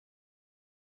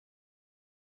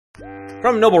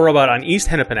From Noble Robot on East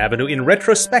Hennepin Avenue in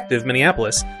retrospective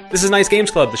Minneapolis, this is Nice Games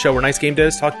Club, the show where Nice Game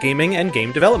Does talk gaming and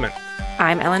game development.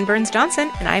 I'm Ellen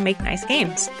Burns-Johnson, and I make nice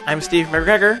games. I'm Steve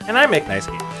McGregor, and I make nice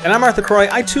games. And I'm Arthur Croy,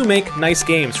 I too make nice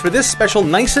games. For this special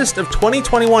Nicest of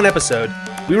 2021 episode,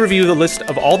 we review the list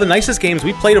of all the nicest games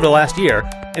we played over the last year,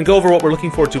 and go over what we're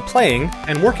looking forward to playing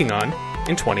and working on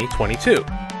in 2022.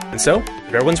 And so,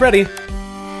 if everyone's ready,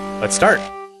 let's start.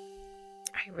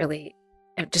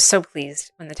 I'm just so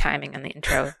pleased when the timing on the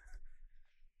intro.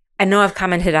 I know I've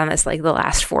commented on this like the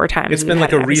last 4 times. It's been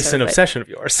like a recent obsession of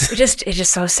yours. It's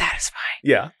just so satisfying.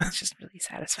 Yeah. It's just really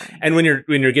satisfying. And when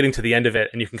you're getting to the end of it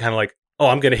and you can kind of like, oh,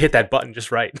 I'm going to hit that button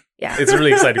just right. Yeah. It's a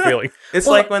really exciting feeling. It's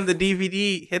like when the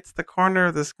DVD hits the corner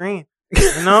of the screen.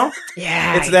 You know?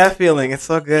 Yeah. It's that feeling. It's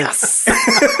so good. Yes.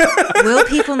 Will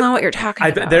people know what you're talking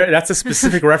about? That's a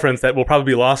specific reference that will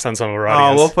probably be lost on some of our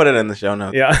audience. Oh, we'll put it in the show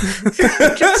notes. Yeah.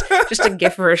 just a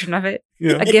GIF version of it.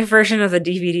 Yeah. A GIF version of the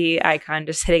DVD icon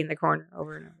just hitting the corner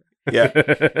over and over. Yeah.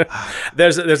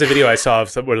 There's a video I saw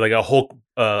of where like a whole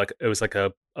it was like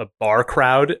a bar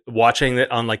crowd watching it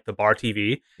on like the bar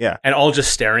TV. Yeah. And all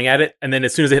just staring at it, and then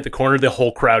as soon as they hit the corner, the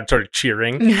whole crowd started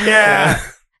cheering. Yeah.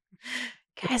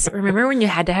 Guys, remember when you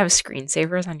had to have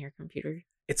screensavers on your computer?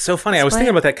 It's so funny. I was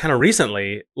thinking about that kind of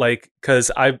recently, like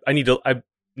because I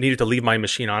needed to leave my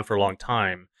machine on for a long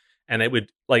time, and it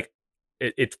would like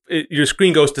it your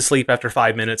screen goes to sleep after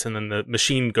 5 minutes, and then the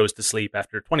machine goes to sleep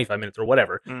after 25 minutes or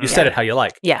whatever. You set it how you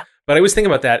like. Yeah. But I was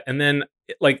thinking about that, and then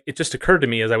it just occurred to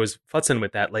me as I was futzing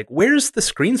with that, like where's the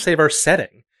screensaver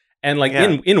setting? And like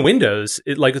in Windows,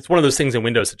 it's one of those things in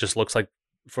Windows that just looks like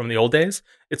from the old days.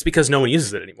 It's because no one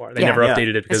uses it anymore. They never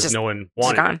updated it because no one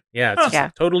wanted it. Yeah, it's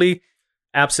just totally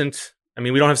absent. I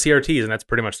mean, we don't have CRTs, and that's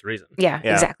pretty much the reason. Yeah.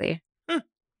 Exactly.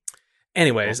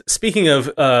 Anyways, speaking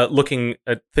of looking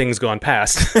at things gone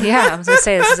past. Yeah, I was going to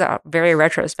say, this is very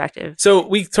retrospective. So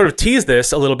we sort of teased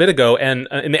this a little bit ago, and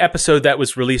in the episode that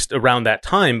was released around that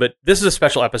time, but this is a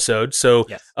special episode, so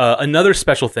another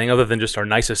special thing, other than just our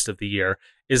nicest of the year,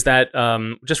 is that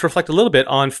just reflect a little bit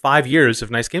on 5 years of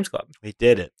Nice Games Club. We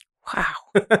did it.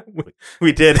 Wow.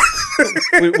 We did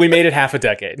it. we made it half a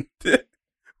decade.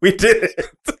 We did it.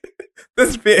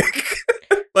 This big.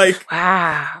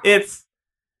 Wow. It's...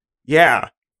 Yeah.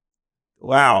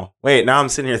 Wow. Wait, now I'm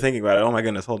sitting here thinking about it. Oh my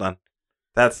goodness, hold on.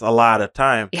 That's a lot of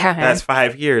time. Yeah, man. That's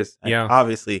 5 years. Yeah. And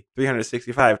obviously,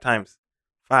 365 times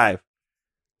 5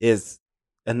 is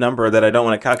a number that I don't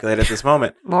want to calculate at this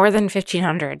moment. More than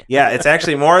 1,500. Yeah, it's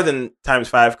actually more than times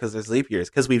 5 because there's leap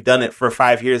years. Because we've done it for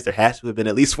 5 years, there has to have been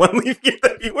at least one leap year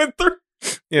that we went through.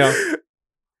 Yeah.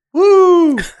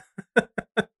 Woo!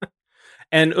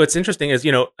 And what's interesting is,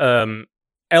 Ellen,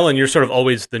 you're sort of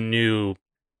always the new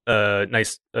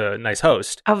nice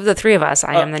host. Of the 3 of us,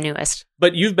 I am the newest.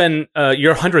 But you've been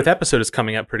your 100th episode is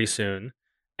coming up pretty soon,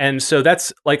 and so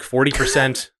that's like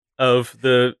 40% of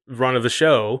the run of the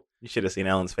show. You should have seen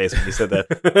Ellen's face when you said that.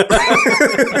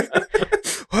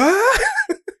 What?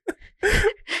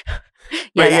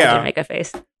 I did make a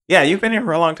face. Yeah, you've been here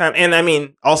for a long time, and I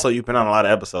mean, also you've been on a lot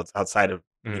of episodes outside of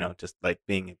just like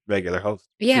being a regular host.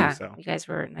 Yeah, too, so. You guys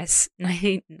were nice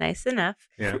enough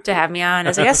to have me on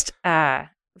as a guest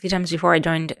a few times before I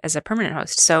joined as a permanent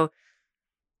host. So,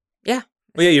 yeah.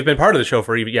 Well, yeah, you've been part of the show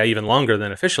for even longer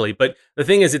than officially. But the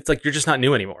thing is, it's like you're just not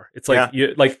new anymore. It's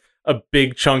like a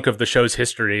big chunk of the show's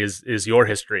history is your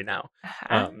history now.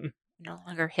 No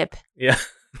longer hip. Yeah.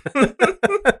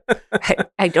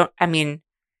 I don't. I mean,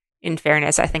 in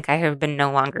fairness, I think I have been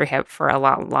no longer hip for a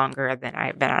lot longer than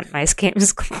I've been on Nice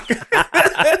Games Club.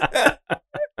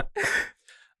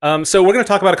 So we're going to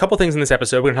talk about a couple things in this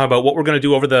episode. We're going to talk about what we're going to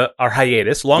do over our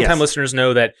hiatus. Longtime listeners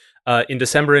know that in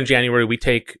December and January, we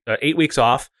take 8 weeks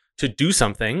off to do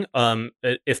something.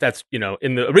 If that's,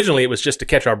 originally it was just to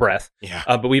catch our breath. Yeah.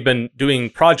 But we've been doing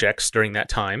projects during that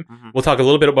time. Mm-hmm. We'll talk a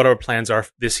little bit about what our plans are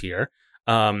this year.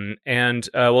 And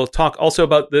we'll talk also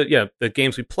about the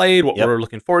games we played, what we're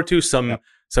looking forward to, some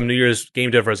New Year's game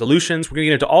dev resolutions. We're going to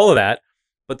get into all of that.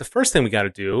 But the first thing we got to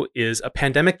do is a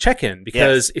pandemic check-in,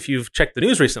 because if you've checked the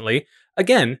news recently,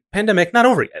 again, pandemic not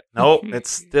over yet. Nope, it's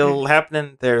still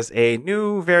happening. There's a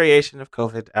new variation of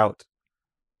COVID out.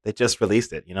 They just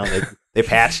released it. They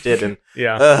patched it and you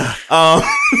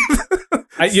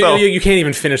can't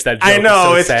even finish that joke. I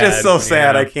know, it's so just so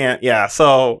sad. I can't. Yeah.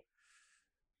 So,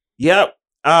 yep.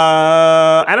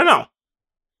 I don't know.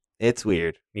 It's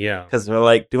weird. Yeah, because we're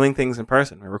like doing things in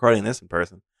person. We're recording this in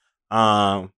person.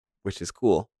 Which is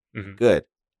cool, good,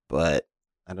 but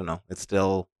I don't know. It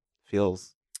still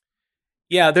feels.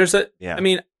 Yeah, I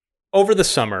mean, over the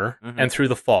summer and through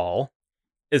the fall,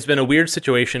 it's been a weird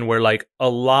situation where like a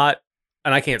lot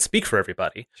and I can't speak for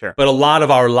everybody, sure, but a lot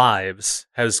of our lives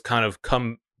has kind of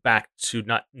come back to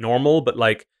not normal, but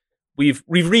like we've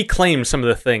reclaimed some of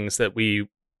the things that we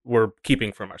were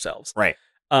keeping from ourselves. Right.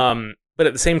 But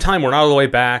at the same time, we're not all the way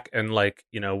back, and like,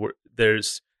 you know,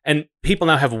 and people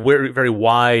now have very, very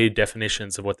wide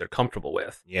definitions of what they're comfortable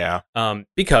with. Yeah.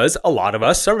 Because a lot of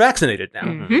us are vaccinated now.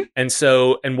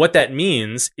 Mm-hmm. And what that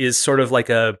means is sort of like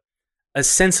a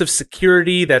sense of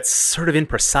security that's sort of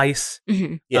imprecise,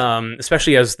 Mm-hmm. Yeah.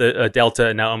 Especially as the Delta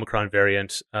and now Omicron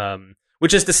variant,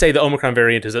 which is to say the Omicron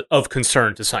variant is of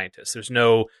concern to scientists. There's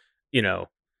no, you know,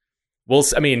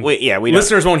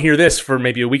 listeners won't hear this for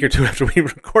maybe a week or two after we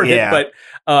record it, but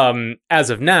as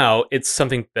of now, it's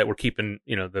something that we're keeping,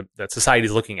 you know, that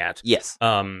society's looking at. Yes.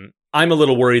 I'm a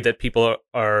little worried that people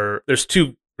are there's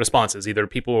two responses. Either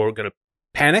people are going to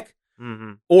panic,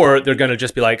 mm-hmm. or they're going to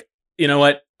just be like, you know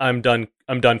what, I'm done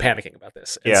panicking about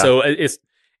this. And so it's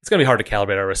going to be hard to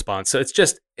calibrate our response. So it's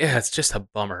just a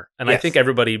bummer. And I think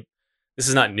this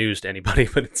is not news to anybody,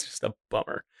 but it's just a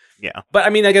bummer. Yeah. But I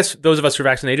mean, I guess those of us who are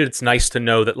vaccinated, it's nice to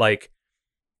know that, like,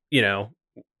 you know,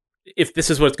 if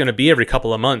this is what it's going to be every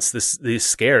couple of months, these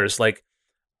scares, like,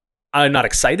 I'm not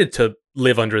excited to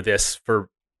live under this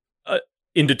for an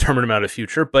indeterminate amount of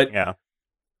future, but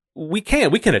we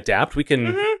can adapt. We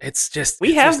can, it's just,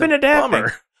 we have been adapting.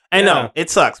 Bummer. I know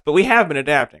it sucks, but we have been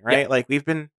adapting, right? Yeah. Like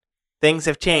things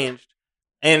have changed,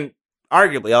 and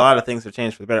arguably a lot of things have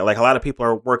changed for the better. Like a lot of people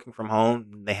are working from home,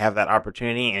 and they have that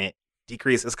opportunity, and it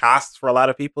decreases costs for a lot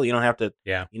of people. You don't have to,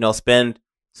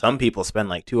 some people spend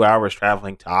like 2 hours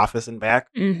traveling to office and back.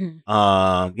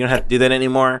 Mm-hmm. You don't have to do that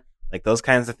anymore. Like those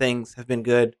kinds of things have been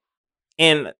good.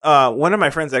 And one of my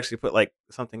friends actually put like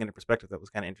something into perspective that was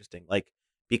kind of interesting. Like,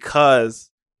 because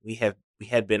we had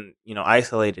been, you know,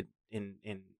 isolated in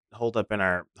holed up in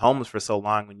our homes for so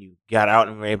long, when you got out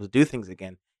and were able to do things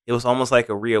again, it was almost like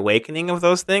a reawakening of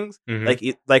those things. Mm-hmm. Like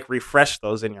it like refreshed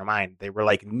those in your mind. They were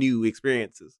like new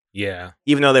experiences. Yeah.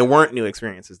 Even though they weren't new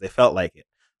experiences, they felt like it.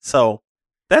 So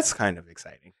that's kind of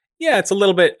exciting. Yeah, it's a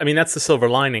little bit, I mean, that's the silver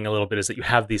lining a little bit, is that you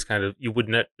have these kind of, you would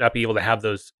not be able to have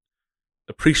those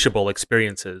appreciable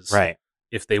experiences, right,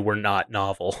 if they were not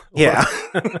novel. Yeah.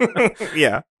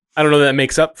 Yeah. I don't know that that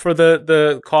makes up for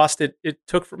the cost it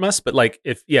took from us, but like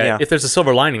if there's a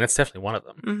silver lining, that's definitely one of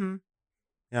them. Mm-hmm.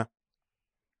 Yeah.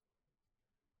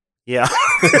 Yeah.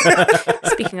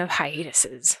 Speaking of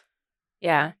hiatuses,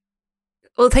 yeah.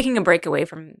 Well, taking a break away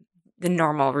from the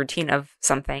normal routine of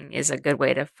something is a good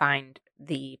way to find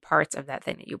the parts of that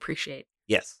thing that you appreciate.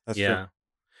 Yes, that's true.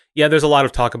 Yeah, there's a lot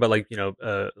of talk about, like, you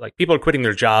know, like people are quitting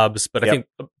their jobs, but I think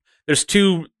there's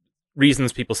two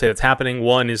reasons people say that's happening.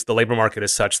 One is the labor market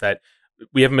is such that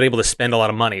we haven't been able to spend a lot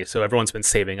of money, so everyone's been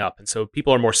saving up, and so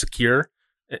people are more secure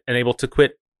and able to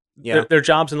quit their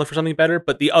jobs and look for something better.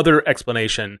 But the other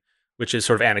explanation, which is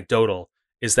sort of anecdotal,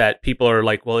 is that people are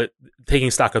like, taking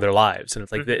stock of their lives, and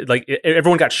it's like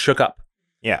everyone got shook up.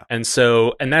 Yeah, and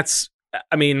so that's,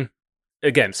 I mean,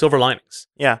 again, silver linings.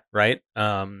 Yeah, right.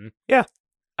 Yeah,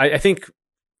 I think,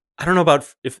 I don't know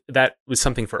about if that was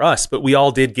something for us, but we all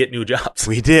did get new jobs.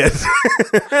 We did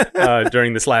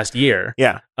during this last year.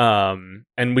 Yeah. And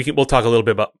we'll talk a little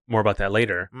bit more about that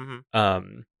later.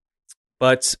 Mm-hmm.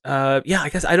 But I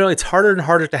guess I don't know. It's harder and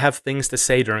harder to have things to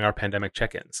say during our pandemic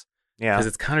check-ins. Yeah. Because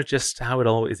it's kind of just how it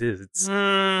always is.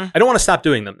 I don't want to stop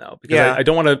doing them though, because I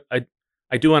don't want to.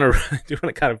 I do want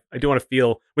to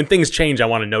feel when things change. I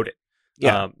want to note it.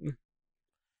 Yeah.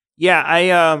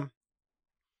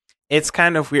 It's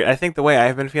kind of weird. I think the way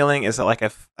I've been feeling is that, like,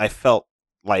 I felt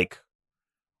like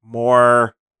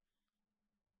more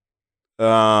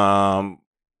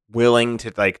willing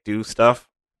to, like, do stuff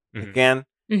again,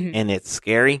 and it's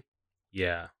scary.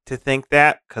 Yeah, to think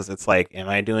that, because it's like, am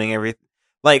I doing everything?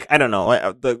 Like, I don't know.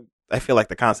 I feel like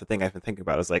the constant thing I've been thinking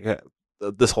about is like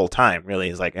this whole time really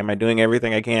is like, am I doing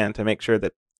everything I can to make sure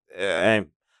that I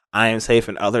am safe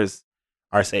and others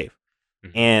are safe?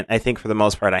 Mm-hmm. And I think for the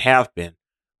most part I have been.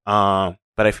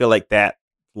 But I feel like that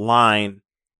line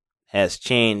has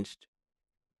changed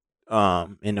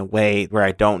in a way where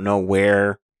I don't know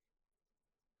what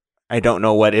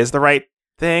is the right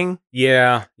thing.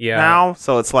 Yeah. Now,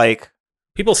 so it's like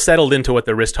people settled into what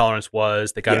their risk tolerance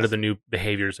was. They got into the new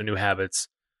behaviors and new habits,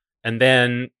 and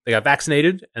then they got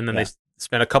vaccinated, and then they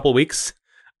spent a couple weeks,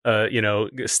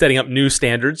 setting up new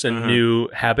standards and new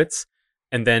habits.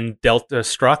 And then Delta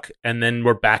struck, and then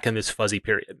we're back in this fuzzy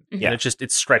period. Yeah. And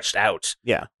it's stretched out.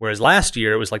 Yeah. Whereas last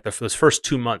year, it was like those first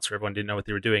 2 months where everyone didn't know what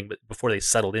they were doing, but before they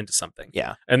settled into something.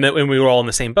 Yeah. And then when we were all in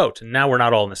the same boat. And now we're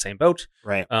not all in the same boat.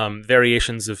 Right.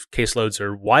 Variations of caseloads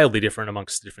are wildly different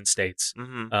amongst different states.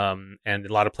 Mm-hmm. And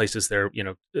in a lot of places, they're,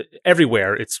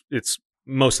 everywhere, it's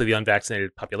mostly the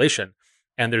unvaccinated population,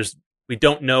 and we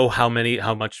don't know how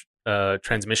much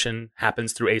transmission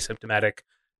happens through asymptomatic.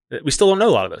 We still don't know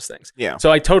a lot of those things. Yeah.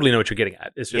 So I totally know what you're getting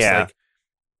at. It's just like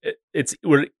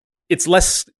it's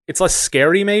less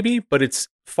scary maybe, but it's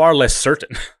far less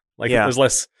certain. There's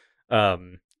less.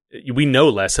 We know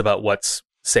less about what's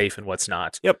safe and what's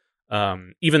not. Yep.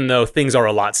 Even though things are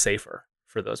a lot safer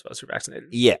for those of us who are vaccinated.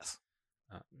 Yes.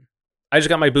 I just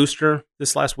got my booster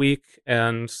this last week,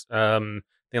 and they're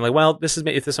like, well, if this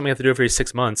is something I have to do every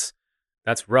 6 months,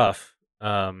 that's rough.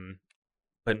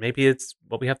 But maybe it's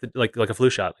what we have to like a flu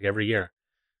shot, like every year,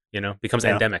 becomes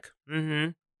endemic.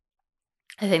 Mm-hmm.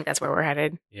 I think that's where we're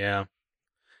headed. Yeah.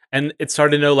 And it's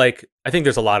hard to know, I think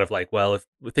there's a lot of well, if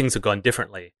things have gone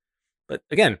differently, but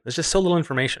again, there's just so little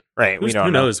information. Right.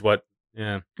 Who knows what?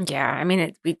 Yeah. Yeah. I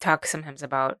mean, we talk sometimes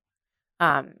about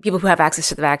people who have access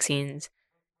to the vaccines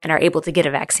and are able to get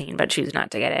a vaccine, but choose not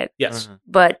to get it. Yes. Mm-hmm.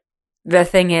 But the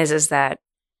thing is that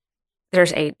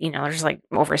there's there's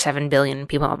over 7 billion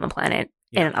people on the planet.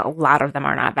 Yeah. And a lot of them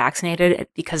are not vaccinated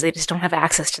because they just don't have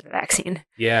access to the vaccine.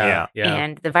 Yeah.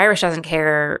 And the virus doesn't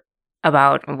care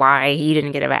about why he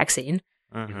didn't get a vaccine.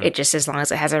 Mm-hmm. It just, as long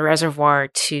as it has a reservoir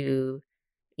to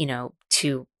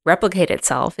replicate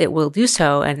itself, it will do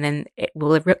so, and then it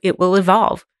will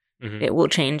evolve. Mm-hmm. It will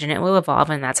change and it will evolve,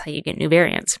 and that's how you get new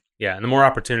variants. Yeah, and the more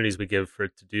opportunities we give for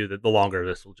it to do that, the longer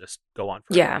this will just go on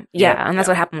forever. Yeah, and that's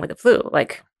what happened with the flu.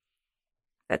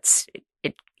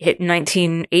 It hit in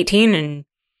 1918 and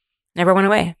never went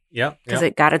away. Yeah, because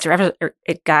it got its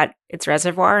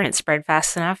reservoir and it spread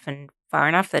fast enough and far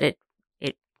enough that it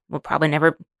will probably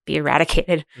never be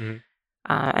eradicated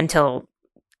until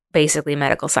basically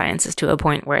medical science is to a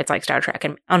point where it's like Star Trek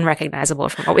and unrecognizable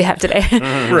from what we have today.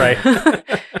 Right.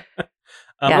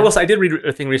 I did read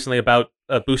a thing recently about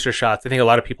booster shots. I think a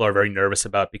lot of people are very nervous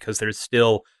about because there's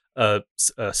still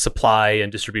supply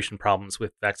and distribution problems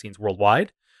with vaccines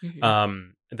worldwide.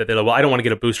 Mm-hmm. That they're like, well, I don't want to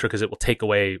get a booster because it will take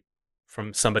away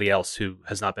from somebody else who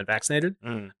has not been vaccinated.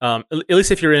 At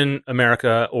least if you're in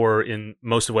America or in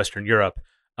most of Western Europe,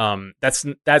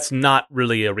 that's not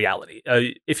really a reality.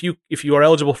 If you are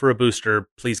eligible for a booster,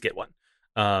 please get one.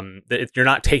 You're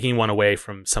not taking one away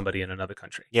from somebody in another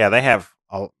country. Yeah, they have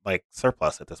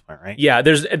surplus at this point, right? Yeah,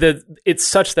 it's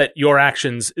such that your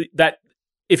actions, that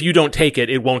if you don't take it,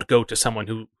 it won't go to someone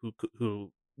who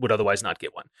would otherwise not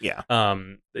get one. Yeah.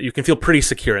 You can feel pretty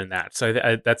secure in that. So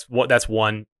that's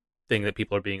one thing that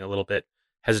people are being a little bit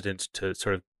hesitant to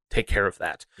sort of take care of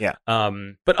that. Yeah.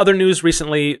 But other news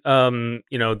recently,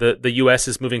 the U.S.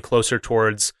 is moving closer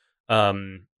towards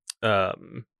trying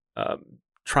to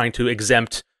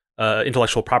exempt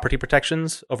intellectual property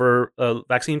protections over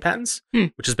vaccine patents,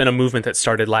 which has been a movement that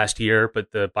started last year,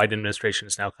 but the Biden administration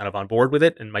is now kind of on board with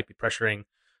it and might be pressuring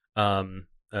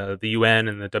the UN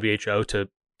and the WHO to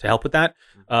help with that,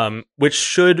 which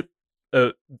should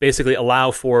basically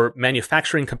allow for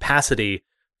manufacturing capacity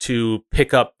to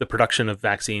pick up the production of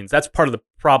vaccines. That's part of the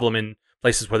problem in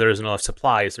places where there isn't enough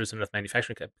supply, is there's enough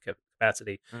manufacturing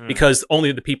capacity, because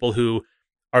only the people who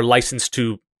are licensed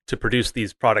to produce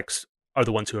these products are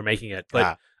the ones who are making it.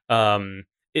 But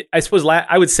I suppose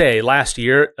I would say last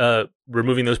year,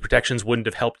 removing those protections wouldn't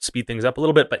have helped speed things up a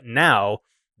little bit. But now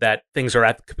that things are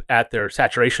at their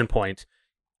saturation point,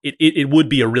 it would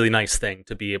be a really nice thing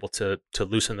to be able to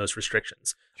loosen those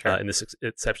restrictions in this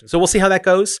exception. So we'll see how that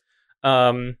goes.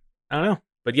 I don't know,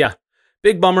 but yeah,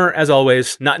 big bummer as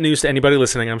always. Not news to anybody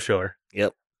listening, I'm sure.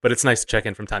 Yep. But it's nice to check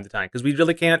in from time to time because we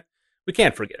really can't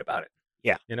forget about it.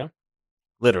 Yeah.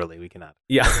 Literally, we cannot.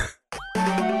 Yeah.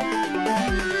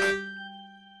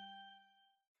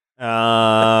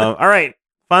 All right.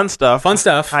 Fun stuff.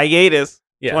 Hiatus.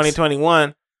 Yes.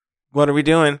 2021. What are we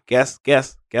doing? Guess.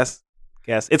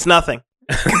 It's nothing.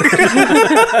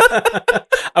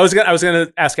 I was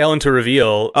gonna ask Ellen to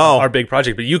reveal our big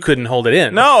project, but you couldn't hold it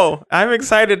in. No, I'm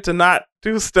excited to not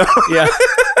do stuff. Yeah.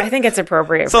 I think it's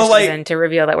appropriate for Susan to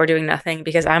reveal that we're doing nothing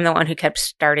because I'm the one who kept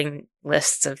starting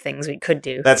lists of things we could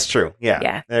do. That's true.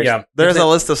 Yeah. Yeah. There's a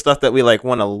list of stuff that we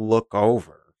want to look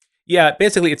over. Yeah,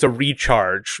 basically it's a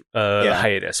recharge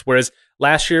hiatus. Whereas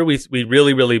last year we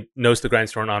really, really nosed the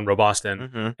grindstone on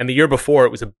Roboston, and the year before it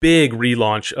was a big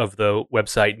relaunch of the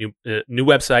website, new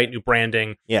website, new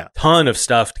branding, ton of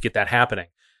stuff to get that happening.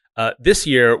 This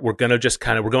year we're gonna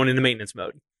we're going into maintenance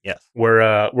mode. Yes,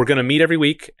 we're gonna meet every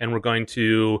week, and we're going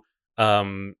to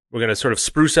sort of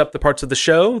spruce up the parts of the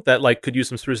show that could use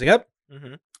some sprucing up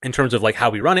in terms of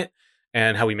how we run it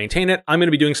and how we maintain it. I'm going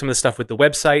to be doing some of the stuff with the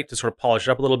website to sort of polish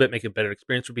it up a little bit, make it a better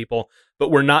experience for people,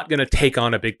 but we're not going to take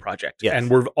on a big project. Yes. And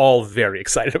we're all very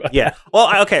excited about that.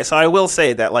 Well, okay, so I will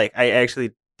say that I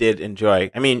actually did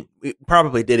enjoy. I mean, we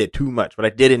probably did it too much, but I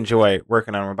did enjoy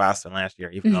working on Roboston last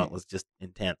year, even though it was just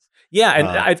intense. Yeah,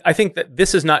 and I think that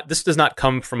this does not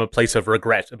come from a place of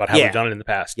regret about how we've done it in the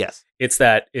past. Yes, it's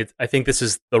that I think this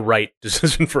is the right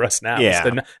decision for us now. Yeah,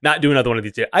 to not do another one of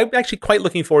these. I'm actually quite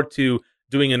looking forward to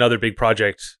doing another big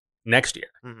project next year.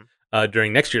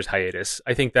 During next year's hiatus,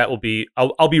 I think that will be.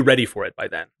 I'll be ready for it by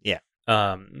then. Yeah.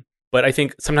 But I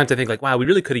think sometimes I think like, wow, we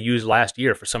really could have used last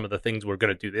year for some of the things we're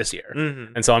going to do this year.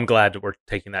 And so I'm glad that we're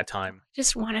taking that time.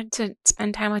 Just wanted to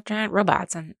spend time with giant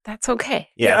robots, and that's okay.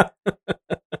 Yeah.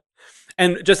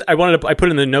 And just I put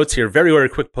in the notes here very, very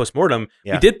quick postmortem.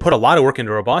 We did put a lot of work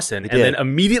into Roboston, and then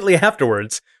immediately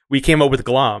afterwards we came up with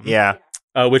Glom. Yeah.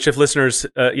 Which if listeners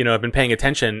have been paying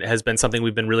attention has been something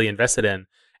we've been really invested in.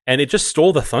 And it just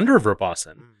stole the thunder of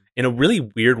Roboston in a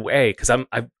really weird way because I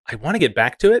want to get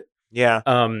back to it. Yeah.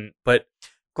 But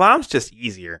Glom's just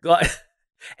easier.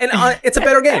 And it's a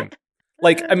better game.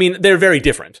 Like, I mean, they're very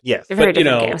different. Yes. They're very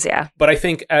different games, yeah. But I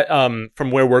think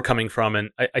from where we're coming from, and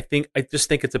I just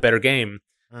think it's a better game.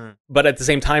 But at the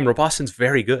same time, Roboston's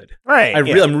very good. Right.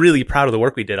 I'm really proud of the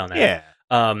work we did on that. Yeah.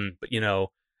 But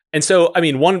and so I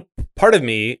mean, one part of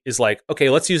me is like, okay,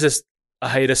 let's use this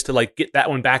hiatus to like get that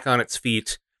one back on its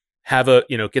feet, have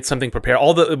get something prepared.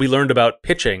 All that we learned about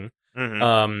pitching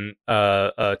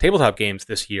tabletop games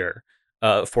this year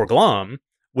for Glom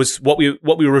was what we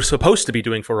were supposed to be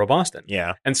doing for Roboston.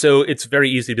 Yeah. And so it's very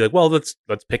easy to be like, well, let's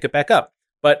pick it back up.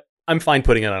 But I'm fine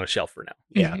putting it on a shelf for now.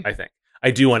 Yeah. I think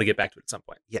I do want to get back to it at some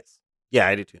point. Yes. Yeah,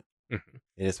 I do too. It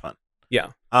is fun.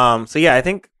 Yeah. So yeah, I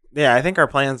think our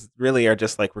plans really are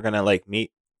just like we're gonna like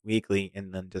meet weekly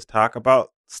and then just talk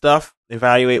about stuff,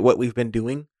 evaluate what we've been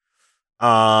doing.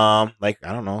 Like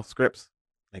I don't know, scripts.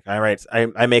 Like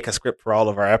I make a script for all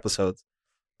of our episodes.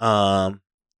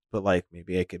 But like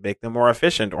maybe I could make them more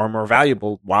efficient or more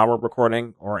valuable while we're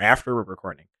recording or after we're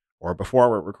recording or before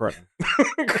we're recording.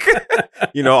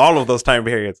 All of those time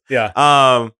periods.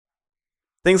 Yeah.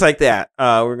 Things like that.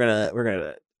 We're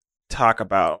gonna talk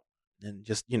about and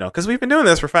just because we've been doing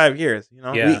this for 5 years.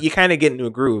 You kind of get into a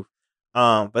groove.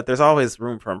 But there's always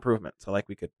room for improvement. So like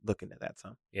we could look into that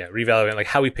some. Yeah, reevaluate like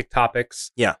how we pick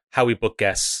topics. Yeah. How we book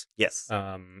guests. Yes.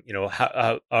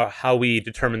 How we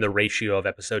determine the ratio of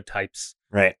episode types.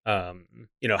 Right.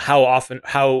 How often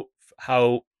how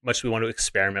much we want to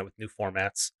experiment with new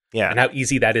formats. Yeah. And how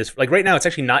easy that is. Like right now it's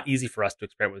actually not easy for us to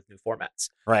experiment with new formats.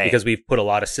 Right. Because we've put a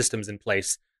lot of systems in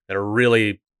place that are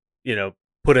really,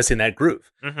 put us in that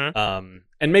groove.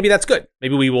 And maybe that's good.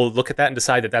 Maybe we will look at that and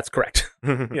decide that that's correct.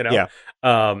 Yeah.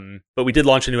 But we did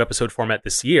launch a new episode format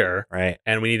this year. Right.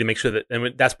 And we need to make sure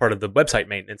and that's part of the website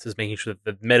maintenance is making sure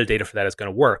that the metadata for that is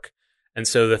going to work. And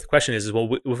so the question is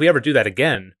well, if we ever do that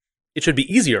again, it should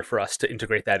be easier for us to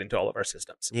integrate that into all of our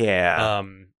systems. Yeah.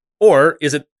 Or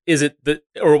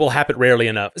or will happen rarely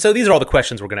enough? So these are all the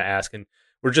questions we're going to ask, and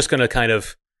we're just going to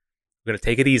we're going to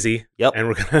take it easy. Yep. And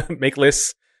we're going to make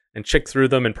lists and check through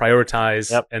them and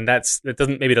prioritize. Yep. And that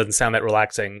doesn't sound that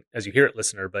relaxing as you hear it,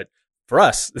 listener, but for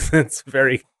us, it's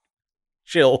very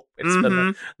chill. It's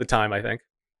been the time, I think.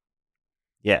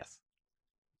 Yes.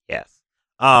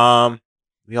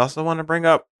 We also want to bring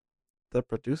up the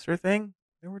producer thing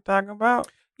that we're talking about.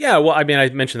 Yeah. Well, I mean, I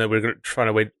mentioned that we're going to try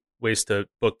to ways to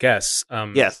book guests.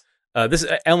 Yes. This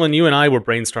Ellen, you and I were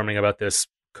brainstorming about this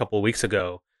a couple of weeks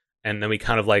ago, and then we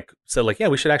kind of like said like, yeah,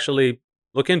 we should actually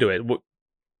look into it. What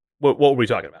were we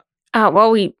talking about?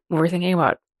 Well, we were thinking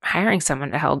about hiring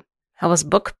someone to help us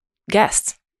book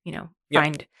guests.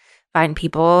 Find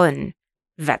people and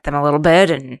vet them a little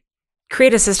bit, and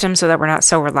create a system so that we're not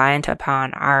so reliant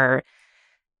upon our,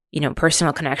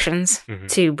 personal connections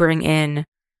to bring in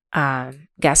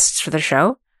guests for the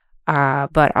show,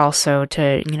 but also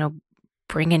to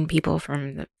bring in people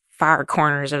from the far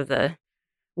corners of the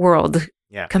world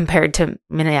compared to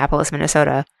Minneapolis,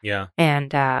 Minnesota. Yeah,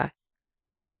 and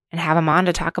have them on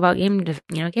to talk about game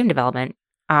development.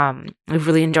 We've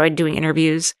really enjoyed doing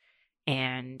interviews,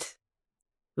 and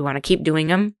we want to keep doing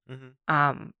them.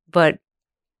 But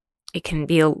it can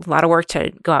be a lot of work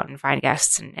to go out and find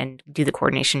guests and do the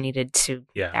coordination needed to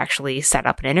actually set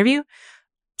up an interview.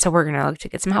 So we're going to look to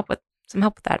get some help with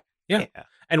that. Yeah.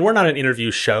 And we're not an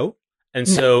interview show. And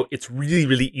so it's really,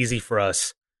 really easy for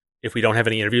us if we don't have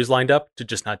any interviews lined up to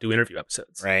just not do interview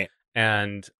episodes. Right.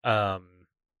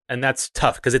 And that's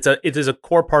tough because it is a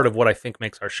core part of what I think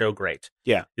makes our show great.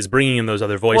 Yeah. Is bringing in those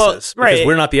other voices. Well, right. Because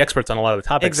we're not the experts on a lot of the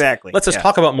topics. Exactly. Let's just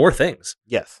talk about more things.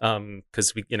 Yes.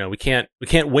 Because we can't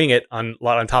wing it on a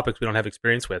lot on topics we don't have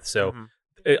experience with. So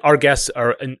our guests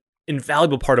are an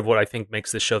invaluable part of what I think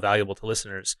makes this show valuable to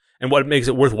listeners and what makes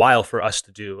it worthwhile for us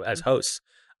to do as hosts.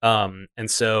 And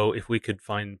so if we could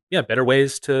find better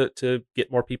ways to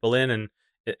get more people in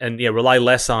and rely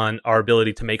less on our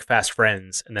ability to make fast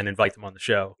friends and then invite them on the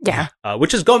show. Yeah.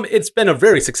 Which is it's been a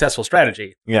very successful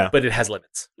strategy. Yeah. But it has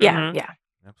limits. Yeah. Mhm. Yeah.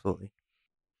 Absolutely.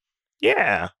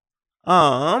 Yeah.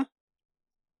 I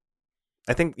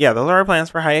think those are our plans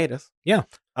for hiatus. Yeah.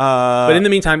 But in the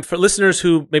meantime, for listeners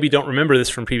who maybe don't remember this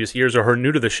from previous years or who are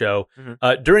new to the show,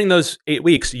 during those 8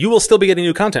 weeks, you will still be getting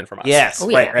new content from us. Yes, Oh,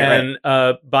 yeah. right.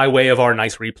 And by way of our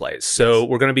nice replays. So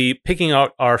we're going to be picking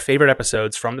out our favorite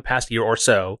episodes from the past year or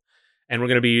so, and we're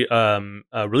going to be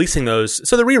releasing those.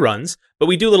 So the reruns, but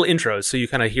we do little intros so you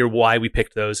kind of hear why we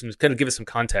picked those and kind of give us some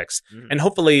context. And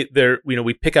hopefully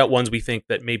we pick out ones we think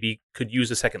that maybe could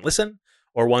use a second listen,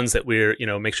 or ones that we're,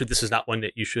 make sure this is not one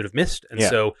that you should have missed. And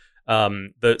so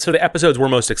the episodes we're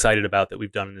most excited about that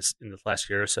we've done in this last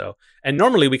year or so. And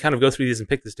normally we kind of go through these and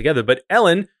pick this together. But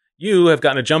Ellen, you have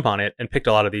gotten a jump on it and picked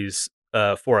a lot of these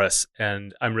for us.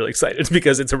 And I'm really excited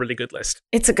because it's a really good list.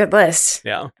 It's a good list.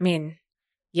 Yeah. I mean,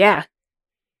 yeah.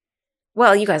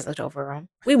 Well, you guys looked over them.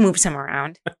 We moved some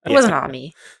around. It wasn't all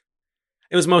me.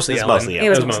 It was mostly It's Ellen. mostly Ellen. It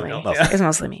was It mostly me. Ellen, It was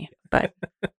mostly me. But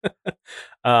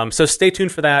So stay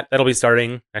tuned for that. That'll be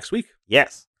starting next week.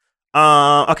 Yes.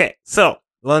 Okay. So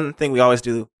one thing we always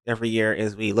do every year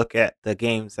is we look at the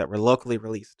games that were locally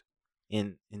released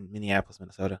in Minneapolis,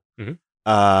 Minnesota. Mhm.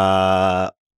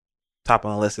 Top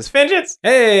on the list is Vengeance.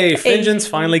 Hey, Vengeance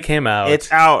finally came out.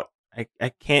 It's out. I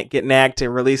can't get NAG to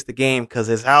release the game because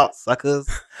it's out, suckers.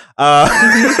 No,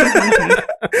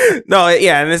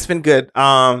 yeah, and it's been good.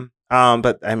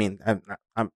 But I mean,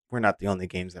 we're not the only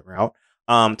games that were out.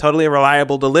 Totally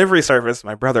Reliable Delivery Service.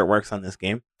 My brother works on this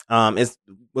game.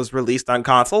 Was released on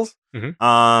consoles.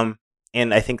 Mhm.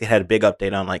 And I think it had a big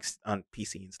update on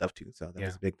PC and stuff too. So that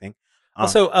was a big thing.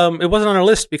 Also, it wasn't on our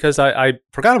list because I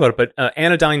forgot about it, but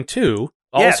Anodyne 2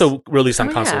 also released on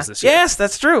consoles this year. Yes,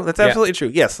 that's true. That's absolutely true.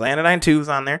 Yes, Anodyne 2 is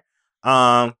on there.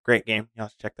 Great game. Y'all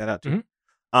should check that out too.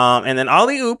 And then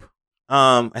Ollie Oop.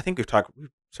 I think we've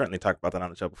certainly talked about that on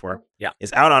the show before. Yeah.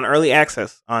 Is out on early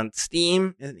access on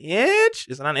Steam and Itch.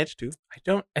 Is it on Itch too?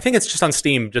 I think it's just on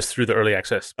Steam, just through the early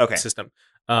access system.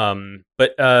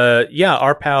 But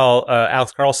our pal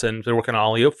Alex Carlson been working on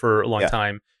Ollie Oop for a long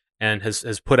time and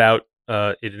has put out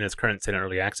it in its current state in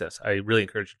early access. I really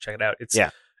encourage you to check it out.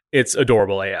 It's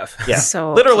adorable AF. Yeah.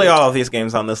 so Literally cute. all of these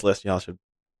games on this list y'all should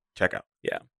check out.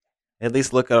 Yeah. At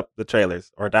least look up the trailers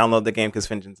or download the game because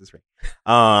Vengeance is free.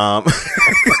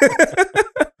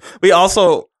 We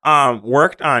also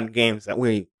worked on games that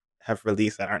we have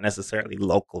released that aren't necessarily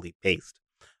locally based.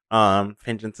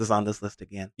 Vengeance is on this list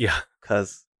again. Yeah.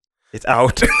 Because it's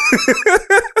out. This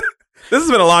has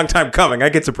been a long time coming. I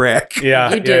get to brag.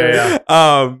 Yeah. You do.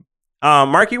 Yeah.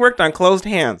 Marky worked on Closed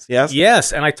Hands. Yes.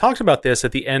 Yes, and I talked about this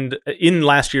at the end in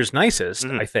last year's Nicest,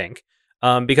 I think,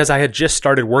 because I had just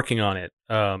started working on it.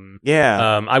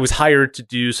 I was hired to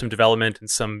do some development and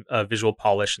some visual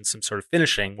polish and some sort of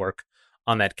finishing work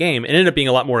on that game. It ended up being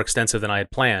a lot more extensive than I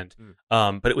had planned,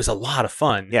 but it was a lot of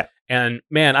fun. Yeah. And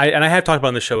man, I have talked about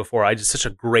on the show before. I did such a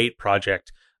great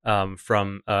project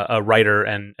from a writer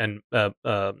and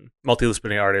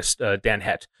multidisciplinary artist, Dan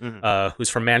Hett, who's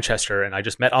from Manchester, and I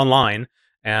just met online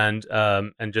and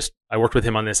just I worked with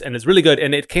him on this, and it's really good.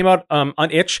 And it came out on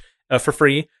Itch for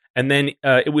free, and then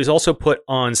it was also put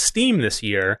on Steam this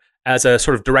year as a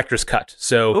sort of director's cut.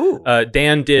 So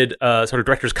Dan did sort of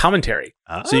director's commentary,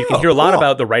 so you can hear a lot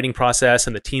about the writing process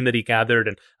and the team that he gathered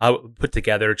and put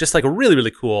together. Just like a really, really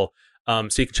cool.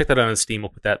 So you can check that out on Steam. We'll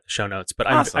put that in the show notes. But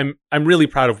Awesome. I'm really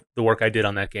proud of the work I did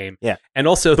on that game. Yeah, and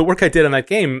also the work I did on that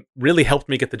game really helped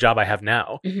me get the job I have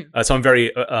now. So I'm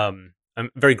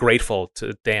very grateful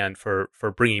to Dan for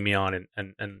bringing me on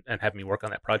and having me work on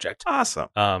that project. Awesome.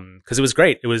 Because it was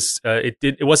great. It was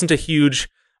it wasn't a huge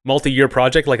multi-year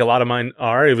project like a lot of mine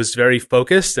are. It was very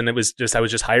focused, and I was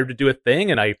just hired to do a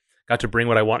thing, and I got to bring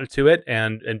what I wanted to it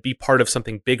and be part of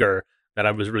something bigger that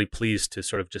I was really pleased to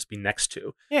sort of just be next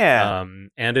to. Yeah.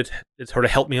 And it sort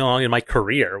of helped me along in my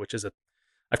career, which is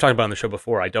I've talked about on the show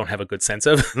before, I don't have a good sense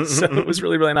of. So it was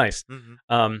really, really nice.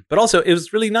 But also it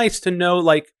was really nice to know,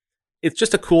 like, it's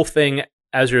just a cool thing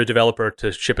as you're a developer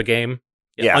to ship a game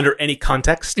under any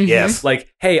context. Yes.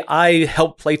 Like, hey, I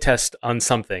helped playtest on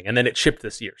something and then it shipped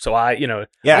this year. So I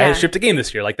shipped a game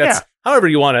this year. Like that's however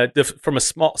you want to, from a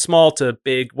small to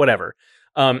big, whatever.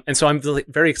 And so I'm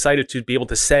very excited to be able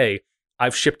to say,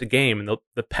 I've shipped a game in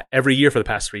every year for the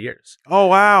past 3 years. Oh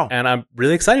wow! And I'm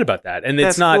really excited about that. And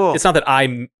it's not cool. It's not that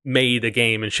I made a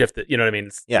game and shipped it. You know what I mean?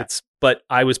 But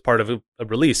I was part of a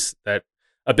release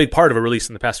a big part of a release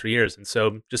in the past 3 years, and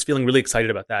so just feeling really excited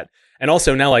about that. And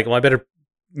also now, like, well, I better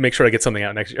make sure I get something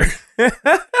out next year. I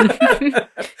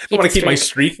want to keep my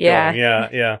streak going.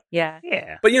 Yeah.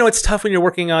 But it's tough when you're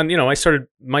working on. I started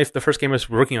the first game I was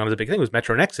working on as a big thing was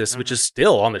Metro Nexus, which is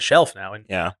still on the shelf now, and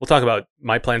we'll talk about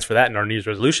my plans for that in our New Year's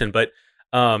resolution. But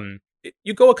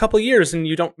you go a couple of years and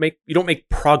you don't make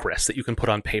progress that you can put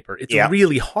on paper. It's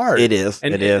really hard. It is.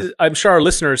 And it is. I'm sure our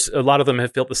listeners, a lot of them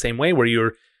have felt the same way,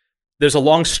 where there's a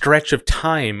long stretch of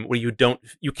time where you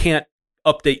can't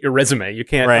update your resume. You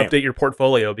can't update your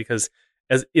portfolio because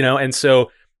and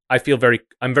so I'm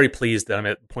very pleased that I'm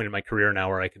at the point in my career now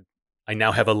where I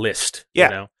now have a list.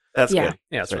 That's good.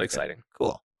 Yeah, it's really exciting.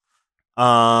 Cool.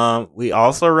 We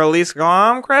also released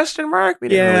GLOM ? We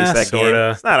didn't release that sorta.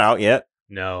 game. It's not out yet.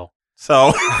 No.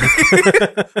 So,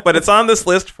 but it's on this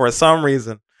list for some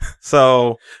reason.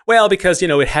 So, well, because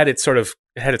it had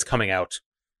its coming out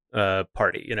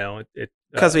party.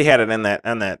 Because we had it in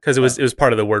that because it was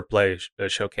part of the wordplay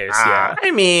showcase.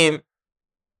 I mean,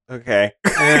 okay,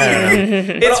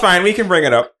 it's fine. We can bring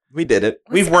it up. We did it.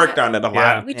 We've worked on it a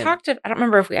lot. We talked. I don't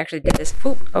remember if we actually did this.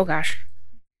 Oh gosh,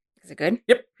 is it good?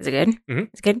 Yep. Is it good? Mm-hmm.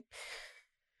 It's good.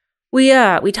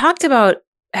 We talked about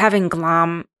having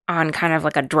GLOM on kind of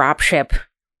like a dropship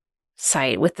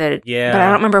site with the. Yeah. But I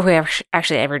don't remember if we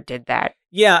actually ever did that.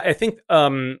 Yeah, I think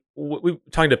we were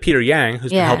talking to Peter Yang,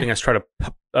 who's been helping us try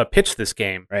to pitch this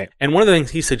game. Right. And one of the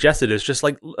things he suggested is just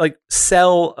like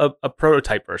sell a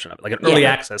prototype version of it, like an early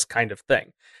access kind of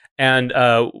thing. And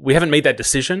we haven't made that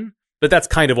decision, but that's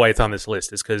kind of why it's on this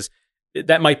list, is because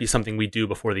that might be something we do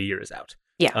before the year is out.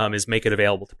 Yeah. Is make it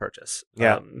available to purchase.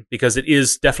 Yeah. Because it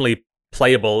is definitely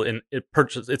playable it's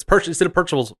purchased in a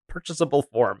purchasable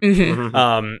form.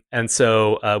 Mm-hmm. And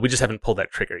so we just haven't pulled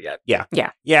that trigger yet.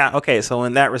 Yeah. Okay. So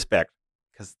in that respect,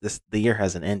 because the year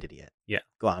hasn't ended yet. Yeah.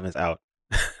 GLOM is out.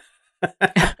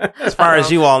 As far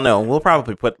as you all know, we'll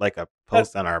probably put like a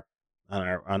post on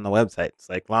the website. It's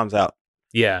like GLOM's out.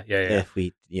 Yeah. If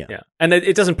we, And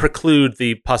it doesn't preclude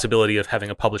the possibility of having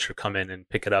a publisher come in and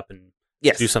pick it up and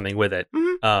do something with it.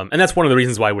 Mm-hmm. And that's one of the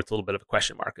reasons why it's a little bit of a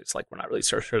question mark. It's like we're not really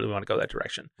sure we want to go that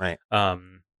direction. Right.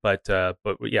 But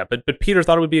Peter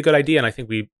thought it would be a good idea, and I think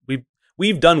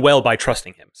we've done well by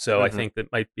trusting him. So I think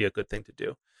that might be a good thing to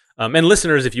do. And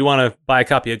listeners, if you want to buy a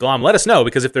copy of GLOM, let us know,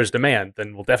 because if there's demand,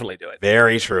 then we'll definitely do it.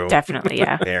 Very true. Definitely,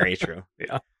 yeah. Very true.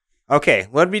 Yeah. Okay,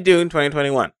 what did we do in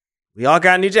 2021? We all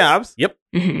got new jobs. Yep.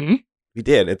 Mm-hmm. We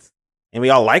did. And we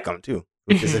all like them too,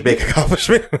 which is a big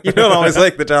accomplishment. You don't always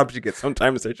like the jobs you get.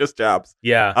 Sometimes they're just jobs.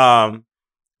 Yeah.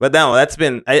 But no, that's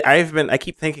been. I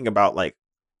keep thinking about like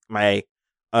my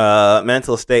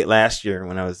mental state last year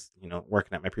when I was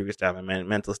working at my previous job, and my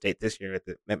mental state this year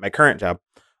at my current job.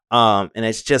 And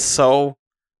it's just so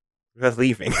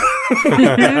relieving.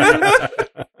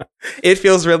 It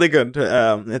feels really good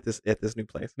to, at this new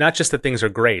place. Not just that things are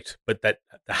great, but that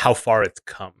how far it's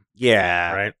come.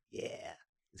 Yeah. Right. Yeah.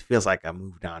 It feels like I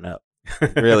moved on up.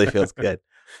 It really feels good.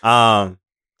 So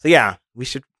yeah, we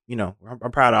should.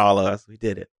 I'm proud of all of us. We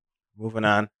did it. Moving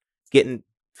on, getting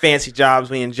fancy jobs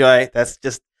we enjoy. This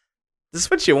is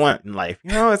what you want in life.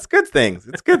 It's good things.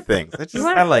 It's good things.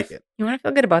 I like it. You want to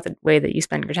feel good about the way that you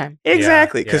spend your time.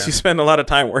 Exactly, because you spend a lot of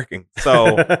time working.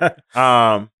 So,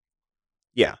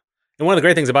 yeah. And one of the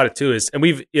great things about it too is, and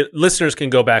listeners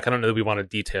can go back. I don't know that we want to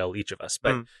detail each of us,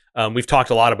 but we've talked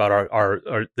a lot about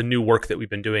our the new work that we've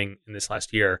been doing in this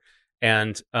last year,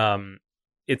 and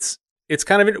it's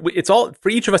kind of it's all for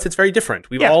each of us. It's very different.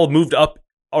 We've all moved up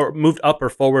or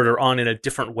forward or on in a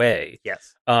different way.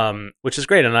 Yes. Which is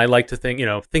great. And I like to think,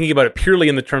 thinking about it purely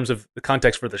in the terms of the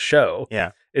context for the show.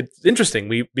 Yeah. It's interesting.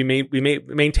 We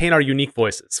maintain our unique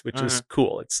voices, which is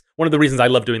cool. It's one of the reasons I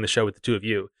love doing the show with the two of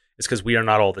you, is because we are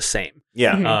not all the same.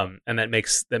 Yeah. And that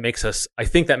makes us, I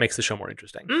think that makes the show more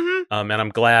interesting. Mm-hmm. And I'm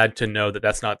glad to know that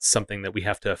that's not something that we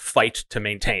have to fight to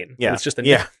maintain. Yeah. It's just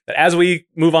that as we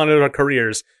move on in our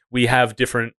careers, we have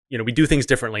different, we do things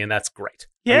differently, and that's great.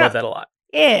 Yeah. I love that a lot.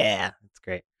 Yeah, that's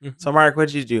great. Mm-hmm. So, Mark, what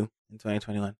did you do in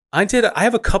 2021? I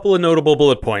have a couple of notable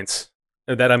bullet points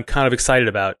that I'm kind of excited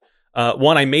about.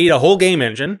 One, I made a whole game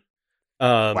engine.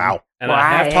 Wow. And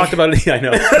I have talked about it. I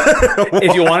know.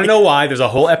 If you want to know why, there's a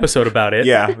whole episode about it.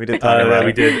 Yeah, we did talk about it.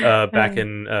 We did back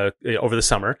in over the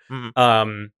summer.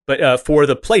 Mm-hmm. But for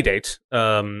the Playdate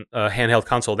handheld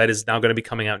console, that is now going to be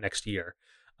coming out next year.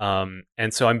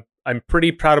 And so I'm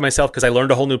pretty proud of myself because I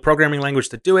learned a whole new programming language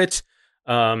to do it.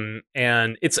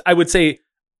 And I would say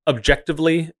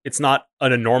objectively, it's not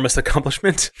an enormous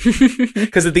accomplishment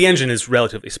because the engine is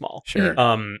relatively small. Sure.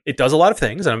 It does a lot of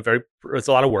things, and it's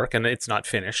a lot of work, and it's not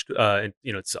finished.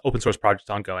 It's an open source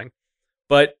project ongoing,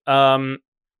 but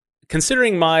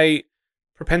considering my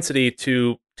propensity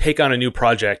to take on a new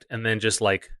project and then just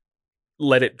like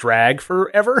let it drag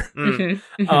forever.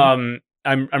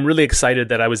 I'm really excited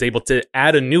that I was able to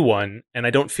add a new one, and I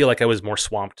don't feel like I was more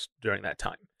swamped during that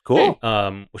time. Cool.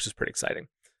 Which is pretty exciting.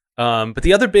 But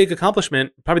the other big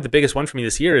accomplishment, probably the biggest one for me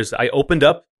this year, is I opened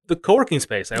up the co-working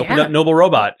space. I opened up Noble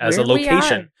Robot as a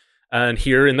location, and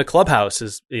here in the clubhouse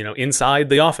is, inside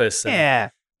the office.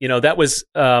 And, that was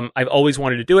I've always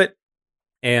wanted to do it,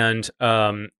 and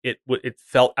it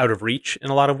felt out of reach in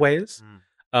a lot of ways.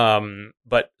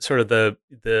 But sort of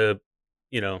the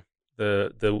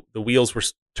wheels were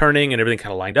turning and everything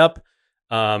kind of lined up,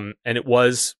 and it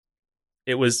was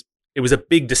a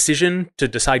big decision to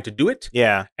decide to do it.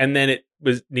 Yeah. And then it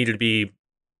needed to be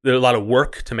a lot of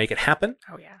work to make it happen.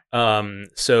 Oh yeah.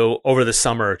 So over the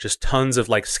summer, just tons of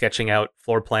like sketching out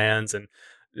floor plans and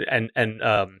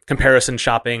comparison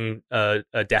shopping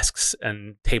desks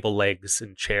and table legs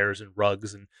and chairs and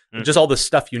rugs and just all the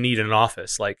stuff you need in an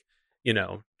office, like,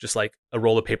 just like a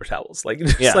roll of paper towels, like and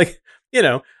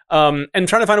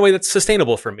trying to find a way that's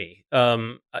sustainable for me.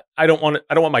 I don't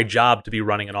want my job to be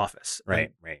running an office.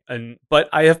 Right. But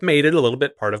I have made it a little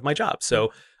bit part of my job.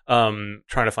 So, trying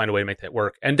to find a way to make that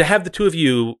work, and to have the two of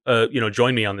you,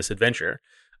 join me on this adventure,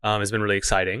 has been really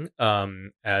exciting.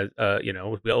 As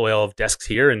we all have desks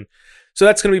here, and so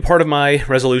that's going to be part of my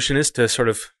resolution, is to sort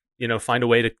of, find a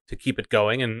way to keep it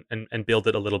going and build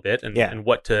it a little bit, and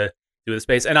what to do with the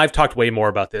space. And I've talked way more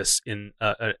about this in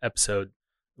an episode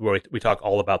where we talk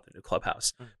all about the new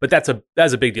clubhouse, but that's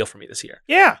a big deal for me this year.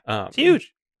 Yeah. It's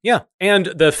huge. Yeah. And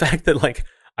the fact that, like,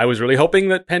 I was really hoping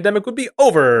that pandemic would be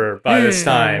over by this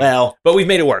time. Well, but we've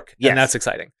made it work. Yes. And that's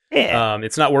exciting. Yeah.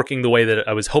 It's not working the way that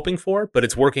I was hoping for, but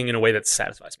it's working in a way that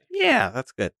satisfies me. Yeah,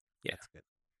 that's good. Yeah. That's good.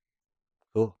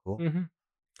 Cool. Mm-hmm.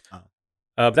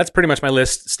 That's pretty much my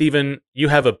list. Stephen, you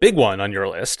have a big one on your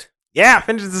list. Yeah,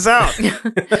 finish this out.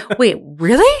 Wait,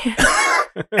 really?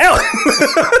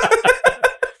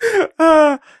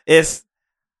 It's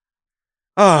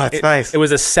nice. It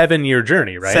was a 7-year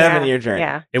journey, right? 7-year journey.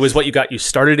 Yeah. It was what you got you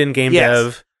started in game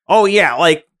dev. Oh yeah,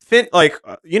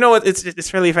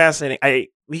 it's really fascinating.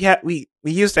 We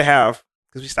used to have,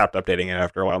 because we stopped updating it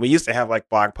after a while. We used to have like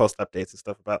blog post updates and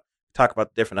stuff talk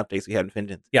about the different updates we had in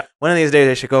Fingens. Yeah. One of these days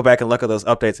I should go back and look at those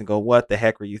updates and go, what the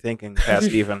heck were you thinking, Pat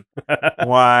Stephen?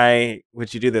 Why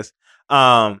would you do this?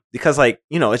 Because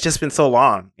it's just been so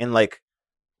long, and like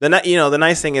the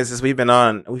nice thing is we've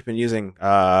been using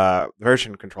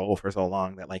version control for so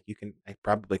long that like I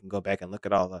probably can go back and look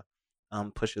at all the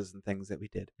pushes and things that we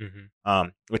did. Mm-hmm.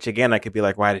 Which again, I could be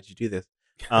like, why did you do this?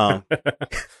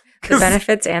 The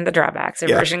benefits and the drawbacks of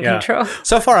version control.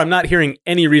 So far, I'm not hearing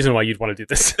any reason why you'd want to do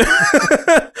this.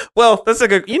 Well, that's a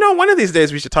good. One of these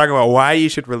days we should talk about why you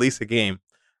should release a game.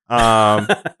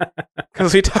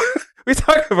 Because we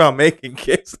talk about making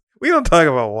games. We don't talk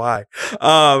about why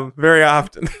very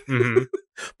often. Mm-hmm.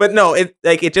 But no,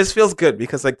 it just feels good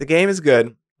because like the game is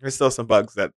good. There's still some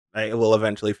bugs that I will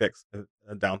eventually fix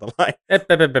down the line.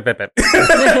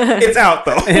 It's out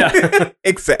though. Yeah.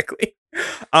 Exactly.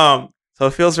 So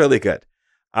it feels really good.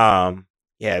 Yeah,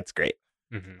 it's great.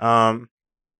 Mm-hmm.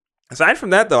 Aside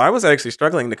from that though, I was actually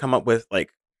struggling to come up with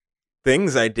like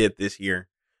things I did this year.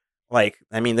 Like,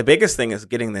 I mean, the biggest thing is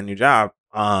getting the new job.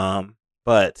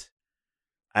 But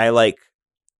I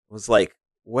was like,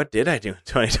 what did I do in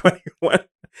 2021?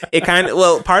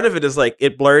 It part of it is like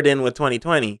it blurred in with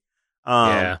 2020.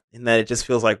 In that it just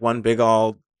feels like one big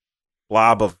old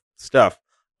blob of stuff.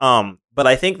 But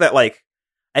I think that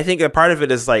part of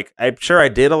it is like, I'm sure I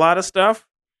did a lot of stuff.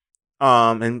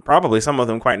 And probably some of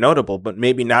them quite notable, but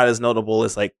maybe not as notable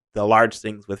as like the large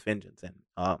things with Fingens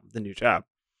and the new job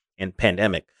and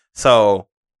pandemic. So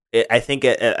I think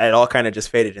it all kind of just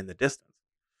faded in the distance.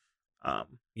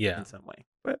 In some way,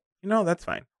 but that's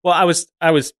fine. Well, I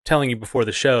was telling you before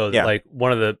the show that like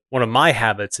one of my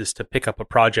habits is to pick up a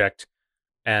project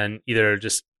and either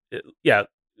just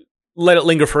let it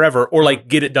linger forever or like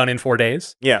get it done in 4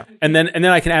 days. Yeah. And then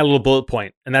I can add a little bullet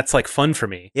point, and that's like fun for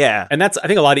me. Yeah. And I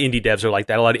think a lot of indie devs are like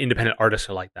that. A lot of independent artists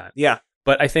are like that. Yeah.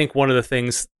 But I think one of the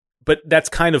things, but that's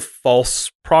kind of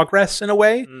false progress in a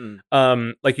way.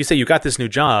 Like you say, you got this new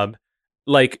job,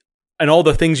 like, and all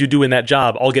the things you do in that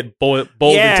job all get boiled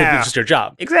into just your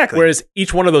job. Exactly. Whereas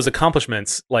each one of those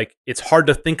accomplishments, like, it's hard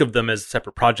to think of them as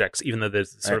separate projects, even though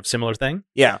there's a sort of similar thing.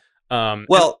 Yeah.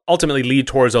 Ultimately lead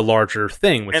towards a larger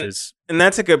thing, and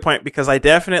that's a good point, because I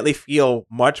definitely feel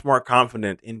much more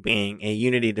confident in being a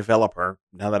Unity developer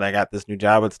now that I got this new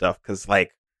job and stuff. Because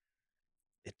like,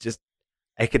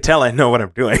 I could tell I know what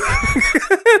I'm doing.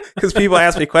 Because people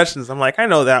ask me questions, I'm like, I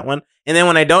know that one. And then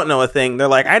when I don't know a thing, they're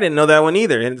like, I didn't know that one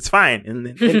either, and it's fine. And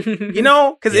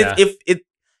because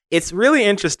it's really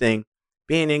interesting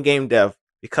being in game dev,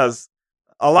 because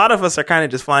a lot of us are kind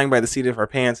of just flying by the seat of our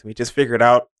pants, and we just figure it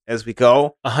out as we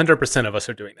go. 100% of us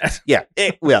are doing that. Yeah.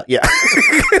 Yeah.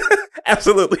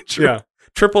 Absolutely true. Yeah.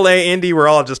 AAA indie, we're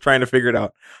all just trying to figure it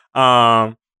out.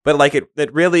 But like it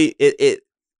really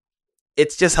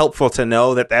it's just helpful to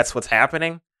know that that's what's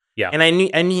happening. Yeah. And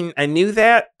I knew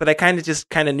that, but I kind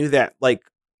of knew that like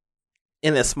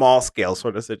in a small scale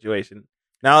sort of situation.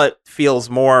 Now it feels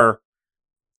more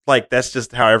like that's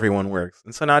just how everyone works.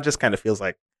 And so now it just kind of feels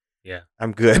like, yeah,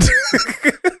 I'm good.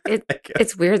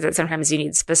 It's weird that sometimes you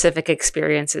need specific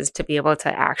experiences to be able to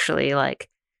actually like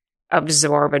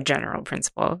absorb a general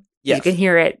principle. Yes. You can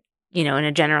hear it, in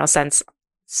a general sense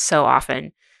so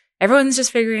often. Everyone's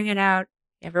just figuring it out.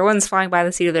 Everyone's flying by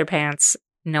the seat of their pants.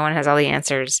 No one has all the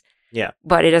answers. Yeah.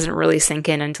 But it doesn't really sink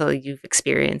in until you've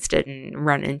experienced it and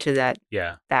run into that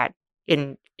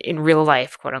in real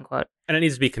life, quote unquote. And it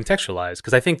needs to be contextualized,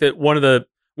 because I think that one of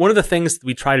the things that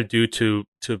we try to do to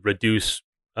reduce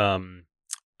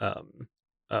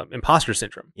imposter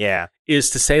syndrome is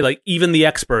to say, like, even the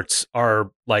experts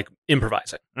are like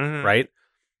improvising, right?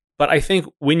 But I think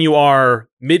when you are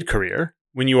mid-career,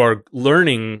 when you are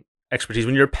learning expertise,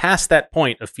 when you're past that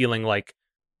point of feeling like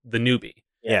the newbie,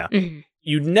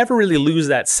 you never really lose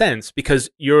that sense, because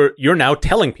you're now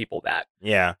telling people that.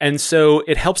 Yeah. And so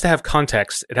it helps to have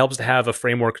context. It helps to have a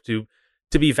framework to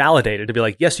be validated, to be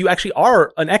like, yes, you actually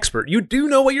are an expert. You do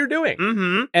know what you're doing.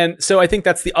 Mm-hmm. And so I think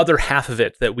that's the other half of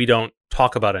it that we don't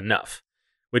talk about enough,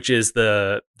 which is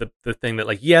the thing that,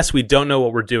 like, yes, we don't know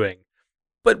what we're doing,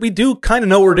 but we do kind of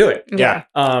know what we're doing. Yeah.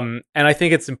 And I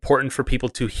think it's important for people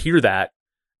to hear that,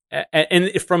 and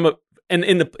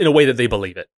in a way that they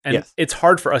believe it. And it's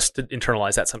hard for us to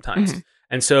internalize that sometimes.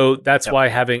 And so that's why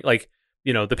having, like,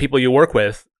 the people you work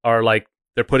with are like,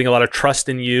 they're putting a lot of trust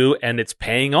in you, and it's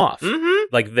paying off.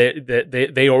 Like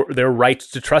they're right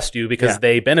to trust you because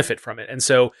they benefit from it. And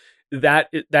so that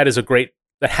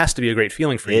has to be a great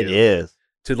feeling for you. It is.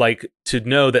 To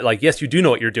know that, like, yes, you do know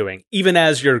what you're doing, even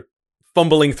as you're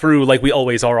fumbling through, like we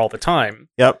always are all the time.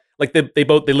 Yep. Like they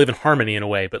live in harmony in a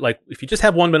way, but like if you just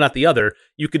have one but not the other,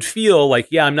 you could feel like,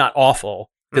 yeah, I'm not awful,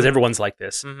 because everyone's like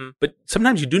this. But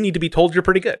sometimes you do need to be told you're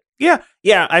pretty good. Yeah.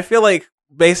 I feel like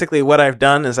basically what I've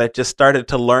done is I just started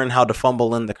to learn how to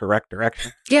fumble in the correct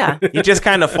direction. Yeah. You just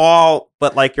kind of fall,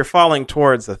 but like you're falling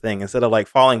towards the thing instead of like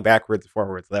falling backwards,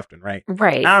 forwards, left and right.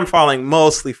 Right. Now I'm falling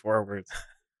mostly forwards.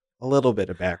 A little bit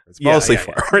of backwards, mostly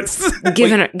forwards.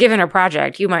 Given a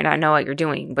project, you might not know what you're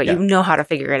doing, but you know how to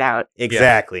figure it out.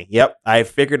 Exactly. Yep. I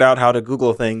figured out how to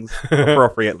Google things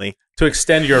appropriately. To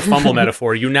extend your fumble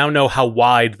metaphor, you now know how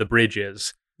wide the bridge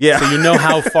is. Yeah. So you know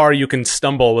how far you can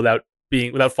stumble without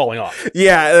falling off.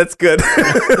 Yeah, that's good.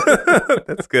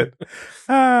 That's good.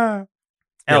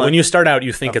 When you start out,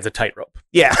 you think it's a tightrope.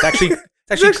 Yeah.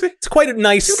 It's quite a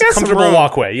nice, comfortable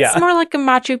walkway. Yeah. It's more like a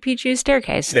Machu Picchu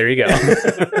staircase. There you go.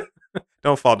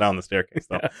 Don't fall down the staircase,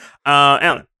 though.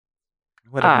 Alan,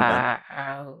 what have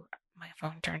you done? My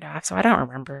phone turned off, so I don't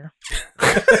remember.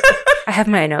 I have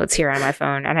my notes here on my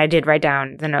phone, and I did write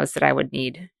down the notes that I would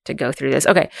need to go through this.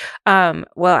 Okay.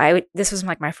 This was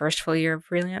like my first full year of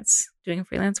doing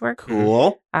freelance work.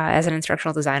 Cool. As an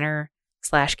instructional designer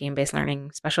 / game-based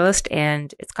learning specialist,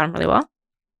 and it's gone really well.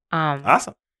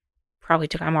 Awesome. Probably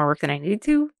took on more work than I needed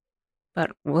to, but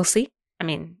we'll see. I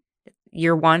mean,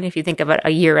 year one, if you think of a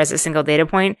year as a single data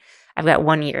point, I've got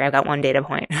 1 year. I've got one data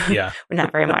point. Yeah.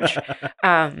 Not very much.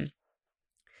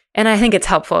 And I think it's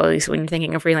helpful, at least when you're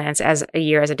thinking of freelance, as a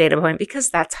year as a data point, because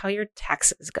that's how your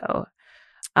taxes go.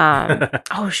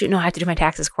 Oh, shoot. No, I have to do my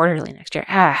taxes quarterly next year.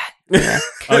 Anyway.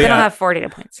 Then I'll have 4 data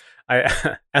points.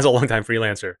 As a longtime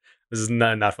freelancer, this is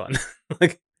not fun.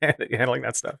 Like handling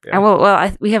that stuff.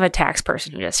 Yeah. We have a tax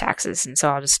person who does taxes, and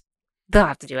so they'll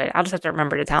have to do it. I'll just have to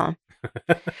remember to tell them.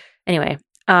 Anyway,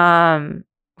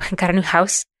 got a new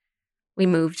house. We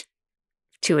moved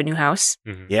to a new house.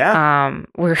 Mm-hmm. Yeah.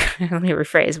 Let me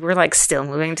rephrase. We're like still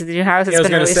moving to the new house. It's I was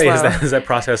been really say, slow. Is that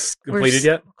process completed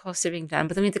yet? Close to being done,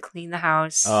 but then we have to clean the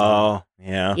house. Oh,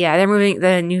 yeah. Yeah, they're moving.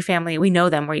 The new family, we know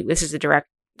them. This is a direct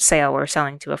sale. We're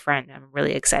selling to a friend. I'm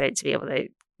really excited to be able to,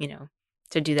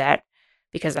 to do that,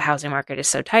 because the housing market is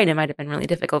so tight. It might have been really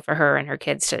difficult for her and her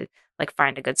kids to like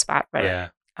find a good spot.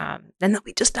 But then they'll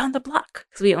be just down the block,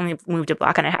 because we only moved a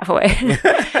block and a half away.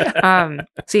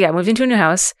 So yeah, moved into a new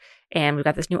house, and we've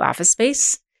got this new office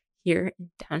space here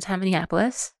in downtown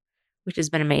Minneapolis, which has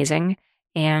been amazing.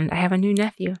 And I have a new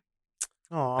nephew.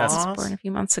 Aww. He was born a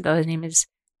few months ago. His name is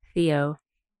Theo,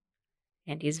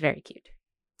 and he's very cute.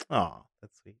 Oh,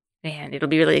 that's sweet. And it'll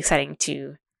be really exciting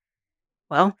to,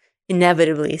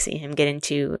 inevitably see him get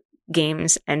into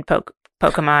games and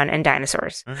Pokemon, and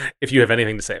dinosaurs. If you have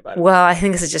anything to say about it. Well, I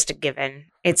think this is just a given.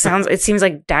 It seems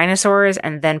like dinosaurs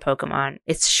and then Pokemon.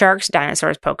 It's sharks,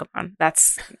 dinosaurs, Pokemon.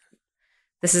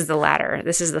 This is the ladder.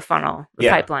 This is the funnel, the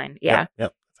pipeline. Yeah.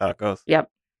 Yep. That's how it goes. Yep.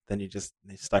 Then you're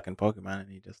stuck in Pokemon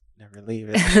and you just never leave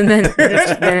it. And then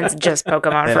it's just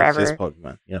Pokemon then forever. It's just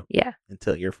Pokemon. Yep. Yeah.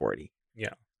 Until you're 40.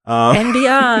 Yeah. And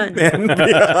beyond. And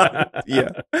beyond. Yeah.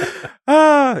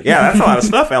 Yeah, that's a lot of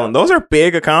stuff, Ellen. Those are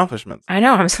big accomplishments. I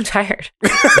know. I'm so tired.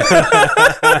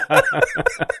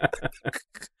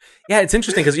 Yeah, it's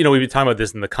interesting because, we've been talking about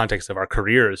this in the context of our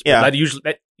careers. But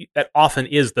that often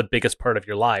is the biggest part of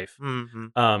your life.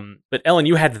 Mm-hmm. But Ellen,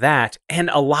 you had that and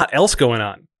a lot else going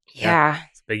on. Yeah.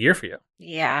 It's a big year for you.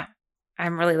 Yeah.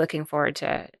 I'm really looking forward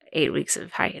to 8 weeks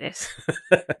of hiatus.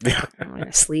 I'm going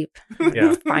to sleep.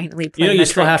 Yeah. Finally play you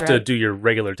still Metroid have to Dread. do your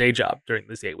regular day job during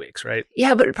these 8 weeks, right?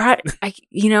 Yeah, but I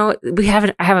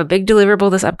have a big deliverable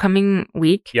this upcoming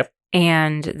week. Yep.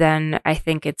 And then I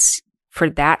think it's for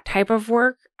that type of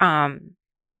work,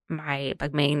 my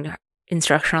main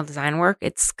instructional design work,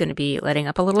 it's going to be letting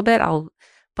up a little bit.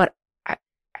 But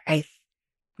I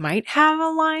might have a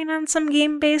line on some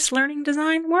game-based learning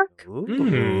design work,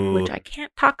 which I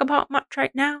can't talk about much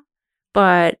right now.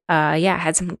 But I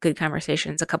had some good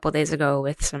conversations a couple of days ago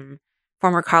with some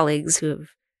former colleagues who have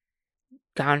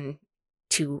gone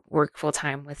to work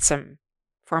full-time with some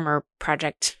former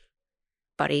project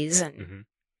buddies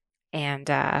and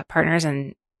partners,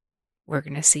 and we're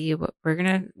gonna see what we're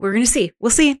gonna see. We'll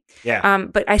see. Yeah.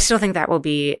 But I still think it'll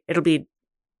be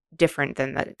different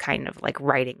than the kind of like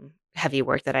writing heavy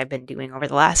work that I've been doing over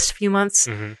the last few months.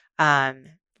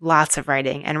 Lots of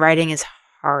writing, and writing is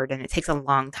hard and it takes a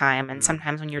long time. And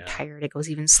sometimes when you're tired, it goes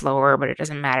even slower, but it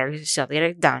doesn't matter because you still have to get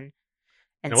it done.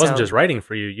 And it wasn't just writing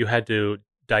for you. You had to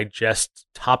digest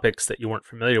topics that you weren't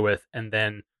familiar with and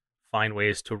then find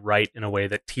ways to write in a way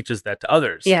that teaches that to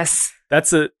others. Yes.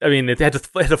 It had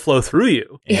to flow through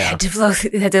you. Yeah, it had to flow.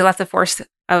 It had to let the force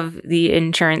of the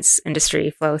insurance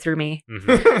industry flow through me.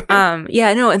 And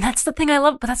that's the thing I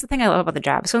love. But that's the thing I love about the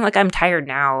job. So I'm tired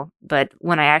now, but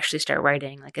when I actually start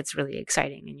writing, like it's really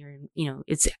exciting, and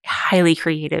it's highly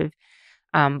creative,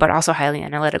 but also highly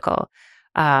analytical.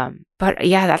 But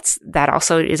yeah, that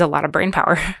also is a lot of brain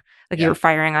power. You're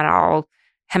firing on all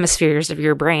hemispheres of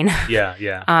your brain.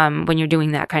 Yeah. When you're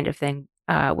doing that kind of thing.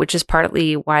 Which is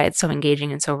partly why it's so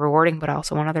engaging and so rewarding, but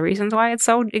also one of the reasons why it's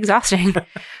so exhausting.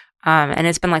 And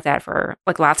it's been like that for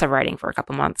lots of writing for a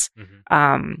couple months.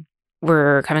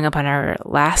 We're coming up on our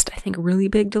last, I think, really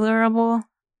big deliverable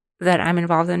that I'm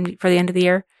involved in for the end of the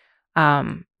year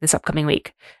this upcoming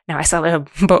week. Now, I still have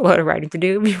a boatload of writing to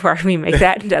do before we make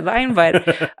that deadline,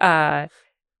 but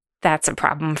that's a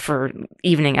problem for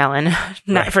evening Ellen,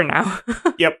 not for now.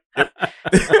 Yep.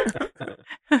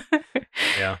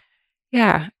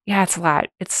 Yeah. Yeah, it's a lot.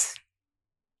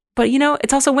 But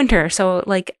it's also winter, so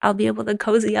I'll be able to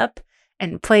cozy up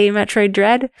and play Metroid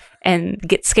Dread and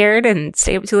get scared and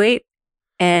stay up too late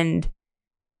and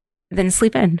then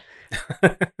sleep in.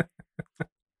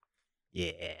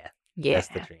 Yeah. Yeah. That's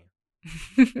the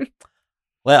dream.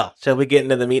 Well, shall we get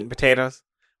into the meat and potatoes?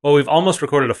 Well, we've almost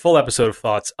recorded a full episode of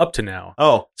Thoughts up to now.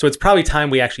 Oh. So it's probably time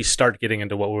we actually start getting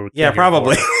into what we're Yeah,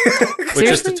 probably. Which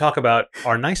is to talk about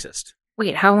our nicest.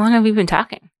 Wait, how long have we been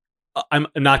talking? I'm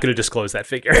not going to disclose that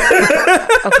figure.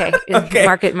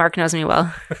 Okay. Mark knows me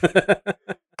well.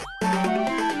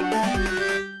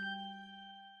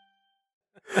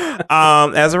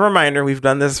 As a reminder, we've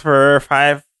done this for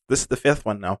 5. This is the 5th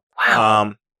one now.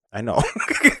 Wow. I know.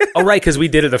 Oh, right, because we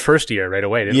did it the first year right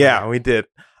away, didn't we? We did.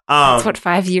 That's what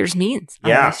 5 years means on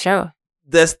this show.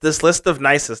 This list of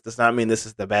nicest does not mean this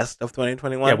is the best of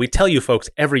 2021. Yeah, we tell you folks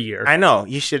every year. I know.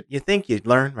 You think you'd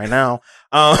learn right now.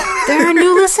 There are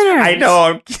new listeners. I know.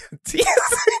 I'm teasing.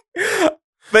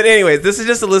 But anyways, this is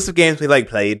just a list of games we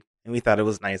played, and we thought it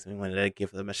was nice, and we wanted to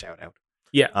give them a shout out.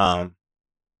 Yeah.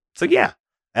 So yeah,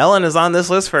 Ellen is on this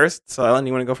list first. So Ellen,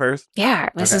 you want to go first? Yeah,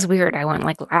 this is weird. I went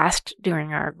last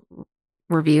during our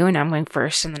review, and I'm going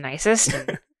first and the nicest.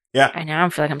 And yeah. I now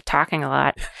feel like I'm talking a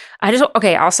lot.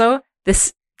 Also,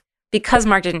 this, because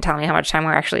Mark didn't tell me how much time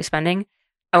we're actually spending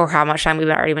or how much time we've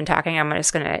already been talking, I'm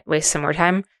just going to waste some more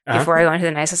time before I go into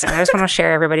the nicest. And I just want to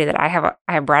share everybody that I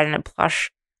have brought in a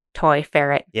plush toy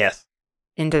ferret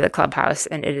into the clubhouse,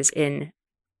 and it is in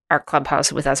our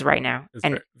clubhouse with us right now. It's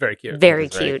and very cute. Very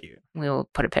cute. We will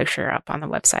put a picture up on the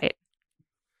website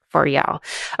for y'all.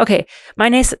 Okay, my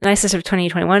nicest of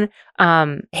 2021,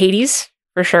 Hades,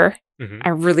 for sure. I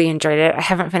really enjoyed it. I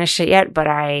haven't finished it yet, but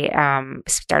I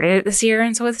started it this year,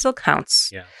 and so it still counts.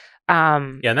 Yeah.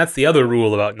 And that's the other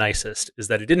rule about nicest, is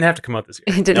that it didn't have to come out this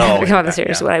year. It didn't have to come out this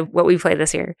year. So what we played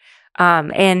this year,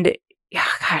 and yeah,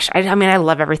 gosh, I mean, I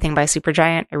love everything by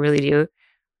Supergiant. I really do.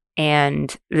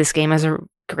 And this game is a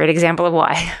great example of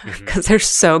why, because they're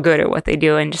so good at what they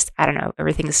do. And just, I don't know,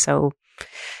 everything is so,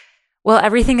 well,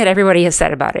 everything that everybody has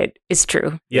said about it is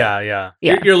true. Yeah.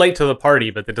 You're late to the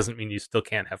party, but that doesn't mean you still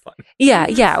can't have fun.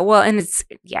 Yeah. Well, and it's,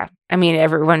 I mean,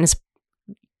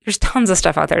 there's tons of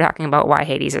stuff out there talking about why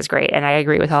Hades is great. And I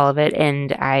agree with all of it.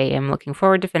 And I am looking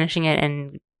forward to finishing it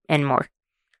and more.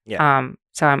 Yeah.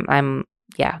 So I'm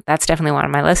that's definitely one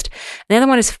on my list. And the other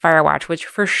one is Firewatch, which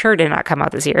for sure did not come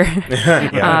out this year.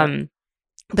 Yeah.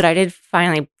 But I did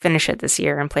finally finish it this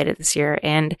year and played it this year.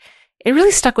 And it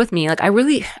really stuck with me. Like, I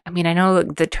know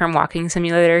the term walking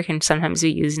simulator can sometimes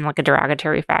be used in like a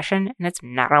derogatory fashion, and it's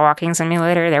not a walking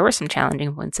simulator. There were some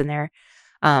challenging points in there,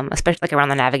 especially like around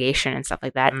the navigation and stuff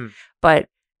like that. But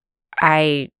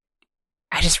I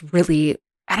just really,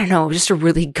 I don't know, just a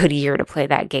really good year to play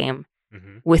that game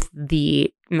with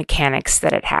the mechanics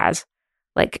that it has,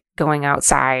 like going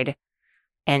outside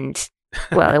and,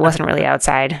 well, it wasn't really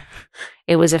outside.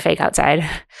 It was a fake outside.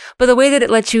 But the way that it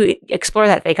lets you explore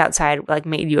that fake outside, like,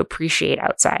 made you appreciate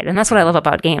outside. And that's what I love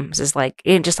about games, is like,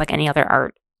 just like any other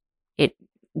art, it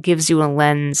gives you a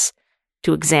lens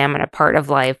to examine a part of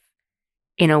life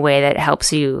in a way that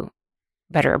helps you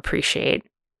better appreciate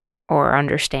or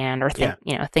understand or think,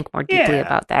 think more deeply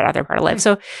about that other part of life.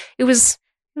 So it was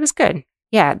good.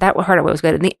 Yeah, that part of it was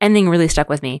good. And the ending really stuck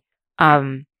with me.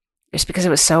 Just because it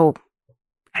was so,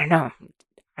 I don't know,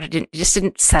 it just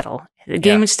didn't settle. The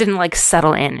game just didn't like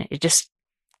settle in. It just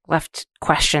left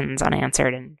questions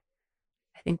unanswered. And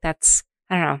I think I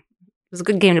don't know, it was a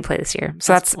good game to play this year.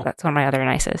 So that's one of my other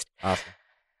nicest.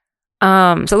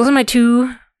 Awesome. So those are my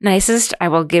two nicest. I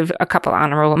will give a couple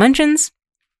honorable mentions.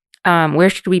 Where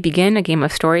Should We Begin? A Game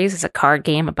of Stories is a card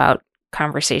game about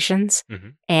conversations.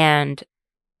 And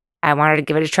I wanted to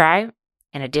give it a try,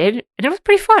 and I did. And it was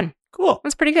pretty fun. Cool. It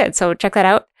was pretty good. So check that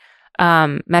out.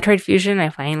 Metroid Fusion, I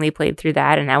finally played through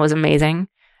that, and that was amazing.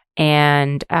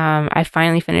 And I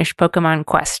finally finished Pokemon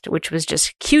Quest, which was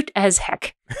just cute as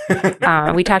heck.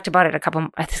 We talked about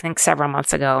it several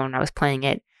months ago, and I was playing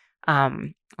it a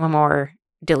little more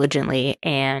diligently.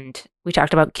 And we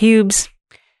talked about cubes,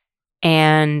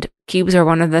 and cubes are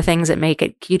one of the things that make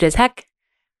it cute as heck.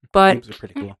 But Cubes are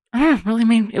pretty cool. it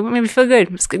made me feel good.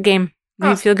 It was a good game. Made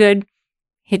me feel good.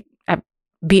 I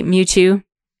beat Mewtwo,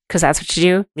 because that's what you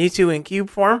do. Mewtwo in cube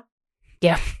form?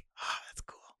 Yeah. Oh, that's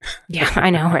cool. Yeah, I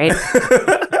know, right?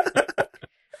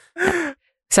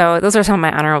 So those are some of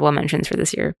my honorable mentions for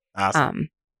this year. Awesome.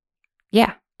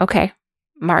 Yeah. Okay.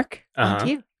 Mark, on to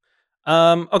you.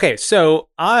 Okay, so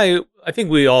I think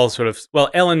we all sort of,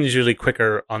 Ellen is usually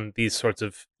quicker on these sorts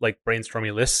of like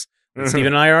brainstormy lists than Steven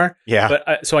and I are. Yeah.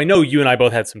 But so I know you and I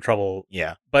both had some trouble.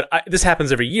 Yeah. But this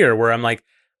happens every year where I'm like,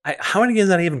 how many games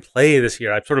did I even play this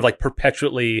year? I'm sort of like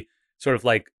perpetually sort of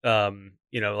like,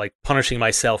 like punishing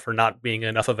myself for not being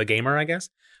enough of a gamer, I guess.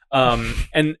 But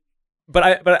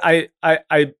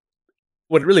I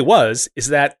what it really was is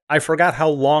that I forgot how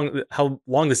long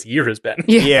this year has been.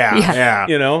 Yeah.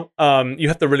 You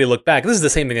have to really look back. This is the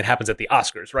same thing that happens at the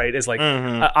Oscars, right? It's like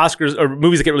Oscars or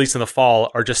movies that get released in the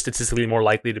fall are just statistically more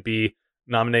likely to be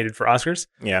nominated for Oscars.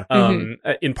 Yeah.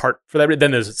 In part for that.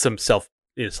 Then there's some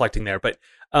selecting there, but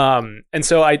and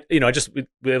so I just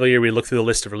every year we look through the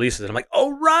list of releases and I'm like,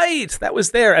 oh right, that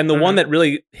was there. And the one that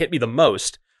really hit me the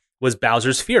most was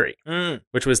Bowser's Fury,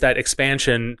 which was that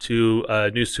expansion to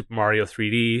new Super Mario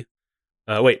 3D.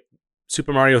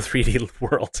 Super Mario 3D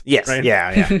World. Yes. Right?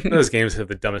 Yeah. Those games have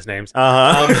the dumbest names.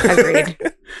 Agreed.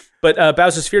 But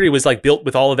Bowser's Fury was like built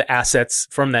with all of the assets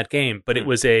from that game, but it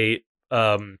was a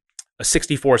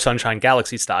 64 Sunshine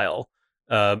Galaxy style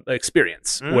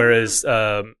experience, whereas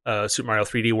Super Mario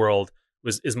 3D World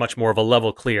is much more of a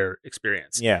level clear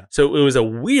experience. Yeah. So it was a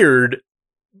weird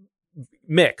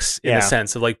mix in the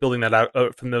sense of like building that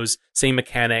out from those same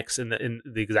mechanics and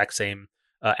the exact same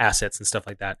assets and stuff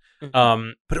like that.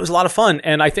 But it was a lot of fun,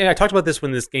 and I think I talked about this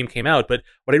when this game came out. But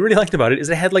what I really liked about it is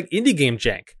it had like indie game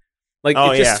jank. Like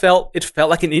it felt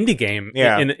like an indie game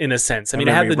in a sense. I mean,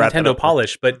 it had the Nintendo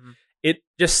polish, but it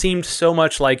just seemed so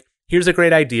much like, here's a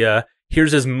great idea.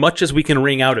 Here's as much as we can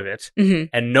wring out of it,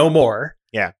 and no more.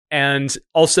 Yeah. And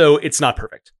also, it's not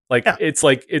perfect. Like it's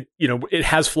like it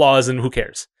has flaws, and who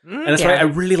cares? And that's what I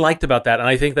really liked about that. And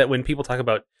I think that when people talk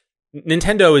about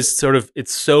Nintendo, is sort of,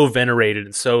 it's so venerated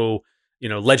and so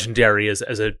legendary as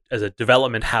a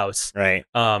development house, right?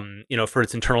 For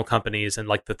its internal companies and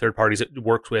like the third parties it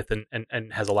works with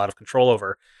and has a lot of control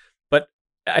over. But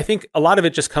I think a lot of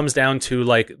it just comes down to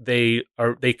like they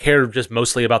care just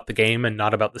mostly about the game and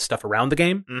not about the stuff around the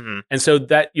game. And so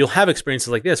that you'll have experiences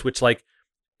like this, which like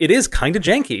it is kind of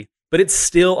janky. but it's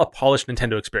still a polished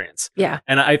Nintendo experience. Yeah.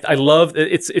 And I love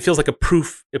it feels like a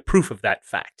proof of that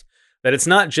fact, that it's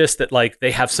not just that like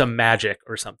they have some magic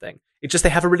or something. It's just they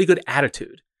have a really good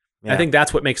attitude. Yeah. I think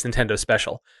that's what makes Nintendo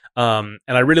special. And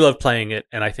I really love playing it,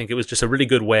 and I think it was just a really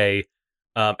good way.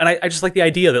 And I just like the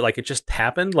idea that like it just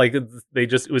happened. Like there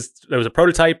was a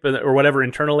prototype or whatever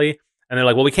internally, and they're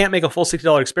like, well, we can't make a full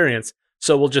 $60 experience,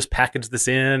 so we'll just package this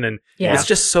in, and it's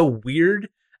just so weird.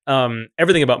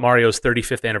 Everything about Mario's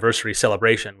 35th anniversary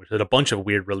celebration, which had a bunch of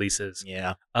weird releases.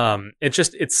 Yeah.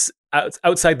 It's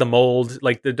outside the mold.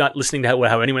 Like they're not listening to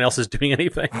how anyone else is doing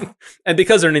anything, and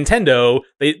because they're Nintendo,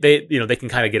 they can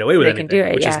kind of get away with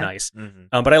anything, which is nice.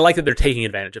 Mm-hmm. But I like that they're taking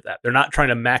advantage of that. They're not trying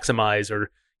to maximize or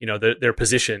their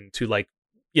position to like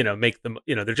make them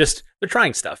they're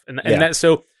trying stuff, and that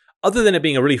so other than it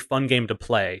being a really fun game to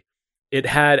play, it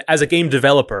had, as a game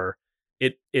developer,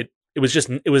 it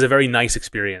was a very nice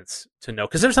experience to know,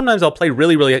 because there's sometimes I'll play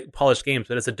really, really polished games,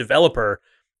 but as a developer,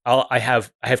 I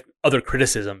have other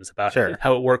criticisms about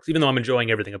how it works, even though I'm enjoying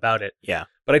everything about it. Yeah.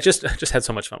 But I just had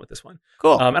so much fun with this one.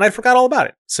 Cool. And I forgot all about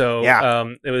it. So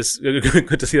it was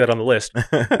good to see that on the list.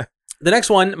 The next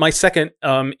one, my second,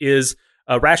 is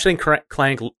Ratchet &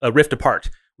 Clank Rift Apart,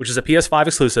 which is a PS5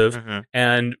 exclusive,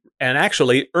 and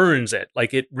actually earns it.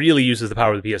 Like, it really uses the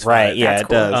power of the PS5. Right, yeah, it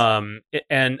does.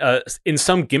 And in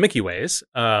some gimmicky ways,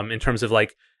 in terms of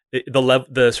like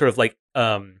the sort of like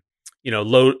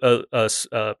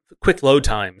quick load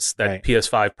times that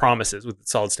PS5 promises with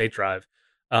its solid state drive,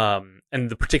 and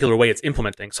the particular way it's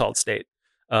implementing solid state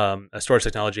storage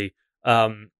technology.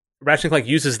 Ratchet & Clank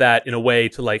uses that in a way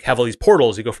to like have all these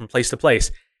portals. You go from place to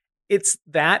place.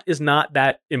 Is not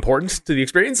that important to the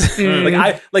experience.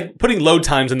 Like putting load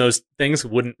times in those things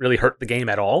wouldn't really hurt the game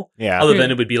at all. Yeah. Other than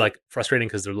it would be like frustrating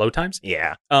because they're load times.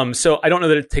 Yeah. So I don't know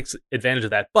that it takes advantage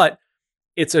of that, but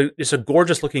it's a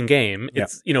gorgeous looking game.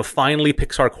 It's finally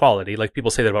Pixar quality. Like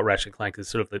people say that about Ratchet & Clank, is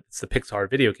sort of it's the Pixar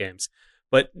video games,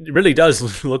 but it really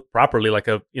does look properly like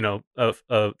a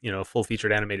full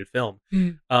featured animated film.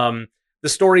 The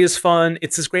story is fun.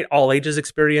 It's this great all ages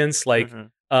experience. Like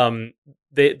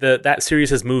that series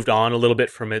has moved on a little bit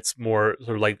from its more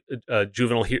sort of like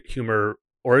juvenile humor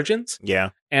origins. Yeah.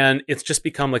 And it's just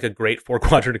become like a great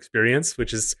 4-quadrant experience,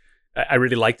 which is I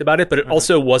really liked about it, but it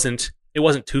also wasn't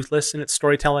toothless in its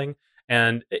storytelling.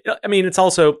 And it's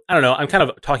also, I don't know, I'm kind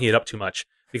of talking it up too much,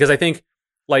 because I think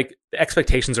like the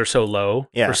expectations are so low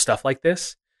for stuff like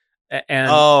this. And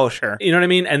sure. You know what I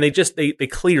mean? And they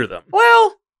clear them.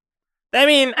 Well, I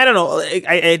mean, I don't know.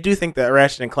 I do think that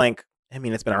Ratchet & Clank,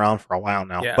 it's been around for a while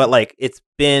now, but like it's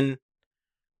been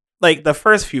like the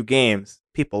first few games,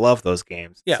 people love those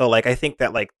games. Yeah. So like I think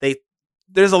that like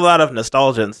there's a lot of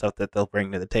nostalgia and stuff that they'll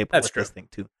bring to the table with this thing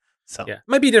too. So it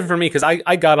might be different for me because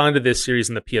I got onto this series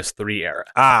in the PS3 era.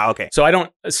 Okay. So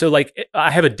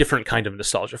I have a different kind of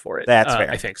nostalgia for it. That's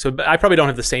fair. I think so. But I probably don't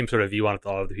have the same sort of view on it that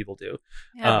a lot of the people do.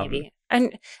 Yeah, maybe.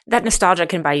 And that nostalgia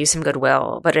can buy you some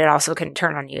goodwill, but it also can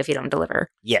turn on you if you don't deliver.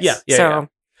 Yes. Yeah.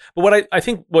 But what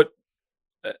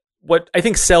I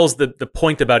think sells the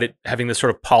point about it having this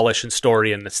sort of polish and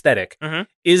story and aesthetic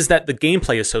is that the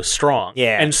gameplay is so strong.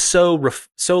 Yeah. And so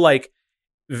like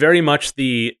very much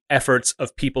the efforts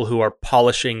of people who are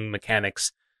polishing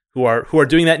mechanics, who are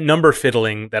doing that number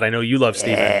fiddling that I know you love,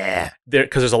 Stephen.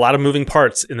 Because there's a lot of moving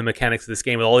parts in the mechanics of this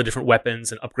game with all the different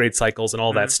weapons and upgrade cycles and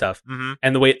all that stuff,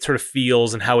 and the way it sort of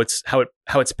feels and how it's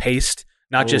paced,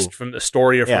 not just from the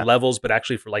story or from levels, but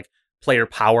actually for like player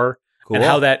power. Cool.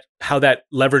 And how that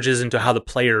leverages into how the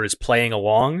player is playing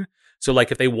along. So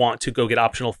like if they want to go get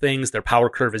optional things, their power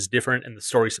curve is different, and the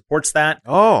story supports that.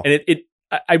 And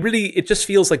it just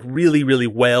feels like really, really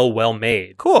well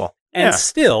made. Cool. And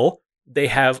still they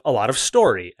have a lot of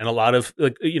story and a lot of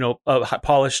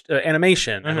polished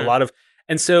animation and a lot of,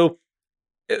 and so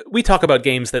we talk about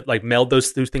games that like meld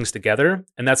those things together,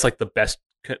 and that's like the best.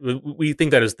 We think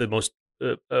that is the most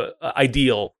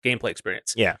ideal gameplay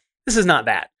experience. Yeah. This is not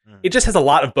that. It just has a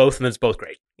lot of both, and it's both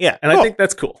great. Yeah. And I think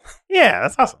that's cool. Yeah,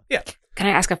 that's awesome. Yeah. Can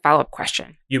I ask a follow-up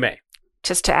question? You may.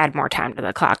 Just to add more time to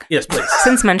the clock. Yes, please.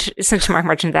 Since Mark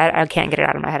mentioned that, I can't get it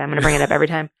out of my head. I'm going to bring it up every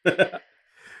time.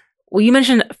 Well, you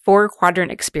mentioned 4-quadrant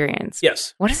experience.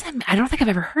 Yes. What does that mean? I don't think I've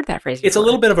ever heard that phrase before. It's a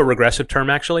little bit of a regressive term,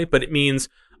 actually, but it means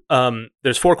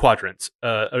there's 4 quadrants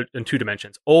in 2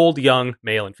 dimensions: old, young,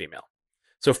 male, and female.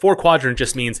 So 4-quadrant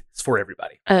just means it's for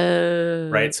everybody.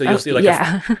 Right? So you'll see like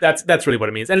that's really what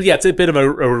it means. And it's a bit of a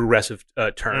regressive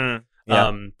term.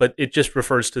 But it just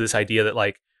refers to this idea that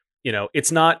like,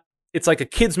 it's like a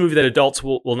kid's movie that adults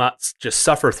will not just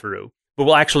suffer through, but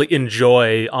will actually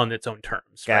enjoy on its own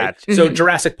terms. Right? Gotcha. So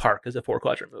Jurassic Park is a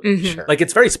 4-quadrant movie. Sure. Like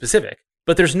it's very specific,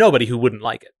 but there's nobody who wouldn't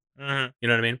like it. You know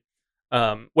what I mean?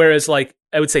 Whereas like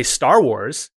I would say Star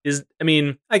Wars is, I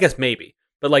mean, I guess maybe,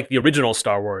 but like the original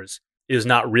Star Wars is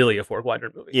not really a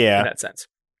 4-quadrant movie in that sense.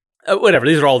 Whatever,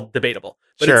 these are all debatable.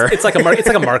 But it's like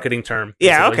a marketing term.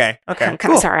 Yeah, okay. I'm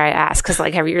kind of sorry I asked, because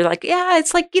like you're like, yeah,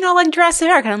 it's like, like Jurassic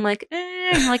Park, and I'm like,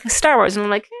 like Star Wars, and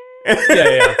I'm like,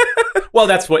 yeah. Well,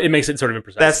 that's what it makes it sort of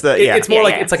imprecise. That's the It's more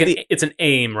like it's like it's an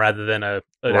aim rather than an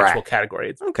actual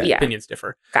category. Opinions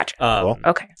differ. Gotcha. Cool.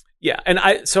 Okay. Yeah, and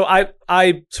I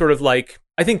sort of like,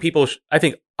 I think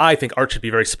art should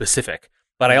be very specific,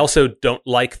 but I also don't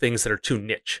like things that are too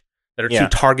niche, that are too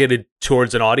targeted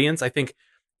towards an audience. I think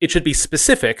it should be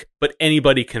specific, but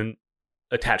anybody can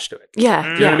attach to it.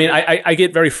 Yeah. You know what I mean? I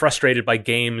get very frustrated by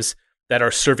games that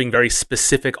are serving very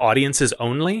specific audiences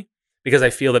only, because I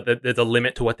feel that there's a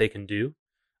limit to what they can do.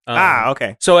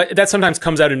 Okay. So that sometimes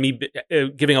comes out in me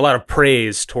giving a lot of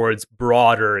praise towards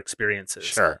broader experiences.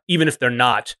 Sure. Even if they're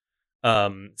not,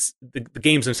 the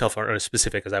games themselves aren't as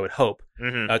specific as I would hope.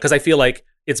 Because I feel like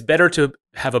it's better to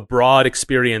have a broad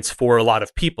experience for a lot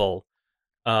of people,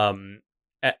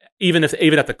 even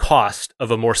at the cost of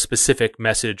a more specific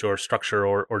message or structure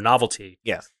or novelty.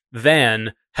 Yes.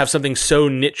 Than have something so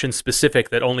niche and specific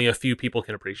that only a few people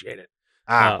can appreciate it.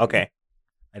 Okay.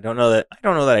 I don't know that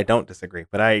I don't disagree,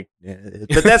 but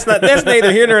that's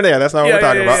neither here nor there. That's not what we're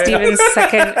talking about. Steven's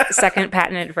second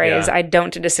patented phrase, I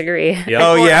don't disagree. Yep.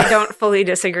 I don't fully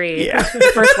disagree. Yeah.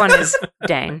 The first one is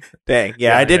dang. Dang.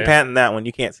 Yeah, I did patent that one.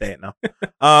 You can't say it now.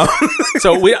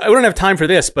 So we don't have time for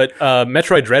this, but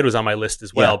Metroid Dread was on my list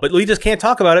as well. Yeah. But we just can't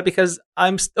talk about it because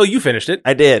you finished it.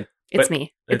 I did. It's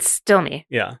me. It's still me.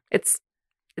 Yeah. It's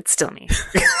still me.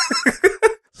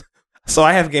 So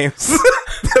I have games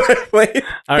that I played.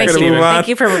 All right, Thank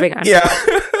you for moving on. Yeah.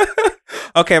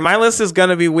 Okay, my list is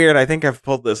gonna be weird. I think I've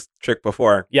pulled this trick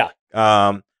before. Yeah.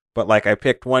 But like I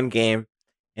picked one game,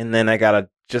 and then I got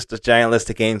just a giant list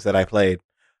of games that I played.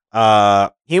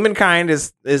 Humankind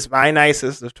is my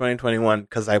nicest of 2021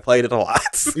 because I played it a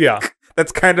lot. Yeah.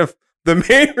 That's kind of the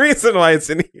main reason why it's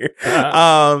in here.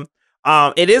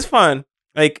 It is fun.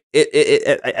 Like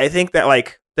I think that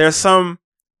like there's some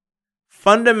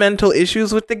fundamental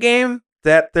issues with the game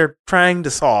that they're trying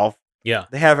to solve. Yeah,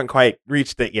 they haven't quite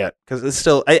reached it yet because it's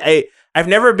still. I've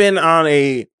never been on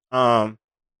I've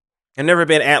never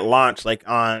been at launch like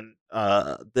on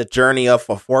the journey of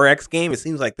a 4X game. It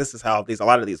seems like this is how a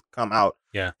lot of these come out.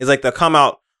 Yeah, it's like they'll come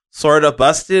out sort of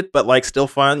busted, but like still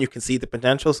fun. You can see the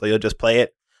potential, so you'll just play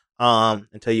it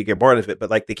until you get bored of it.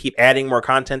 But like they keep adding more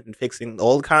content and fixing the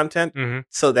old content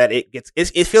so that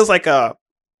it feels like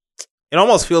it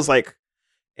almost feels like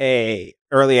a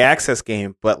early access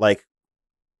game, but like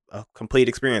a complete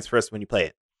experience first when you play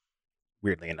it.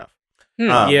 Weirdly enough.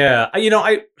 Yeah,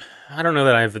 I don't know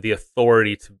that I have the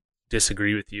authority to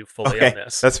disagree with you fully on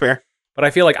this. That's fair. But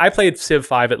I feel like I played Civ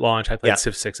 5 at launch. I played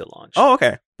Civ 6 at launch. Oh,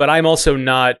 okay. But I'm also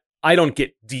not. I don't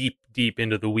get deep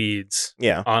into the weeds.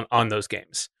 Yeah. On those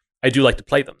games, I do like to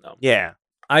play them though. Yeah.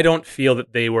 I don't feel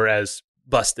that they were as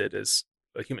busted as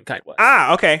Humankind was.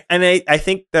 Okay. And I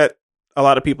think that a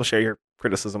lot of people share your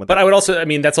criticism with but that. I would also, I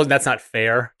mean, that's not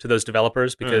fair to those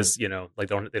developers because like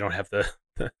they don't have the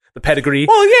pedigree.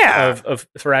 Well, yeah, of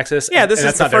Firaxis. Yeah, this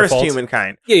is the first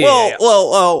Humankind. Yeah.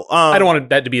 Well, I don't want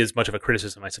that to be as much of a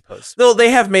criticism, I suppose. Though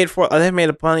they've made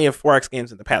plenty of 4X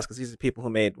games in the past because these are people who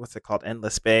made what's it called,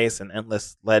 Endless Space and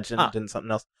Endless Legend and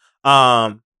something else.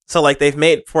 So like they've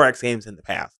made 4X games in the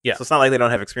past. Yeah. So it's not like they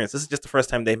don't have experience. This is just the first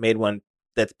time they've made one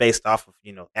that's based off of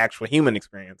actual human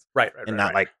experience, right, and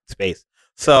not like space.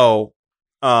 So.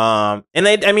 And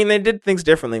they did things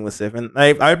differently with Civ, and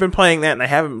I've been playing that, and I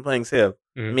haven't been playing Civ.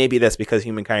 Maybe that's because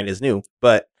Humankind is new,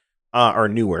 but or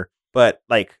newer. But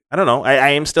like I don't know, I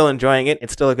am still enjoying it.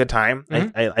 It's still a good time.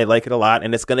 I like it a lot,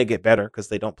 and it's gonna get better because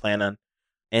they don't plan on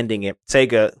ending it.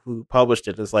 Sega, who published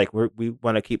it, is like we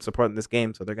want to keep supporting this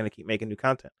game, so they're gonna keep making new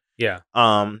content. Yeah.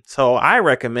 So I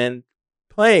recommend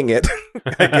playing it,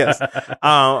 I guess,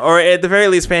 or at the very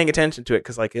least paying attention to it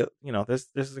because, like, there's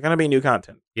going to be new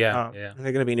content. Yeah, There's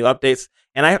going to be new updates,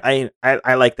 and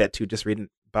I like that too. Just reading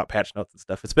about patch notes and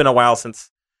stuff. It's been a while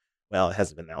since. Well, it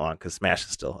hasn't been that long because Smash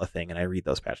is still a thing, and I read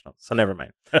those patch notes, so never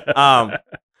mind.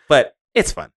 But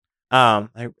it's fun. I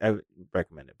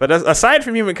recommend it. But aside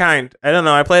from Humankind, I don't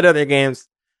know. I played other games,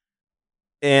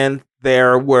 and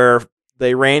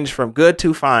they range from good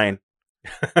to fine.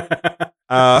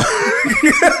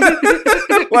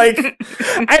 Like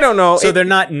I don't know. So they're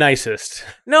not nicest.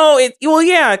 No,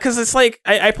 because it's like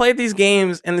I played these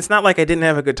games, and it's not like I didn't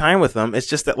have a good time with them. It's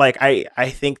just that like I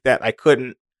think that I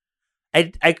couldn't.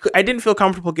 I didn't feel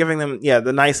comfortable giving them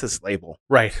the nicest label.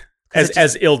 Right.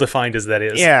 as ill-defined as that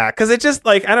is. Yeah, because it just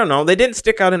like I don't know, they didn't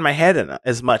stick out in my head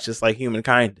as much as like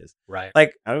Humankind is. Right.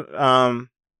 Like, so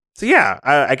yeah,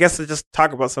 I guess to just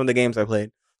talk about some of the games I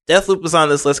played. Deathloop was on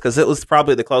this list because it was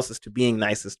probably the closest to being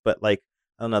nicest, but like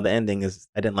I don't know, the ending is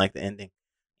I didn't like the ending,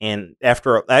 and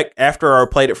after I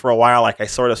played it for a while, like I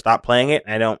sort of stopped playing it.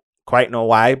 And I don't quite know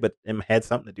why, but it had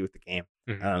something to do with the game.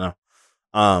 Mhm. I don't know.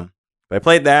 But I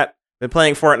played that. Been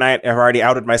playing Fortnite. I've already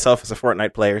outed myself as a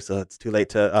Fortnite player, so it's too late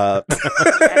to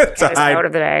That is out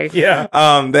of the bag. Yeah.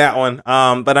 that one.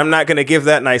 But I'm not going to give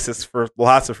that nicest for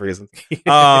lots of reasons.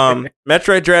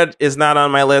 Metroid Dread is not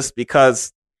on my list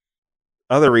because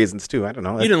other reasons too. I don't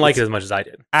know. You didn't like it as much as I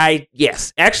did.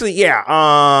 Yes, actually, yeah.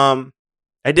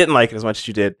 I didn't like it as much as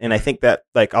you did, and I think that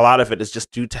like a lot of it is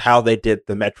just due to how they did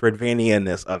the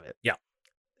Metroidvania-ness of it. Yeah,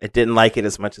 I didn't like it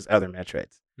as much as other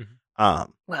Metroids. Mm-hmm.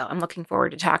 Well, I'm looking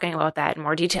forward to talking about that in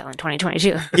more detail in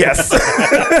 2022. Yes.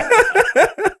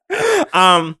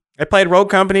 I played Rogue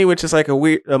Company, which is like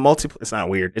it's not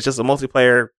weird. It's just a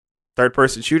multiplayer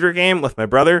third-person shooter game with my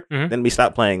brother. Mm-hmm. Then we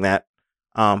stopped playing that.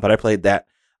 But I played that.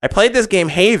 I played this game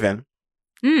Haven,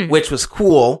 which was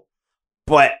cool,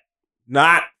 but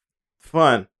not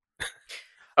fun.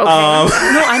 Okay. No,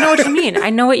 I know what you mean.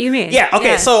 I know what you mean. Yeah.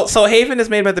 Okay. Yeah. So Haven is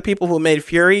made by the people who made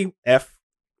Fury,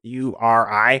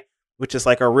 Furi, which is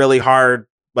like a really hard,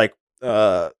 like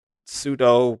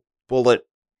pseudo bullet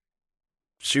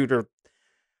shooter.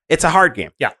 It's a hard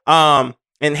game. Yeah.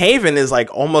 And Haven is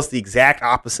like almost the exact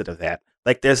opposite of that.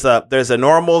 Like there's a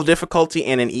normal difficulty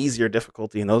and an easier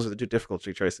difficulty, and those are the two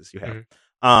difficulty choices you have.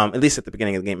 Mm-hmm. At least at the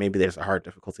beginning of the game. Maybe there's a hard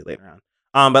difficulty later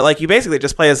on. But like you basically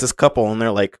just play as this couple, and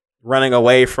they're like running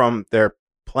away from their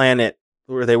planet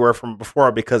where they were from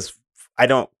before because I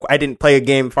didn't play a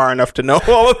game far enough to know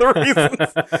all of the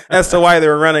reasons as to why they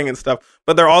were running and stuff.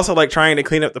 But they're also like trying to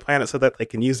clean up the planet so that they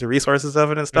can use the resources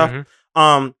of it and stuff.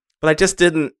 Mm-hmm. But I just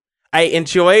didn't. I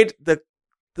enjoyed the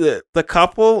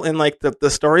couple and like the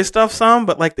story stuff some,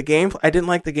 but like the game, I didn't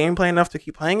like the gameplay enough to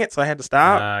keep playing it, so I had to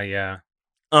stop. Yeah.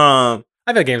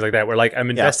 I've had games like that where like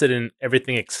I'm invested in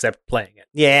everything except playing it.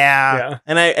 Yeah.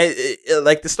 And I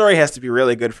like the story has to be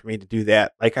really good for me to do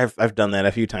that. Like I've done that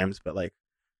a few times, but like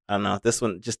I don't know, this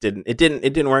one just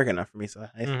didn't work enough for me, so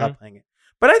I stopped playing it.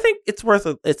 But I think it's worth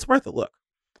a look.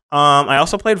 I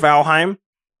also played Valheim,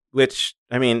 which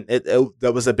I mean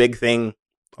that was a big thing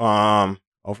not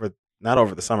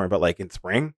over the summer, but like in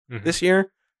spring this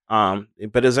year. But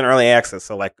it was in early access,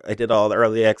 so like I did all the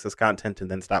early access content and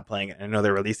then stopped playing it. I know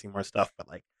they're releasing more stuff, but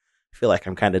like I feel like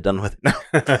I'm kind of done with it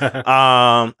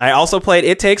now. I also played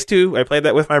It Takes Two. I played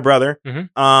that with my brother.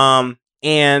 Mm-hmm.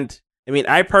 And I mean,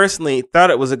 I personally thought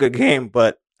it was a good game,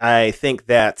 but I think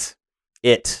that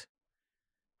it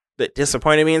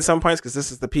disappointed me in some points because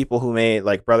this is the people who made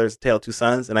like Brothers: A Tale of Two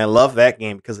Sons, and I love that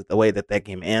game because of the way that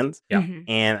game ends. Yeah. Mm-hmm.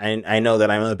 And I know that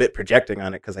I'm a bit projecting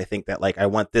on it because I think that like I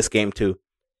want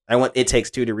It Takes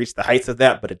Two to reach the heights of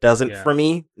that, but it doesn't for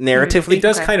me narratively. It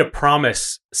does kind of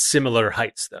promise similar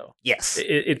heights, though. Yes,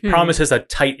 it promises a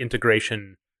tight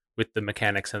integration with the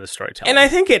mechanics and the storytelling. And I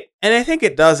think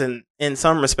it does in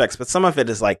some respects, but some of it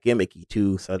is like gimmicky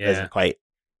too, so it doesn't quite.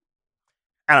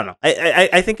 I don't know.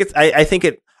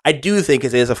 I do think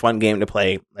it is a fun game to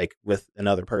play like with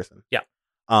another person. Yeah.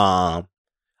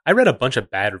 I read a bunch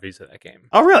of bad reviews of that game.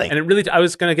 Oh, really? And I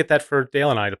was going to get that for Dale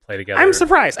and I to play together. I'm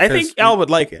surprised. I think Al would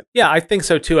like it. Yeah, I think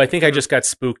so too. I think I just got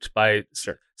spooked by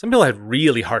some people had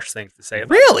really harsh things to say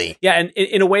about it. Yeah, and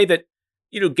in a way that,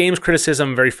 games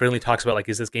criticism very frequently talks about like,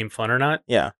 is this game fun or not?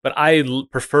 Yeah. But I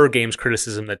prefer games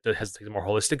criticism that has a more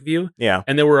holistic view. Yeah.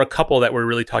 And there were a couple that were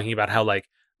really talking about how like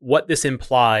what this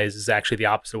implies is actually the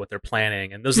opposite of what they're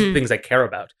planning, and those are the things I care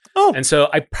about. Oh. And so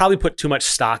I probably put too much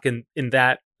stock in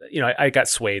that. I got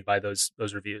swayed by those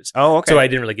reviews. Oh, okay. So I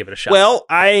didn't really give it a shot. Well,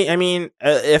 I mean,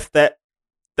 if that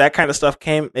kind of stuff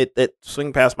came, it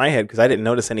swing past my head because I didn't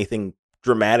notice anything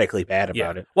dramatically bad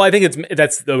about it. Well, I think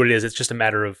that's what it is. It's just a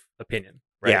matter of opinion,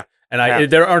 right? Yeah.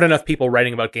 And there aren't enough people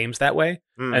writing about games that way,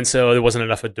 and so there wasn't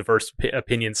enough a diverse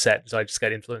opinion set. So I just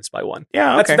got influenced by one.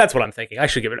 Yeah, okay. That's what I'm thinking. I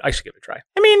should give it a try.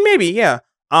 I mean, maybe, yeah.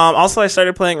 Also, I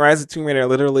started playing Rise of Tomb Raider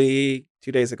literally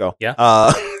 2 days ago. Yeah.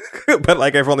 But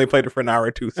like I've only played it for an hour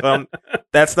or two, so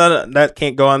that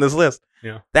can't go on this list.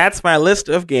 Yeah. That's my list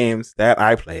of games that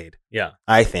I played. Yeah.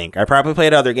 I think I probably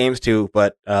played other games too,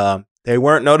 but they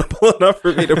weren't notable enough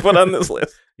for me to put on this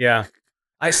list. Yeah.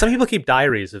 Some people keep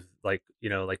diaries of like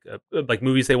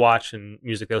movies they watch and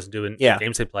music they listen to and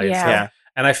games they play. Yeah.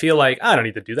 And I feel like I don't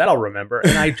need to do that. I'll remember,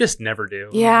 and I just never do.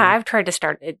 Yeah, I've tried to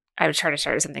start it. I would try to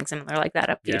start something similar like that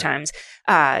a few times.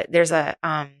 There's a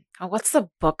what's the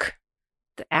book?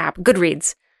 The app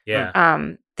Goodreads. Yeah.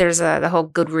 there's the whole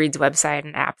Goodreads website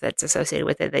and app that's associated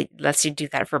with it that lets you do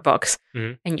that for books.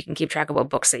 Mhm. And you can keep track of what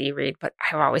books that you read. But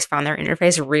I've always found their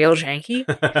interface real janky.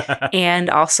 And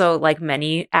also, like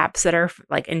many apps that are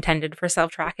like intended for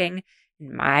self-tracking,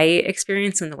 in my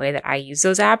experience and the way that I use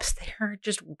those apps, they are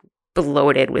just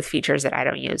bloated with features that I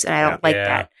don't use. And I don't like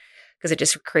that because it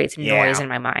just creates noise in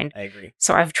my mind. I agree.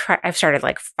 So I've started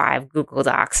like 5 Google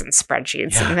Docs and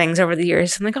spreadsheets and things over the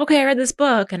years. I'm like, okay, I read this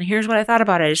book and here's what I thought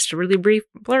about it. Just a really brief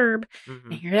blurb.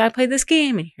 And here I played this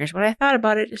game and here's what I thought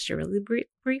about it. Just a really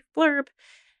brief blurb.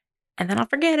 And then I'll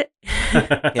forget it.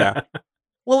 Yeah.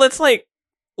 Well, it's like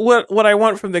what I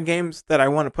want from the games that I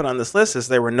want to put on this list is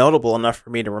they were notable enough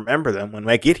for me to remember them when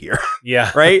I get here.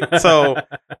 Yeah. Right? So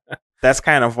that's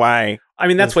kind of why. I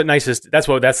mean, that's what Nicest. That's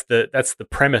the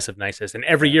premise of Nicest. And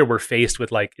every year we're faced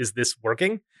with like, is this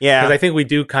working? Yeah. Because I think we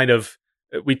do kind of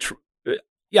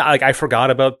like I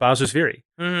forgot about Bowser's Fury,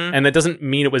 and that doesn't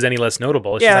mean it was any less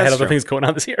notable. It's just I had other things going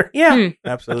on this year. Yeah,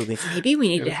 absolutely. Maybe we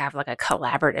need to have like a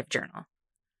collaborative journal.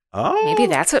 Oh, maybe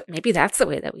that's the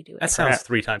way that we do it. That sounds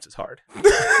 3 times as hard.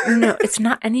 No, it's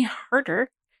not any harder.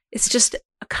 It's just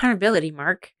accountability,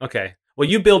 Mark. Okay. Well,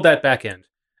 you build that back end,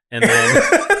 and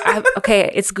then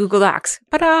okay, it's Google Docs.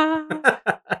 Ta-da!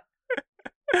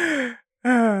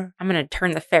 I'm gonna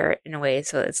turn the ferret in a way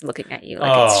so it's looking at you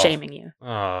like it's shaming you.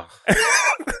 Oh.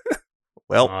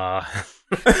 Well,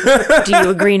 do you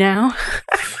agree now?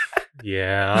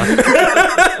 Yeah.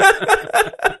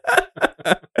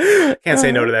 Can't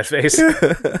say no to that face.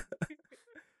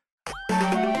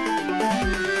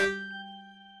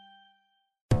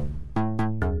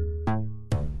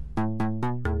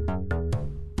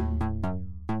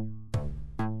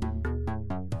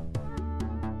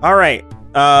 All right.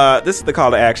 This is the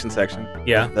call to action section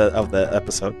of the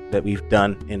episode that we've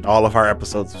done in all of our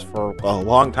episodes for a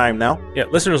long time now. Yeah,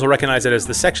 listeners will recognize it as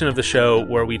the section of the show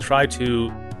where we try to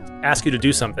ask you to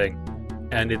do something,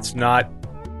 and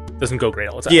doesn't go great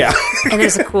all the time. Yeah. And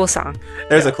there's a cool song.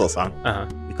 There's a cool song. Uh-huh.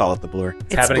 We call it the Blur.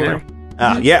 It's happening Blur.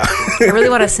 now. Yeah. I really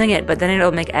want to sing it, but then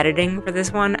it'll make editing for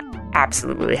this one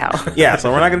absolutely hell. Yeah,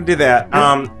 so we're not going to do that.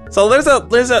 So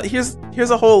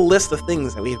here's a whole list of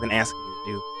things that we've been asking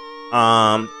you to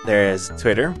do. There's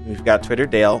Twitter. We've got Twitter.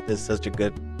 Dale is such a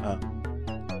good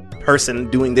person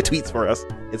doing the tweets for us.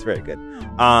 It's very good.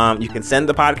 You can send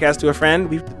the podcast to a friend.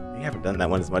 We haven't done that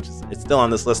one as much. It's still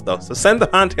on this list though. So send the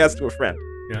podcast to a friend.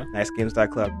 Yeah.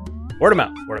 NiceGames.club. Word of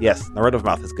mouth. Yes, the word of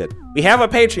mouth is good. We have a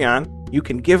Patreon. You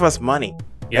can give us money.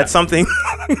 Yeah. That's something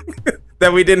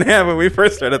that we didn't have when we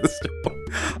first started the show.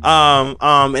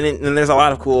 And there's a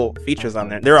lot of cool features on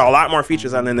there. There are a lot more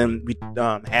features on there than we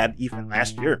had even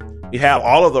last year. We have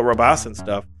all of the Robosan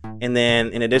stuff. And then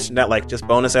in addition to that, like just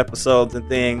bonus episodes and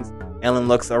things. Ellen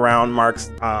looks around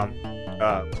Mark's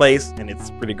place, and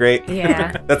it's pretty great.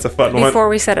 Yeah. That's a fun one. Before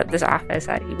we set up this office,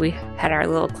 we had our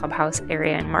little clubhouse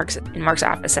area in Mark's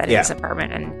office at his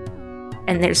apartment,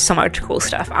 and there's so much cool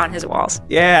stuff on his walls.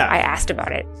 Yeah. I asked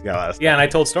about it. Yeah, and I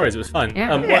told stories. It was fun.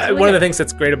 Yeah, one of the things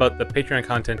that's great about the Patreon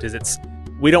content is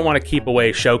we don't want to keep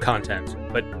away show content,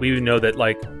 but we know that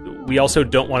like we also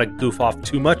don't want to goof off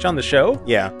too much on the show.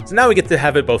 Yeah. So now we get to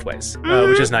have it both ways,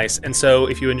 which is nice. And so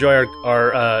if you enjoy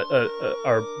our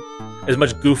as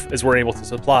much goof as we're able to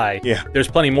supply, there's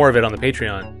plenty more of it on the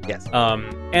Patreon. Yes.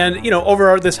 And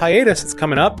over this hiatus that's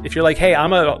coming up, if you're like, hey,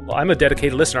 I'm a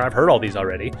dedicated listener, I've heard all these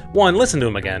already. One, listen to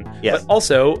them again. Yes. But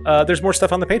also, there's more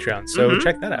stuff on the Patreon, so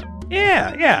check that out.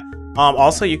 Yeah.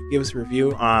 Also, you can give us a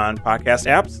review on podcast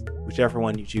apps, whichever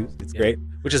one you choose. It's great.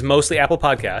 Which is mostly Apple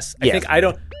Podcasts.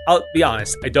 I'll be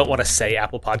honest, I don't want to say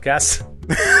Apple Podcasts.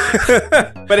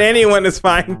 But anyone is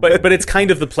fine. But it's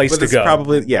kind of the place to go.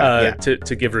 Probably,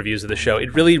 to give reviews of the show.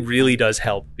 It really, really does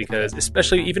help because,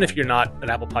 especially even if you're not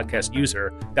an Apple Podcast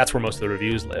user, that's where most of the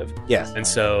reviews live. Yes. And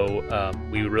so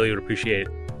we really would appreciate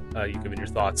you giving your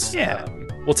thoughts. Yeah.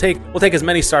 We'll take as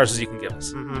many stars as you can give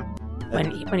us. Mm-hmm.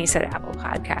 When he said Apple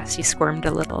Podcast, he squirmed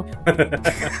a little.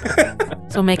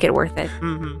 So make it worth it.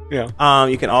 Mm-hmm. Yeah.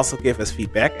 You can also give us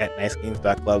feedback at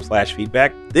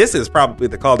nicegames.club/feedback. This is probably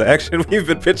the call to action we've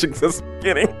been pitching since the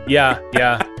beginning. Yeah.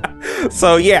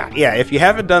 So yeah. If you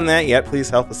haven't done that yet, please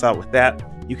help us out with that.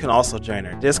 You can also join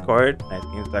our Discord,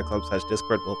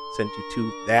 nicegames.club/Discord. We'll send you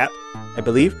to that, I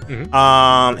believe. Mm-hmm.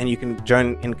 And you can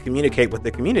join and communicate with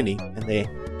the community, and they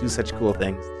do such cool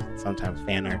things. Sometimes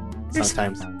fan art.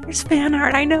 Sometimes there's fan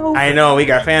art. I know. We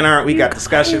got fan art. We got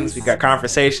discussions. We got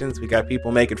conversations. We got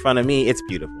people making fun of me. It's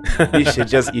beautiful. You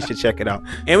should check it out.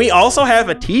 And we also have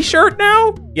a T-shirt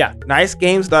now. Yeah,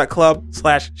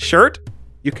 nicegames.club/shirt.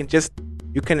 You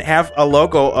can have a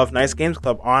logo of Nice Games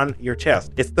Club on your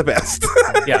chest. It's the best.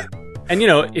 Yeah, and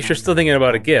if you're still thinking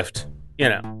about a gift, You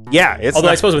know. Yeah. It's Although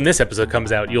I suppose when this episode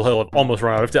comes out, you'll have almost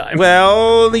run out of time.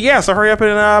 Well, yeah. So hurry up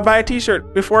and buy a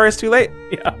T-shirt before it's too late.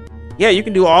 Yeah. Yeah, you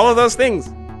can do all of those things.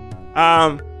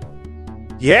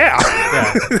 Yeah.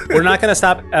 We're not going to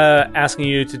stop asking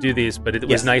you to do these, but it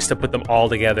was Yes. nice to put them all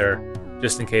together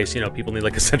just in case, people need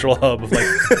like a central hub of like,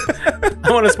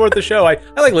 I want to support the show. I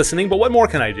like listening, but what more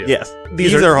can I do? Yes.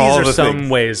 These are all these are some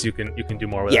things. ways you can do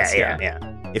more with us. Yeah.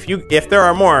 If there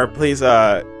are more, please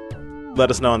let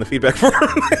us know on the feedback forum.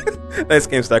 That's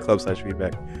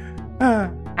games.club/feedback.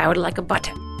 I would like a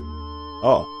button.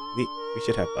 Oh, we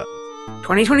should have buttons.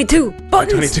 2022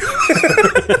 buttons.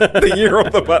 2022. The year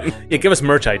of the button. Yeah, give us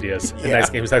merch ideas at Yeah.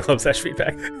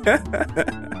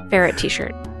 nicegames.club/feedback. Ferret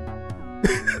t-shirt.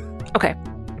 Okay.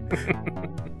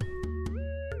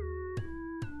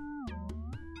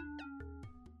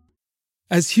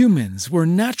 As humans, we're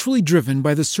naturally driven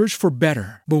by the search for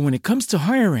better. But when it comes to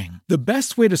hiring, the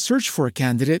best way to search for a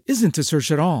candidate isn't to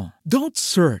search at all. Don't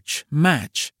search,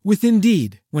 match with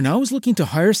Indeed. When I was looking to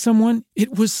hire someone,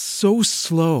 it was so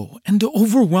slow and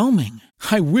overwhelming.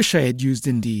 I wish I had used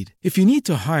Indeed. If you need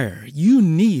to hire, you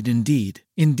need Indeed.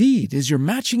 Indeed is your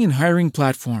matching and hiring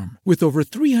platform with over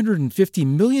 350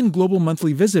 million global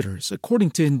monthly visitors,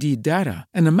 according to Indeed data,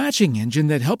 and a matching engine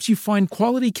that helps you find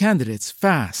quality candidates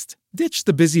fast. Ditch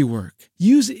the busy work.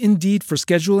 Use Indeed for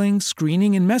scheduling,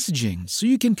 screening, and messaging so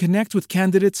you can connect with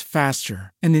candidates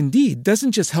faster. And Indeed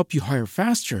doesn't just help you hire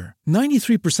faster.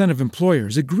 93% of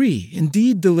employers agree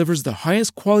Indeed delivers the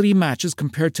highest quality matches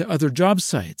compared to other job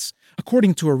sites,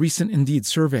 according to a recent Indeed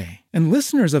survey. And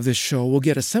listeners of this show will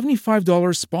get a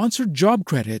 $75 sponsored job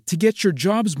credit to get your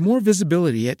jobs more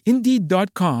visibility at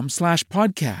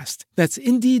Indeed.com/podcast. That's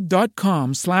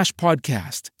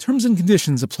Indeed.com/podcast. Terms and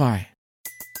conditions apply.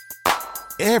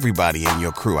 Everybody in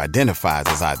your crew identifies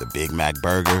as either Big Mac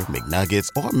Burger, McNuggets,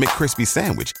 or McCrispy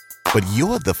Sandwich. But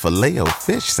you're the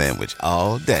Filet-O-Fish Sandwich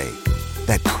all day.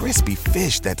 That crispy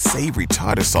fish, that savory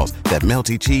tartar sauce, that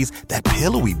melty cheese, that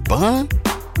pillowy bun.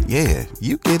 Yeah,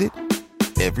 you get it.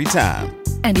 Every time.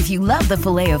 And if you love the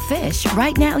Filet-O-Fish,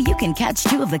 right now you can catch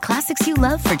two of the classics you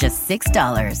love for just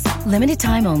 $6. Limited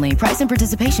time only. Price and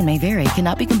participation may vary.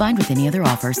 Cannot be combined with any other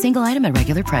offer. Single item at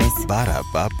regular price.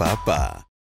 Ba-da-ba-ba-ba.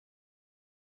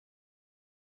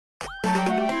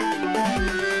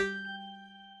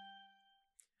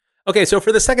 Okay, so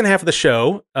for the second half of the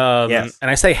show, Yes. and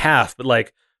I say half, but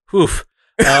like, whew.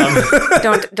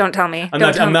 Don't tell me.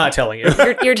 I'm not telling you.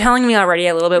 You're telling me already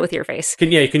a little bit with your face.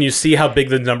 Can you see how big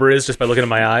the number is just by looking at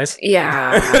my eyes?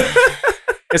 Yeah.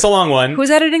 It's a long one. Who's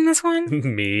editing this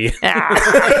one? Me.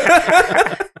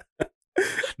 Ah.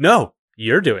 No,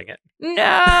 you're doing it.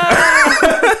 No.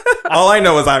 All I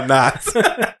know is I'm not.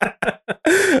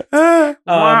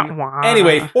 Wah, wah.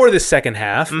 Anyway, for this second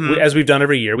half, Mhm. as we've done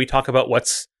every year, we talk about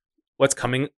what's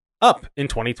coming up in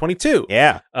 2022.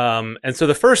 Yeah. And so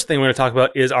the first thing we're going to talk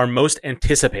about is our most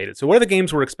anticipated. So what are the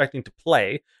games we're expecting to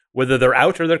play, whether they're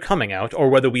out or they're coming out, or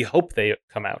whether we hope they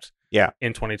come out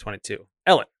in 2022?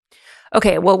 Ellen.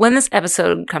 Okay, well, when this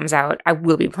episode comes out, I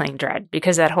will be playing Dread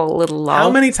because that whole little lull. How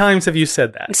many times have you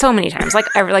said that? So many times,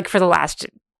 like for the last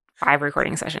 5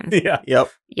 recording sessions. Yeah.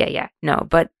 Yep. Yeah. No,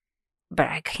 but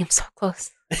I came so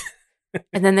close.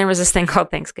 And then there was this thing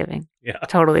called Thanksgiving. Yeah.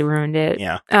 Totally ruined it.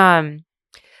 Yeah. But I'm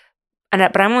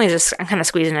kind of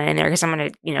squeezing it in there because I'm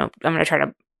gonna try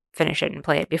to finish it and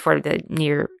play it before the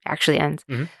year actually ends.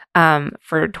 Mm-hmm.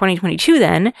 For 2022,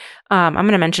 then I'm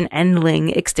gonna mention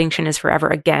Endling: Extinction is Forever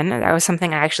again. That was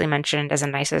something I actually mentioned as a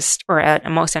nicest or a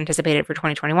most anticipated for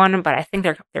 2021, but I think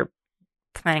they're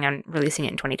planning on releasing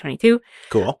it in 2022.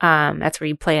 Cool. That's where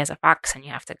you play as a fox and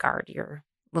you have to guard your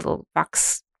little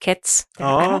fox kits. I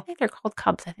Oh. don't think they're called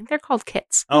cubs. I think they're called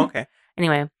kits. Oh, okay.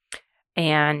 Anyway,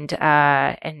 and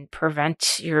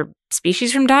prevent your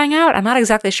species from dying out. I'm not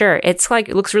exactly sure. It's like,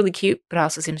 it looks really cute, but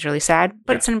also seems really sad.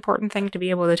 But it's an important thing to be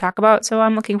able to talk about, so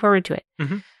I'm looking forward to it.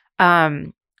 Mm-hmm.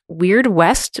 Weird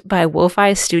West by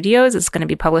Wolfeye Studios. It's going to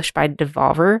be published by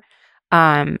Devolver.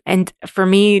 And for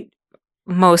me,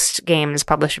 most games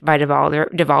published by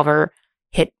Devolver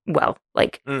hit well.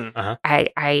 Like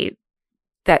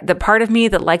that the part of me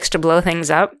that likes to blow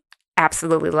things up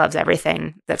absolutely loves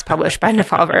everything that's published by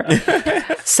Devolver.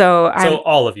 So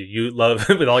all of you love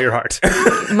with all your heart.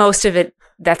 most of it.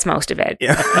 That's most of it.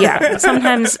 Yeah.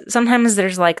 Sometimes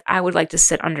there's like, I would like to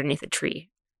sit underneath a tree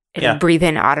and breathe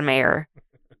in autumn air.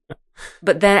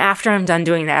 But then after I'm done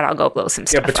doing that, I'll go blow some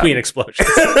stuff between up. explosions.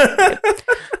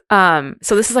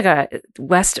 So this is like a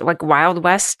Wild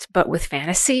West, but with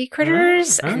fantasy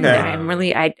critters. And I'm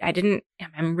really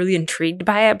intrigued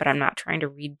by it, but I'm not trying to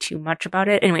read too much about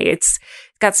it. Anyway, it's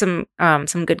got some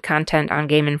good content on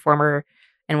Game Informer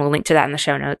and we'll link to that in the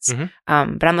show notes. Mhm.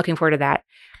 But I'm looking forward to that.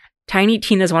 Tiny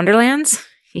Tina's Wonderlands.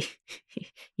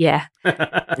 Yeah.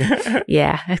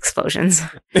 Yeah. Explosions.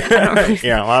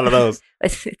 Yeah, a lot of those.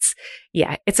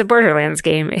 It's a Borderlands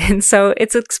game. And so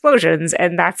it's explosions,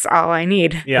 and that's all I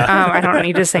need. Yeah. I don't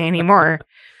need to say any more.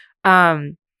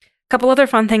 Couple other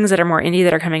fun things that are more indie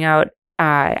that are coming out.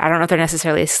 I don't know if they're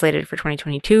necessarily slated for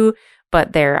 2022,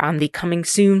 but they're on the coming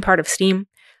soon part of Steam.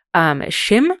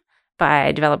 Shim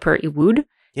by developer Ewood.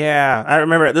 Yeah, I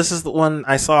remember. This is the one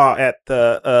I saw at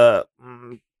the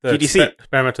GDC.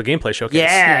 Experimental Gameplay Showcase.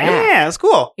 Yeah, it's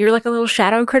cool. You're like a little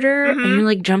shadow critter, and you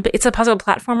like jump. It's a puzzle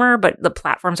platformer, but the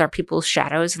platforms are people's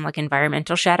shadows and like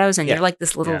environmental shadows, and you're like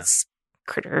this little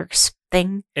critter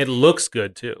thing. It looks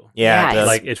good too. Yeah, it does.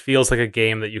 Like it feels like a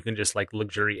game that you can just like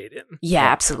luxuriate in. Yeah,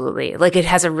 absolutely. Like it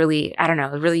has a really, I don't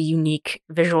know, a really unique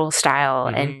visual style,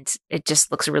 and it just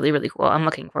looks really, really cool. I'm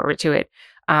looking forward to it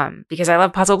because I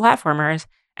love puzzle platformers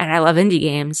and I love indie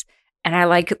games and I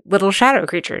like little shadow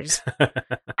creatures.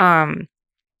 And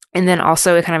then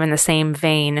also kind of in the same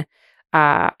vein,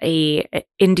 a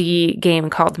indie game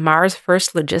called Mars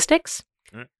First Logistics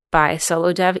by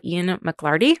solo dev Ian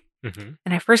McLarty. Mm-hmm.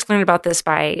 And I first learned about this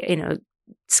by,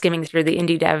 skimming through the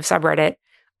indie dev subreddit.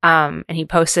 And he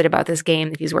posted about this game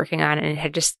that he's working on, and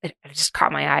it just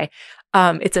caught my eye.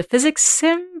 It's a physics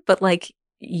sim, but like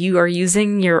you are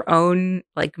using your own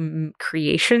like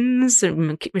creations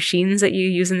and machines that you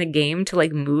use in the game to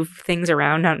like move things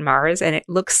around on Mars. And it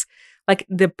looks like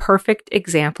the perfect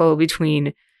example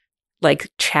between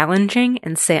like challenging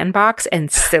and sandbox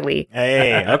and silly.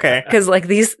 Hey, okay. Because like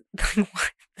these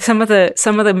some of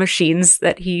the machines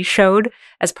that he showed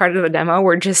as part of the demo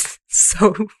were just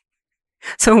so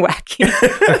wacky.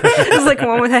 It's like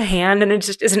one with a hand and it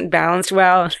just isn't balanced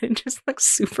well. It just looks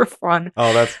super fun.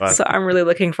 Oh, that's fun. So I'm really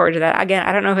looking forward to that. Again,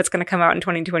 I don't know if it's going to come out in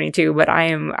 2022, but I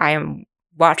am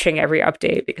watching every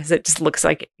update because it just looks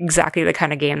like exactly the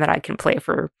kind of game that I can play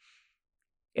for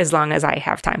as long as I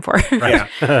have time for.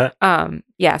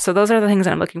 Yeah. So those are the things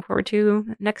that I'm looking forward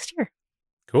to next year.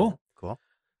 Cool.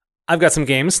 I've got some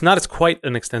games. Not as quite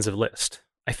an extensive list.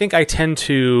 I think I tend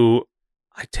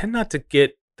not to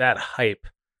get that hype.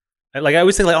 I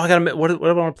always think like, oh, what do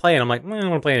I want to play? And I'm like, I don't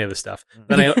want to play any of this stuff.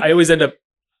 Then I always end up,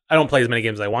 I don't play as many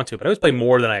games as I want to, but I always play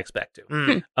more than I expect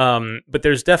to. But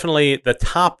there's definitely the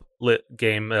top lit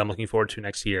game that I'm looking forward to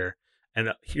next year.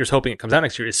 And here's hoping it comes out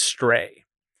next year is Stray.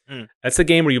 That's the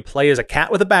game where you play as a cat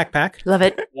with a backpack. Love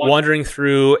it. Wandering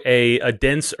through a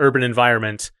dense urban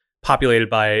environment populated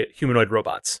by humanoid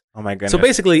robots. Oh my goodness. So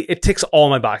basically, it ticks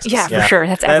all my boxes. Yeah, for sure.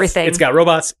 That's everything. It's got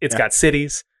robots. It's got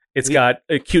cities. It's got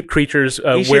cute creatures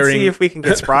we should wearing... see if we can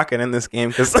get Sprocket in this game,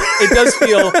 because it does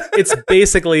feel... It's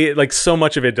basically, like, so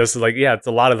much of it does, like, it's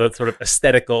a lot of the sort of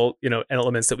aesthetical,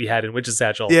 elements that we had in Witch's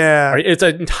Satchel. Yeah. It's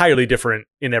entirely different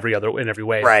in every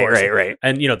way. Right.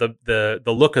 And, the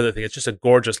look of the thing, it's just a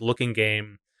gorgeous looking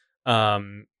game.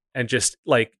 And just,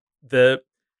 like,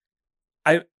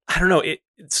 I don't know,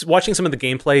 it's watching some of the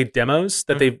gameplay demos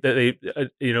that they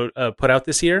put out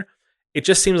this year. It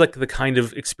just seems like the kind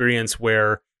of experience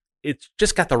where it's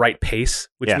just got the right pace,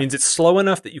 which means it's slow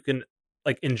enough that you can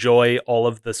like enjoy all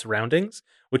of the surroundings,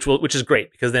 which is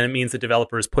great because then it means the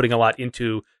developer is putting a lot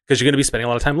into, because you're going to be spending a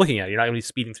lot of time looking at it. You're not going to be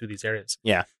speeding through these areas.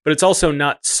 Yeah. But it's also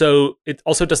not so, it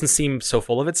also doesn't seem so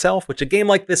full of itself, which a game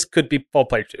like this could be full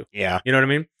play to. Yeah. You know what I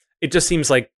mean? It just seems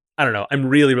like, I don't know. I'm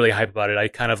really, really hyped about it. I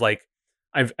kind of like,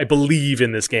 I believe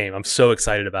in this game. I'm so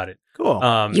excited about it. Cool.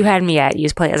 You had me at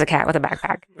use play as a cat with a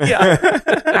backpack. Yeah.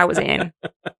 I was in.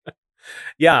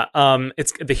 Yeah.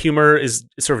 It's the humor is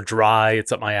sort of dry.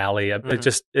 It's up my alley.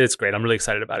 It's great. I'm really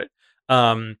excited about it.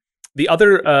 The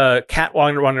other cat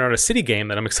wandering around a city game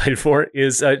that I'm excited for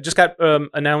is just got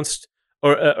announced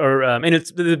and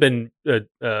there's been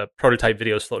prototype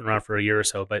videos floating around for a year or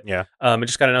so, but it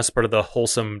just got announced as part of the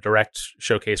Wholesome Direct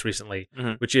showcase recently,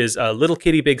 which is Little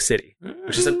Kitty Big City,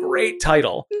 which is a great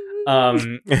title.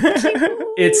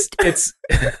 It's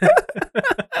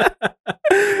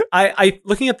I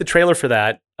looking at the trailer for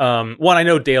that. One, I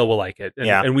know Dale will like it,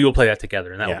 and we will play that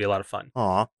together, and that will be a lot of fun.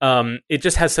 Aww. It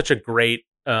just has such a great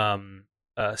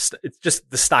it's just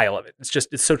the style of it.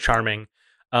 It's so charming.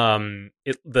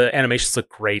 The animations look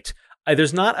great.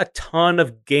 There's not a ton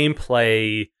of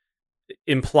gameplay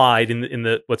implied in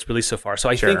the what's released so far. So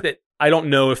I think that I don't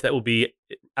know if that will be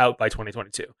out by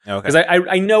 2022. Okay. Because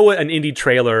I know an indie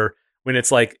trailer when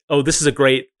it's like, oh, this is a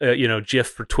great GIF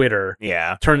for Twitter.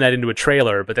 Yeah. Turn that into a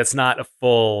trailer, but that's not a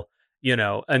full,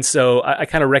 And so I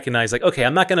kind of recognize like, okay,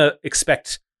 I'm not going to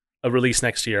expect a release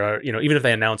next year, or even if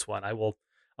they announce one, I'll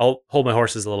hold my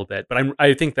horses a little bit. But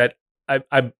I think that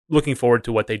I'm looking forward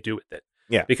to what they do with it.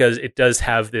 Yeah. Because it does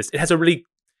have this. It has a really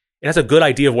it has a good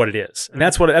idea of what it is, and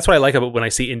that's what I like about when I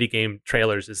see indie game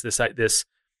trailers. Is this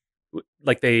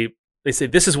like they say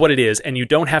this is what it is, and you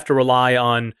don't have to rely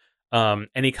on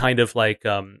any kind of like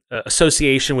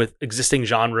association with existing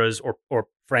genres or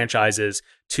franchises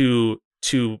to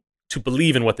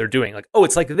believe in what they're doing. Like, oh,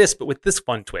 it's like this, but with this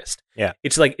fun twist. Yeah,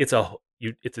 it's like it's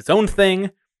its own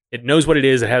thing. It knows what it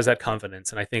is. It has that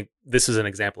confidence, and I think this is an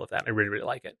example of that. I really, really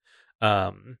like it.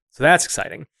 So that's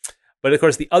exciting. But of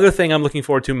course, the other thing I'm looking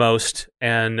forward to most,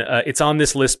 and it's on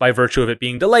this list by virtue of it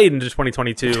being delayed into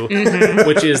 2022,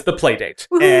 which is the Playdate.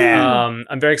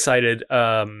 I'm very excited,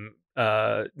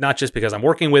 not just because I'm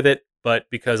working with it, but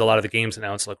because a lot of the games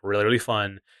announced look really, really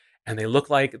fun. And they look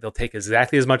like they'll take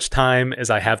exactly as much time as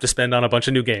I have to spend on a bunch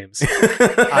of new games.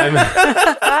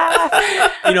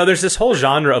 There's this whole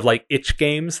genre of like itch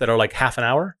games that are like half an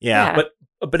hour. Yeah.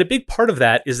 But a big part of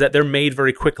that is that they're made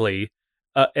very quickly.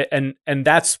 And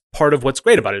that's part of what's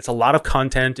great about it. It's a lot of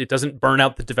content. It doesn't burn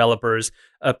out the developers.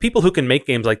 People who can make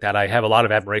games like that, I have a lot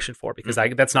of admiration for because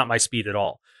that's not my speed at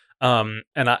all. And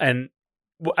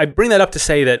I bring that up to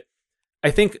say that I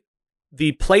think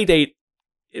the Playdate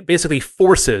it basically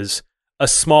forces a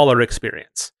smaller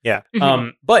experience. Yeah.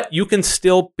 But you can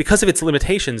still, because of its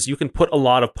limitations, you can put a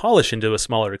lot of polish into a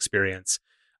smaller experience.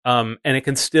 And it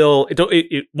can still,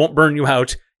 it won't burn you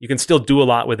out. You can still do a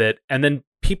lot with it. And then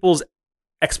people's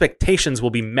expectations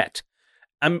will be met.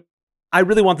 I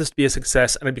really want this to be a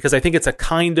success. Because I think it's the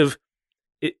kinds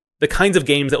of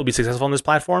games that will be successful on this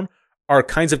platform are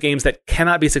kinds of games that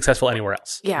cannot be successful anywhere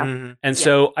else. Yeah. And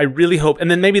so I really hope, and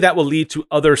then maybe that will lead to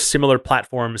other similar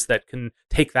platforms that can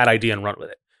take that idea and run with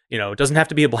it. It doesn't have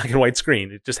to be a black and white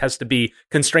screen. It just has to be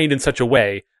constrained in such a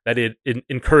way that it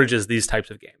encourages these types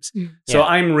of games. So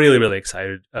I'm really, really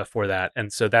excited for that.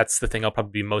 And so that's the thing I'll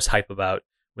probably be most hype about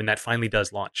when that finally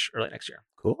does launch early next year.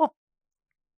 Cool.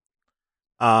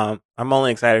 I'm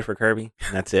only excited for Kirby,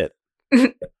 and that's it.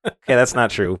 Okay, that's not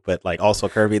true, but like also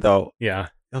Kirby though. Yeah.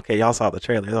 Okay, y'all saw the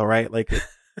trailer though, right? Like,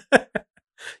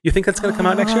 you think that's going to come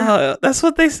out next year? That's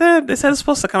what they said. They said it's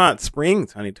supposed to come out spring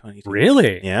 2022.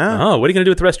 Really? Yeah. Oh, what are you going to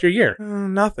do with the rest of your year?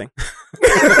 Nothing.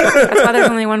 That's why there's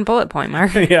only one bullet point,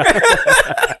 Mark. Yeah.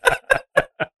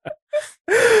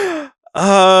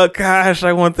 Oh gosh,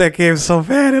 I want that game so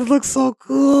bad. It looks so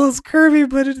cool. It's Kirby,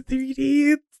 but in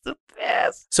 3D. It's the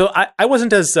best. So I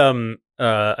wasn't as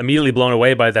immediately blown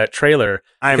away by that trailer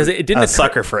because it didn't a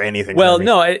sucker for anything. Well,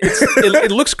 no,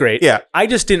 it looks great. Yeah, I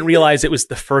just didn't realize it was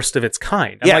the first of its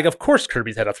kind. I'm like, of course,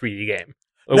 Kirby's had a 3D game.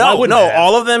 No,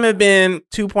 all of them have been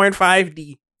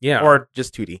 2.5D. Yeah, or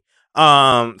just 2D.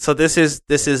 So this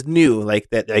is new. Like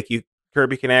that. Like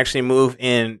Kirby can actually move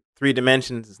in 3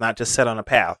 dimensions. It's not just set on a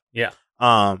path. Yeah.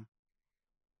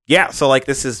 Yeah. So like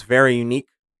this is very unique.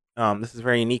 This is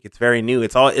very unique. It's very new.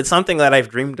 It's something that I've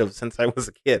dreamed of since I was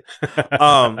a kid.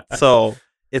 So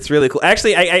it's really cool.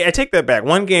 Actually, I take that back.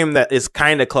 One game that is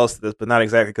kind of close to this, but not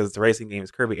exactly because it's a racing game, is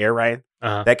Kirby Air Ride.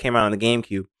 That came out on the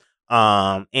GameCube.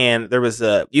 And there was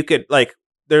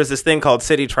there's this thing called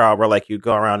City Trial where like you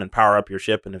go around and power up your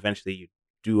ship, and eventually you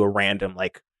do a random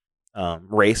like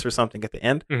race or something at the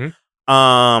end.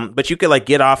 But you could like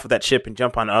get off of that ship and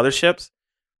jump on other ships.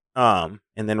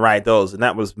 And then ride those, and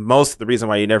that was most of the reason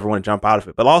why you never want to jump out of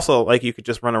it. But also, like you could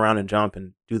just run around and jump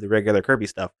and do the regular Kirby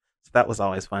stuff. So that was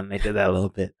always fun. They did that a little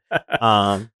bit.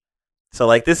 So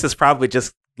like this is probably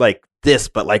just like this,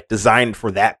 but like designed for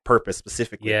that purpose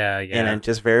specifically. Yeah. And I'm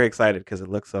just very excited because it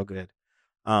looks so good.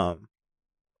 Yeah,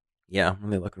 I'm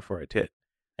really looking forward to it.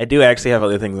 I do actually have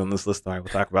other things on this list, though. I will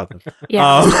talk about them.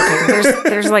 Yeah,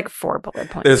 there's like 4 bullet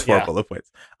points. There's 4 bullet points.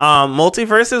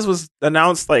 Multiverses was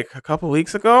announced like a couple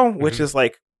weeks ago, which is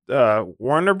like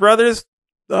Warner Brothers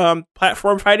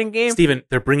platform fighting game. Steven,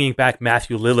 they're bringing back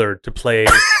Matthew Lillard to play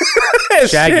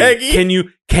Shaggy.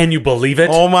 Can you believe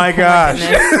it? Oh my gosh.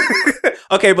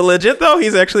 Okay, but legit though,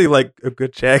 he's actually like a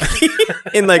good Shaggy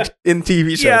in TV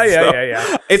shows.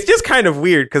 Yeah. It's just kind of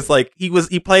weird because like he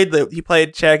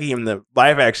played Shaggy in the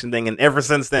live action thing, and ever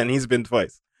since then he's been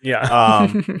twice. Yeah.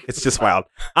 It's just wild.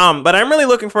 But I'm really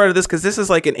looking forward to this because this is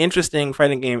like an interesting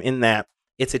fighting game in that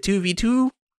it's a 2v2,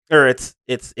 or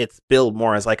it's billed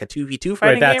more as like a 2v2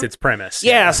 fighting game. That's its premise.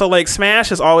 Yeah. So like Smash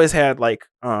has always had like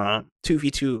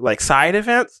 2v2 like side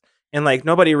events, and like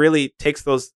nobody really takes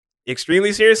those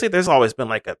extremely seriously. There's always been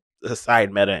like a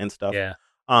side meta and stuff. Yeah.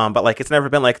 But like it's never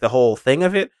been like the whole thing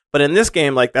of it. But in this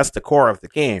game, like that's the core of the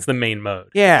game. It's the main mode.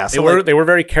 Yeah. So they were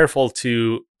very careful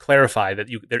to clarify that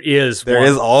there is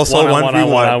also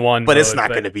 1v1, but it's not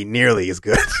going to be nearly as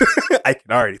good. I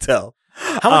can already tell.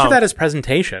 How much of that is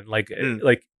presentation? Like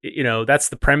that's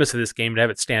the premise of this game, to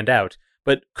have it stand out.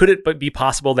 But could it be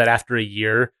possible that after a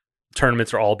year,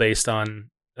 tournaments are all based on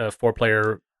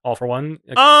 4-player All for One?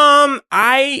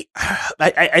 I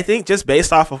think just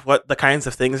based off of what the kinds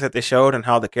of things that they showed and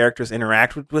how the characters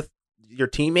interact with your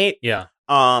teammate, Yeah.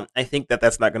 I think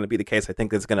that's not going to be the case. I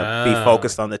think it's going to be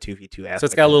focused on the 2v2 aspect. So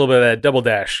it's got a little bit of that double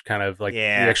dash kind of like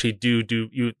Yeah. you actually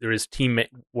there is team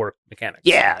work mechanics.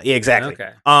 Yeah, exactly.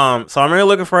 Okay. So I'm really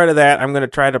looking forward to that. I'm going to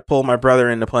try to pull my brother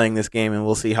into playing this game, and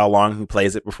we'll see how long he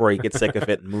plays it before he gets sick of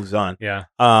it and moves on. Yeah.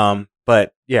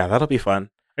 But yeah, that'll be fun.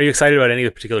 Are you excited about any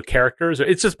of the particular characters? Or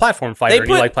it's just platform fighter. And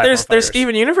you like platform there's fighters.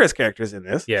 Steven Universe characters in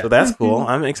this, Yeah. so that's cool.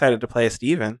 I'm excited to play as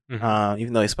Steven, Mhm.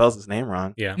 even though he spells his name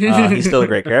wrong. Yeah. He's still a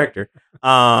great character.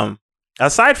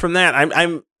 Aside from that,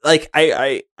 I'm like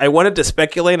I wanted to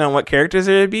speculate on what characters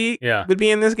there would be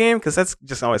in this game because that's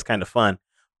just always kind of fun.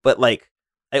 But like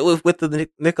with the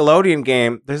Nickelodeon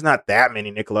game, there's not that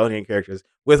many Nickelodeon characters.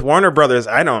 With Warner Brothers,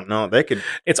 I don't know. They could.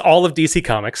 It's all of DC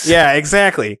Comics. Yeah,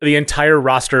 exactly. The entire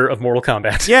roster of Mortal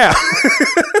Kombat. Yeah.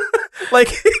 Like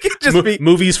it could just be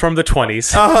movies from the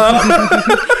 20s.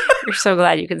 You're so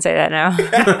glad you can say that now.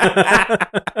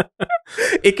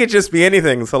 It could just be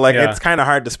anything. So like it's kind of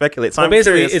hard to speculate. So well, I'm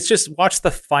basically, curious. it's just watch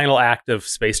the final act of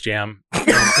Space Jam.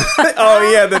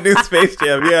 Oh yeah, the new Space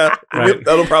Jam. Yeah, Right.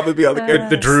 That'll probably be on the characters.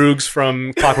 The Droogs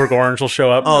from Clockwork Orange will show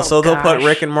up. Oh, so they'll put gosh.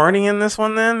 Rick and Morty in this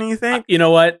one then? You think? You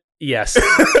know what? Yes,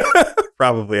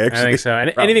 Probably. I Actually, think so.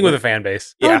 And Probably. anything with a fan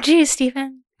base. Yeah. Oh, geez,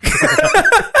 Stephen.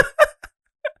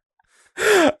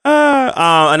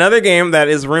 Another game that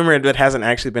is rumored but hasn't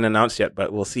actually been announced yet,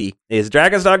 but we'll see, is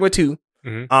Dragon's Dogma 2.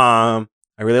 Mhm.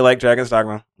 I really like Dragon's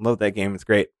Dogma. Love that game. It's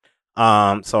great.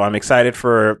 So I'm excited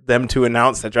for them to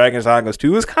announce that Dragon's Dogma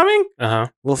 2 is coming.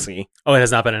 We'll see. Oh, it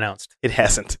has not been announced. It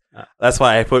hasn't. Ah. That's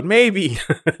why I put maybe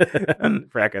in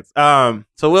brackets. So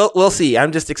we'll see.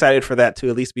 I'm just excited for that to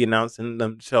at least be announced and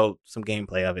them show some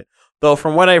gameplay of it. Though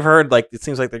from what I've heard, like it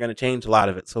seems like they're going to change a lot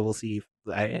of it. So we'll see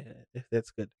if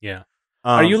that's good. Yeah.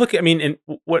 Are you looking? I mean, in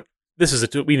what this is?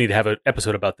 We need to have an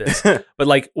episode about this. But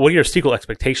like, what are your sequel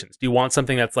expectations? Do you want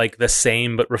something that's like the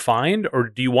same but refined, or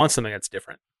do you want something that's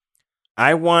different?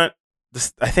 I want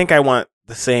this. I think I want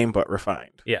the same but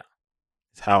refined. Yeah,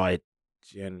 it's how I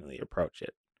generally approach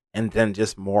it, and then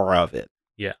just more of it.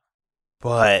 Yeah,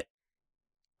 but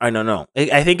I don't know.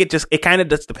 I think it kind of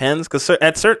just depends because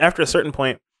after a certain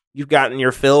point, you've gotten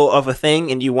your fill of a thing,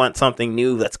 and you want something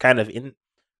new that's kind of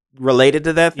related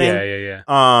to that thing.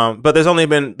 Yeah. But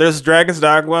there's Dragon's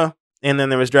Dogma, and then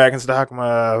there was Dragon's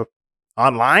Dogma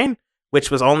Online, which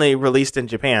was only released in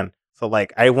Japan. So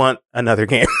like, I want another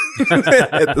game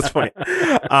at this point.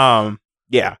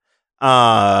 Yeah.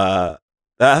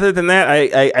 Other than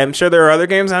that, I'm sure there are other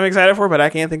games I'm excited for, but I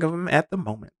can't think of them at the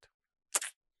moment.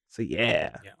 So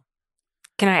yeah.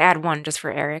 Can I add one just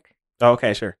for Eric?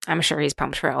 Okay, sure. I'm sure he's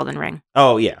pumped for Elden Ring.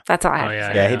 Oh yeah. That's all I have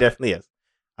to say. Yeah, he definitely is.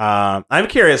 I'm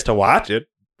curious to watch it,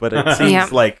 but it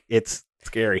seems like it's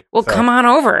scary. Well, come on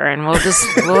over and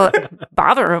we'll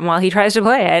bother him while he tries to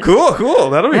play it. Cool.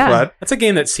 That'll be fun. That's a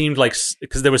game that seemed like,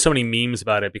 because there were so many memes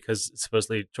about it because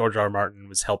supposedly George R. R. Martin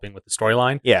was helping with the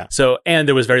storyline. Yeah. So, and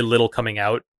there was very little coming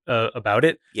out about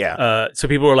it. Yeah. So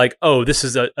people were like, "Oh, this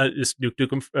is this Duke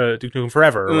Nukem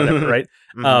Forever" or whatever, right?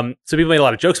 Mm-hmm. So people made a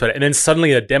lot of jokes about it, and then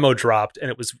suddenly a demo dropped,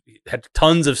 and it had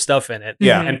tons of stuff in it,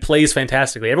 and plays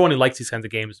fantastically. Everyone who likes these kinds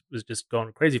of games was just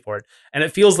going crazy for it, and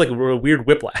it feels like a weird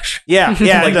whiplash. Yeah, like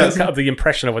it does. the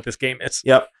impression of what this game is.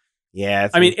 Yep. Yeah.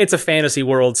 I mean, it's a fantasy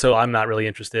world, so I'm not really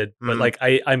interested, but like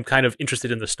I'm kind of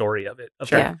interested in the story of it, of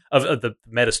the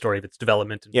meta story of its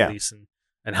development and release,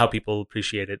 and how people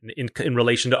appreciate it in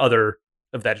relation to other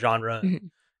of that genre. Mm-hmm.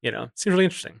 You know, it seems really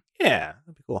interesting. Yeah,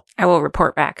 that'd be cool. I will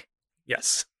report back.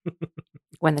 Yes.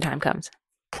 When the time comes.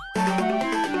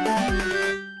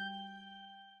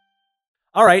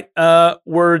 All right.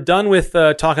 We're done with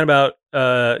talking about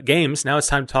games. Now it's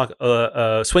time to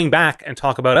talk, swing back and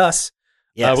talk about us.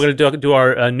 Yes. We're going to do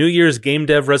our New Year's game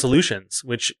dev resolutions,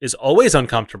 which is always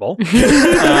uncomfortable.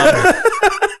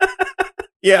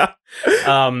 Yeah.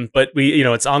 But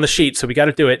it's on the sheet, so we got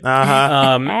to do it.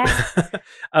 Uh-huh.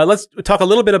 Let's talk a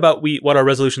little bit about what our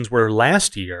resolutions were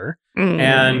last year,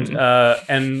 and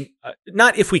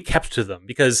not if we kept to them,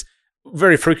 because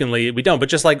very frequently we don't, but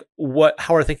just like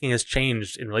how our thinking has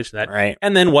changed in relation to that, right?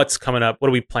 And then what's coming up? What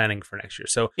are we planning for next year?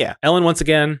 So, yeah, Ellen, once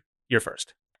again, you're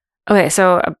first. Okay,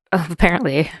 so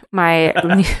apparently my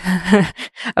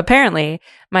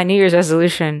New Year's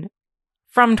resolution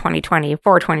from 2020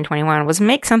 for 2021 was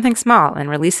make something small and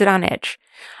release it on itch.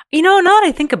 Now that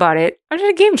I think about it, I did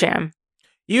a game jam.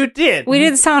 You did. We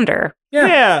did Sounder.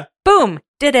 Yeah. Boom.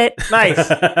 Did it. Nice.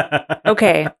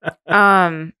 Okay.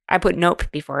 I put Nope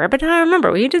before, but I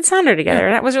remember we did Sounder together.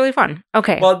 That was really fun.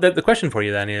 Okay. Well, the question for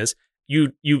you then is,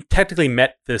 you technically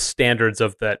met the standards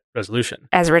of that resolution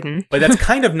as written. but that's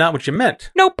kind of not what you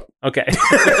meant. Nope. Okay.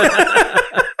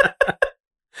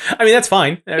 I mean, that's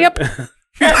fine. Yep.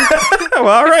 Well,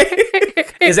 all right.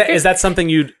 Is that something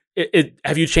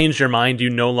have you changed your mind? Do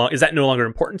you is that no longer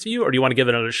important to you, or do you want to give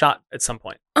it another shot at some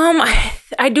point?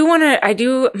 I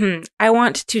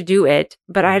want to do it,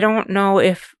 but I don't know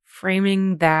if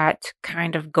framing that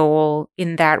kind of goal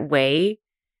in that way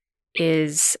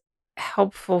is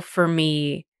helpful for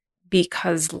me,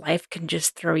 because life can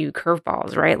just throw you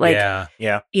curveballs, right? Like,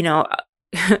 Yeah. you know,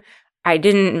 I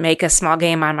didn't make a small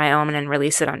game on my own and then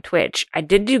release it on Twitch. I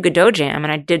did do Godot Jam,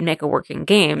 and I did make a working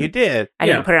game. You did. I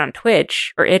didn't put it on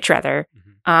Twitch, or itch rather.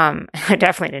 I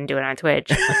definitely didn't do it on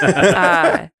Twitch.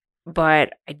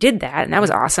 But I did that, and that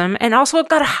was awesome. And also, I've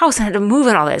got a house and I had to move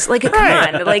and all this. Like, come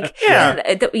on. Like,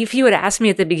 if you had asked me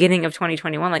at the beginning of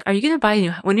 2021, like, when are you going to buy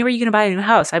a new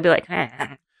house? I'd be like,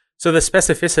 eh. So the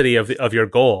specificity of your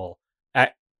goal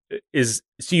is,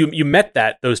 so you met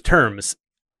those terms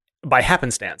by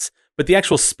happenstance, but the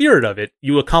actual spirit of it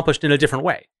you accomplished in a different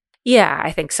way. Yeah,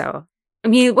 I think so. I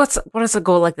mean, what is a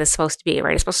goal like this supposed to be,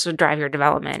 right? It's supposed to drive your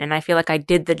development, and I feel like I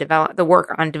did the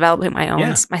work on developing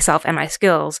myself and my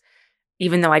skills,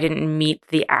 even though I didn't meet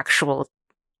the actual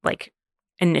like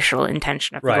initial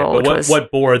intention of the goal. But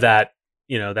what bore that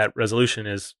that resolution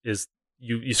is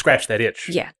you scratched that itch.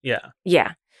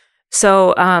 Yeah.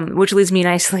 So, which leads me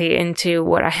nicely into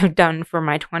what I have done for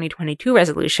my 2022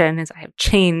 resolution is I have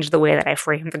changed the way that I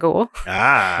frame the goal.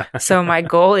 So my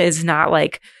goal is not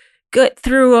like get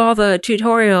through all the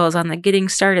tutorials on the getting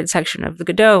started section of the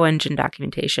Godot engine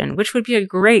documentation, which would be a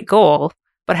great goal,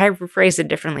 but I rephrased it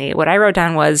differently. What I wrote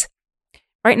down was,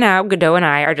 right now, Godot and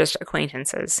I are just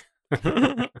acquaintances.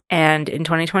 And in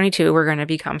 2022, we're going to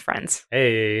become friends.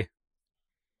 Hey.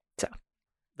 So.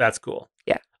 That's cool.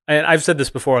 Yeah. And I've said this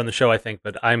before on the show, I think,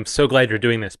 but I'm so glad you're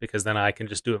doing this, because then I can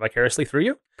just do it vicariously through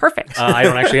you. Perfect. I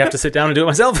don't actually have to sit down and do it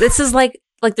myself. This is like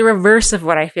the reverse of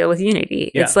what I feel with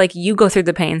Unity. Yeah. It's like you go through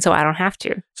the pain so I don't have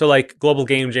to. So like Global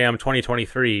Game Jam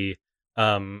 2023,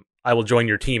 I will join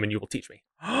your team and you will teach me.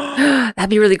 That'd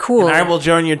be really cool. And I will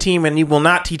join your team and you will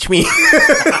not teach me.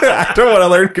 I don't want to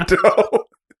learn Godot.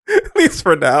 At least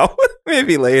for now.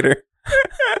 Maybe later.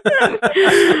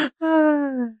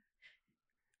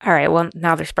 All right. Well,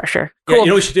 now there's pressure. Cool. Yeah, you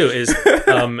know what we should do is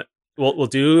we'll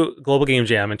do Global Game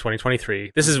Jam in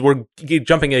 2023. We're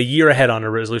jumping a year ahead on our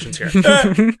resolutions here.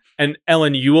 And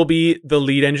Ellen, you will be the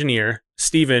lead engineer.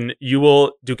 Steven, you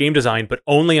will do game design, but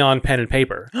only on pen and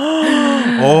paper.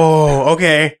 Oh,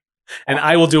 okay. And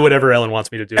I will do whatever Ellen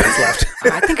wants me to do that's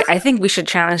left. I think we should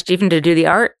challenge Steven to do the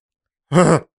art.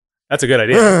 That's a good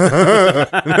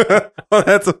idea. Well,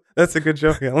 that's a good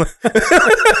joke, Ellen.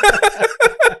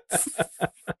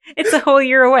 It's a whole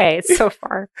year away. It's so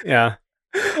far. Yeah.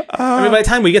 I mean, by the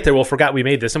time we get there, we'll forget we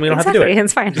made this and we don't have to do it.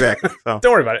 It's fine. Exactly. So.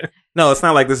 Don't worry about it. No, it's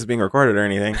not like this is being recorded or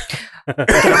anything.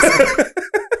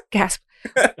 Gasp.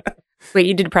 Wait,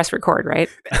 you did press record, right?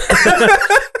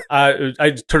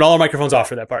 I turned all our microphones off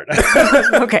for that part.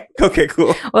 Okay. Okay,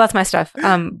 cool. Well, that's my stuff.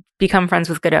 Become friends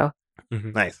with Godot.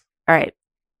 Mm-hmm. Nice. All right.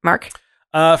 Mark?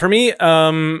 For me,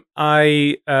 okay,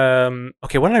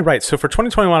 what did I write? So for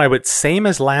 2021, I would same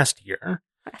as last year.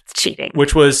 That's cheating.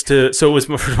 Which was so it was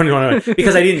for 2021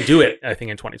 because I didn't do it, I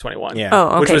think, in 2021. Yeah.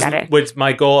 Oh, okay, got it. Which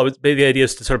my goal, the idea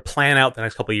is to sort of plan out the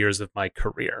next couple of years of my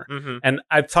career. Mm-hmm. And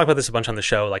I've talked about this a bunch on the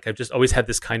show. Like, I've just always had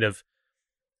this kind of,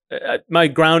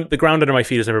 the ground under my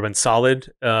feet has never been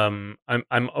solid. I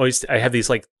have these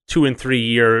like 2 and 3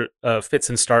 year fits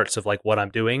and starts of like what I'm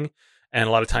doing. And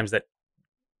a lot of times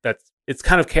that's it's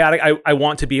kind of chaotic. I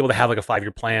want to be able to have like a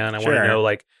 5-year plan. I want to know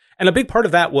like, and a big part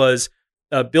of that was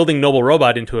building Noble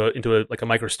Robot into a like a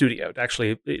micro studio to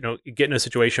actually get in a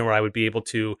situation where I would be able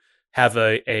to have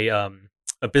a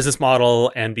business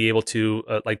model and be able to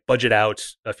like budget out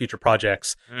future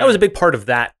projects. That was a big part of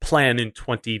that plan in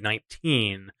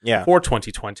 2019 for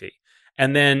 2020.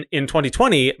 And then in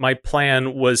 2020, my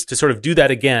plan was to sort of do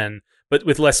that again, but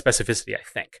with less specificity, I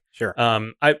think. Sure.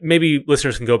 Maybe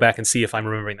listeners can go back and see if I'm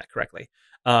remembering that correctly.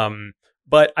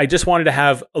 But I just wanted to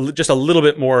have just a little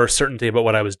bit more certainty about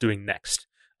what I was doing next.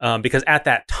 Because at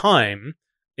that time,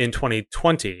 in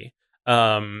 2020,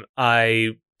 I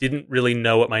didn't really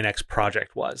know what my next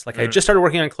project was. Like I just started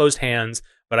working on Closed Hands,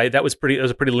 but that was pretty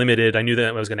limited. I knew that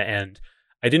it was going to end.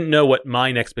 I didn't know what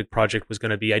my next big project was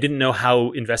going to be. I didn't know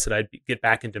how invested I'd get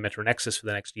back into Metro Nexus for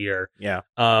the next year. Yeah.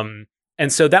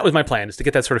 And so that was my plan, is to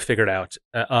get that sort of figured out.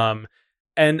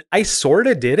 And I sort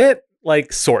of did it,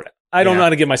 like sort of. I don't know how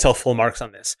to give myself full marks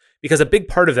on this, because a big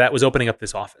part of that was opening up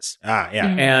this office. Yeah.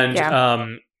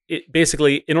 And it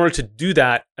basically, in order to do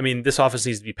that, I mean, this office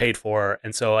needs to be paid for,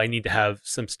 and so I need to have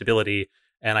some stability,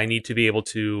 and I need to be able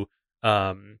to,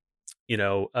 have,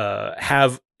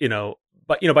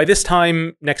 but by this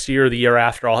time next year or the year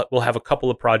after, we'll have a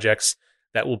couple of projects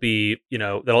that will be,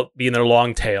 that'll be in their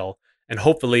long tail, and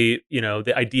hopefully,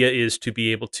 the idea is to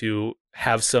be able to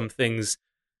have some things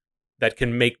that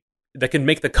can make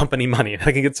the company money, and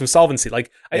I can get some solvency.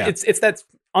 Like it's that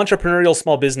entrepreneurial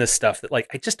small business stuff that like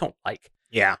I just don't like.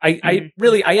 Yeah. I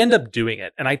really end up doing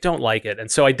it and I don't like it. And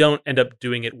so I don't end up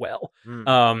doing it well.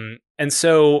 But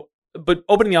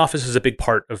opening the office is a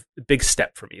big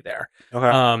step for me there.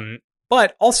 Okay.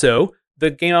 But also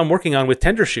the game I'm working on with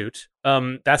Tendershoot,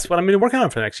 that's what I'm going to work on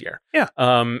for next year. Yeah.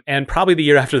 And probably the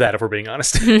year after that, if we're being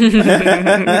honest.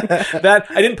 That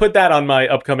I didn't put that on my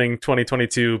upcoming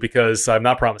 2022 because I'm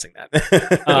not promising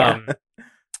that.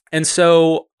 And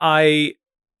so I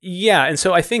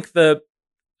think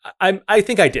I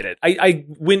think I did it. I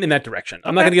went in that direction.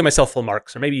 I'm not going to give myself full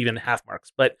marks or maybe even half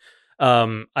marks, but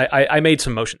I made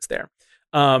some motions there.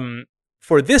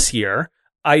 For this year,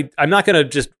 I'm not going to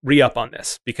just re-up on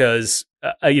this because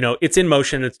it's in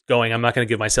motion, it's going. I'm not going to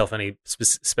give myself any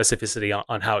specificity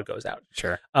on how it goes out.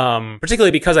 Sure.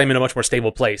 Particularly because I'm in a much more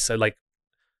stable place. Than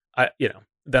I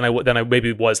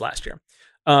maybe was last year.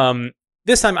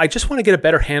 This time, I just want to get a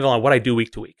better handle on what I do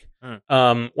week to week.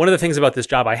 One of the things about this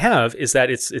job I have is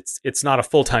that it's not a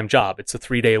full-time job. It's a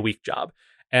 3-day-a-week job.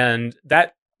 And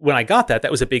that when I got that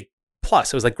was a big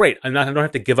plus. I was like, great, I don't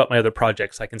have to give up my other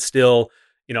projects. I can still,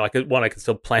 I can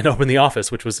still plan to open the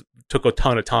office, which took a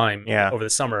ton of time over the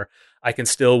summer. I can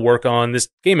still work on this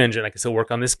game engine. I can still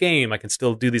work on this game. I can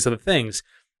still do these other things.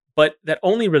 But that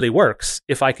only really works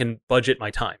if I can budget my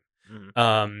time.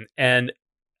 And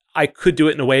I could do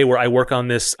it in a way where I work on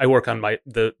this. I work on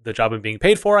the job I'm being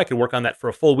paid for. I could work on that for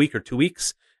a full week or 2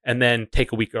 weeks and then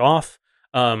take a week off.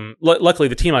 Luckily,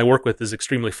 the team I work with is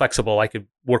extremely flexible. I could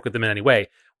work with them in any way.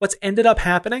 What's ended up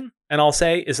happening, and I'll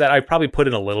say, is that I probably put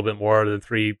in a little bit more than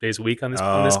 3 days a week on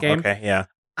this game. Okay, yeah.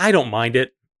 I don't mind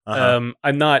it. I'm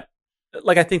not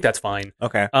I think that's fine.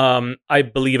 Okay. I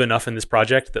believe enough in this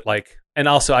project that and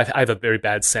also I have a very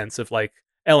bad sense of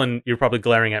Ellen, you're probably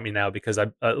glaring at me now because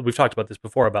we've talked about this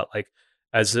before about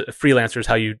as freelancers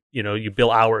how you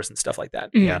bill hours and stuff like that.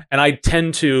 Yeah. And I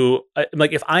tend to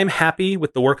if I'm happy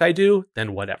with the work I do,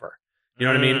 then whatever. You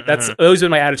know what I mean? That's always been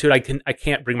my attitude. I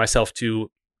can't bring myself to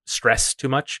stress too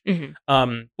much.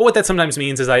 But what that sometimes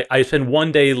means is I spend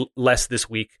 1 day less this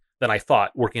week than I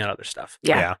thought working on other stuff.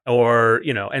 Yeah. Or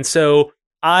and so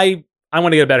I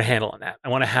want to get a better handle on that. I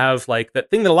want to have that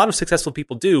thing that a lot of successful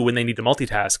people do when they need to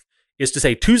multitask is to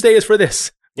say Tuesday is for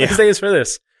this, Wednesday is for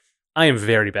this. I am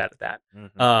very bad at that,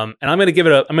 and I'm going to give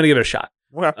it a shot.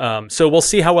 Okay. So we'll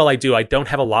see how well I do. I don't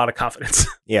have a lot of confidence.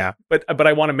 Yeah, but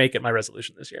I want to make it my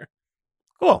resolution this year.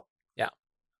 Cool. Yeah.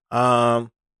 I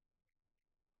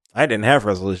didn't have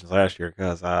resolutions last year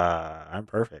because I'm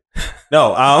perfect.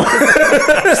 No.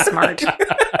 Smart.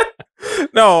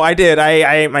 No, I did.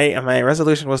 My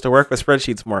resolution was to work with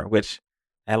spreadsheets more, which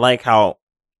I like how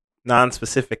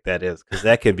non-specific that is because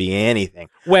that could be anything.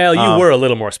 Well, you were a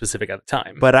little more specific at the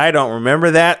time, but I don't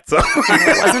remember that, so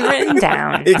it wasn't written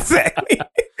down. Exactly.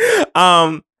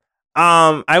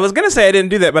 I was gonna say I didn't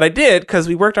do that, but I did because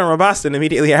we worked on Roboston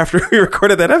immediately after we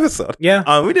recorded that episode.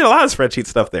 Yeah, we did a lot of spreadsheet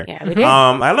stuff there. Yeah, we did.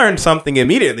 I learned something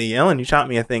immediately. Ellen, you shot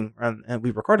me a thing, and we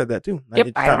recorded that too.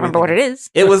 Yep, I don't remember what it is.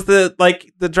 It was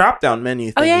the drop down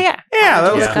menu thing. Oh yeah.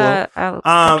 That was cool.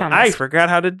 I forgot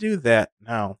how to do that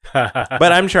now,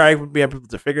 but I'm sure I would be able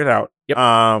to figure it out. Yep.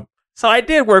 So I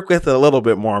did work with it a little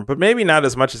bit more, but maybe not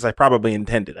as much as I probably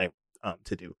intended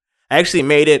to do. I actually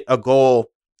made it a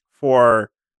goal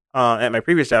for at my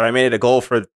previous job. I made it a goal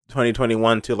for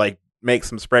 2021 to make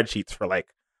some spreadsheets for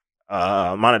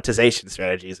monetization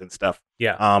strategies and stuff.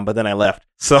 Yeah. But then I left,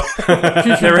 so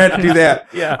never had to do that.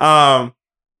 Yeah.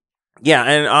 Yeah,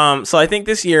 and so I think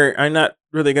this year I'm not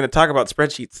really going to talk about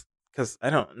spreadsheets because I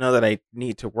don't know that I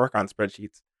need to work on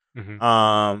spreadsheets.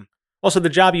 Mm-hmm. Also, the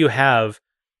job you have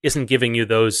isn't giving you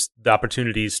the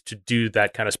opportunities to do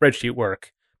that kind of spreadsheet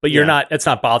work, but it's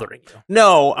not bothering you.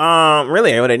 No,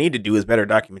 really, what I need to do is better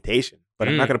documentation, but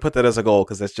I'm not going to put that as a goal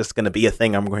because that's just going to be a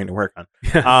thing I'm going to work on.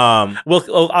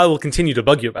 I will continue to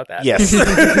bug you about that. Yes.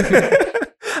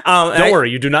 Don't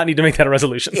worry, you do not need to make that a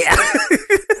resolution. Yeah.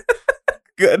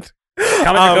 Good.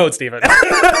 Comment the code, Stephen.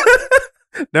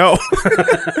 No.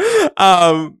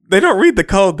 They don't read the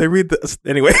code. They read the...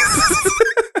 Anyways.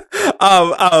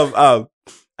 I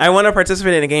want to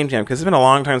participate in a game jam because it's been a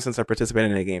long time since I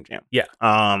participated in a game jam. Yeah.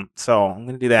 So I'm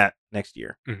going to do that next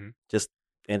year. Mm-hmm. Just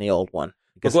any old one.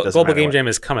 guess it doesn't Global matter Game what. Jam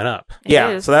is coming up, It Yeah,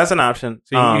 is. so that's an option.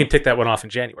 so you can tick that one off in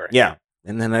January. Yeah,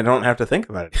 and then I don't have to think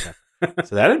about it again.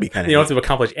 So that'd be kind of You don't have to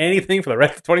accomplish anything for the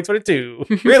rest of 2022.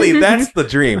 Really, that's the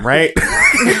dream, right?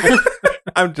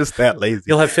 I'm just that lazy.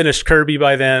 You'll have finished Kirby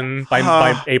by then,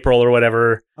 by April or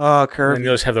whatever. Oh, And Kirby.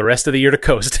 you'll just have the rest of the year to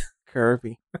coast.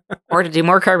 Kirby. Or to do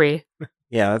more Kirby.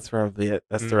 Yeah, that's probably it.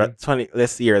 That's Mhm. it's funny.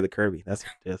 That's the year of the Kirby. That's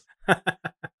what it is.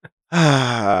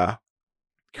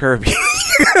 Kirby.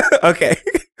 Okay.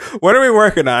 What are we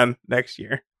working on next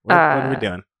year? What are we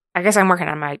doing? I guess I'm working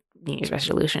on my New Year's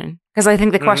resolution because I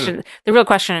think the real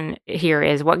question here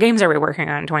is, what games are we working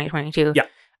on in 2022? Yeah.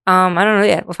 I don't know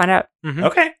yet. We'll find out. Mhm.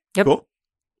 Okay. Yep. Cool.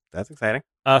 That's exciting.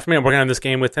 For me, I'm working on this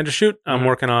game with Tendershoot. I'm Mhm.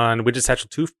 working on Widget Satchel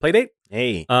 2 Playdate.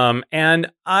 Hey.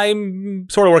 And I'm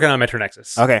sort of working on Metro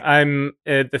Nexus. Okay.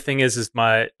 The thing is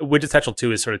my Widget Satchel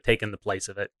 2 has sort of taken the place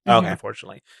of it. Okay.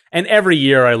 Unfortunately. And every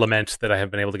year I lament that I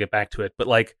haven't been able to get back to it. But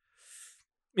like,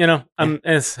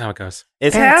 it's how it goes.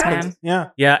 It's Parents, happened. man. Yeah.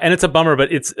 Yeah. And it's a bummer,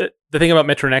 but it's the thing about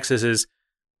Metro Nexus is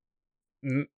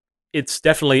it's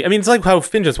definitely, it's like how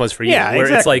Finjus was for you. Yeah, where it's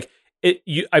exactly. like,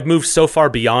 I've moved so far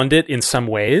beyond it in some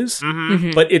ways. Mm-hmm.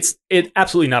 Mhm. But it's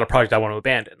absolutely not a project I want to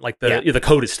abandon. Like the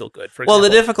code is still good. For Well, the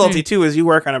example. difficulty too is you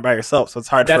work on it by yourself, so it's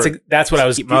hard. that's what I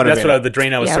was. keep That's what motivated. the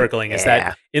drain I was Yeah. circling is Yeah.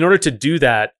 that in order to do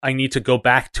that, I need to go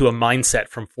back to a mindset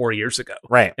from 4 years ago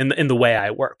Right. in the way I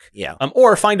work, Yeah.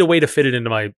 or find a way to fit it into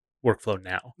my workflow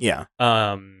now. Yeah.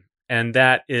 And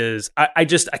that is, I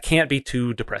can't be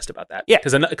too depressed about that. Yeah.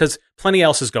 because plenty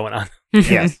else is going on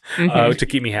Yes. Mhm. to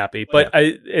keep me happy. But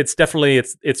it's definitely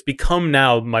it's become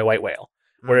now my white whale.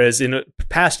 Whereas in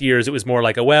past years, it was more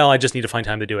like I just need to find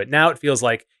time to do it. Now it feels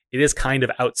like it is kind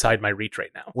of outside my reach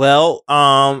right now. Well,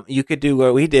 you could do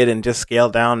what we did and just scale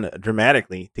down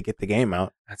dramatically to get the game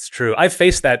out. That's true. I've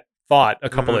faced that thought a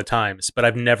couple Mhm. of times, but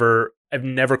I've never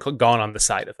gone on the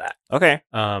side of that. Okay.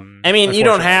 I mean, you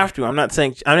don't unfortunately. have to. I'm not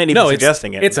saying. I'm not even No,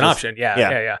 suggesting it. It's an Just- option.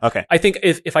 Yeah. Okay. I think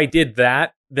if I did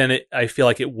that, then I feel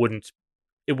like it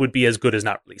would be as good as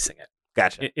not releasing it.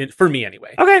 Gotcha. For me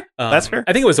anyway. Okay. That's fair.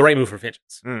 I think it was the right move for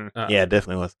Finch's. Yeah, it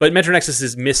definitely was. But Metro Nexus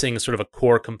is missing sort of a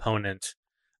core component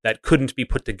that couldn't be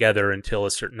put together until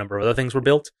a certain number of other things were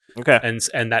built, Okay.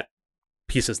 and that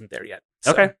piece isn't there yet.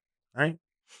 So. Okay. All right.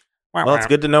 Well, it's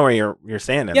good to know where you're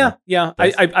standing. Yeah, then. yeah.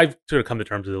 That's- I've sort of come to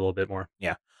terms with it a little bit more.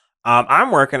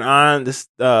 I'm working on this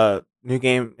new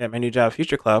game at my new job,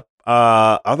 Future Club.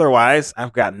 Otherwise,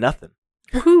 I've got nothing.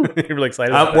 You're really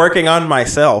excited. about I'm it. working on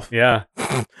myself. Yeah.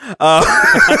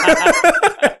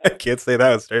 I can't say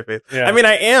that with straight face. Yeah. I mean,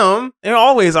 I am. You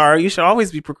always are. You should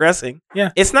always be progressing.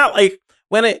 Yeah. It's not like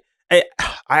when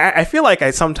I feel like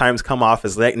I sometimes come off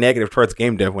as negative towards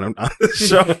game dev when I'm on the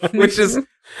show, which is,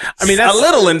 that's a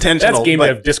little intentional. That's game but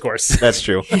dev discourse. That's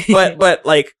true. But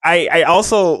like, I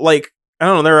also like, I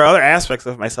don't know, there are other aspects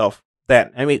of myself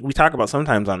that, we talk about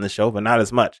sometimes on this show, but not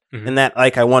as much. Mhm. And that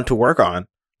like I want to work on.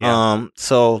 Yeah.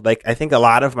 So like I think a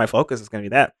lot of my focus is going to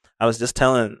be that. I was just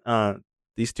telling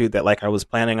these two that like I was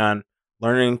planning on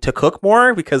learning to cook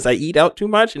more because I eat out too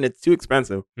much and it's too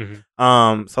expensive.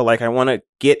 Mhm. So like I want to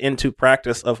get into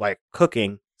practice of like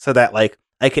cooking so that like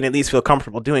I can at least feel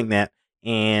comfortable doing that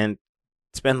and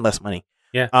spend less money.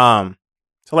 Yeah.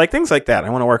 So like things like that. I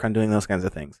want to work on doing those kinds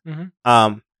of things.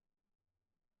 Mhm.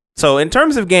 So in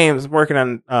terms of games, I'm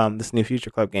working on this new Future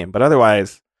Club game, but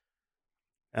otherwise,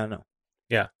 I don't know.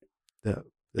 Yeah. The-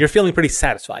 You're feeling pretty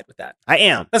satisfied with that. I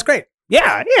am. That's great.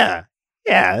 Yeah.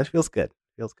 It feels good.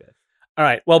 Feels good. All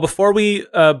right. Well, before we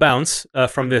bounce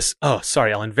from this,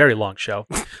 sorry, Ellen, very long show.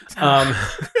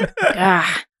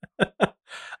 Ah,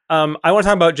 I want to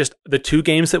talk about just the two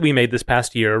games that we made this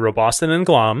past year, Roboston and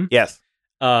Glom. Yes.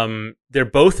 They're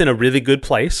both in a really good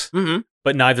place, Mm-hmm.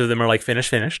 but neither of them are like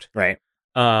finished. Right.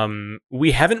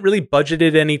 We haven't really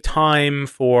budgeted any time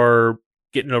for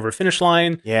getting over the finish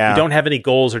line. Yeah. We don't have any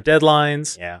goals or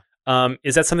deadlines. Yeah.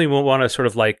 Is that something we want to sort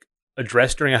of like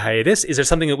address during a hiatus? Is there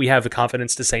something that we have the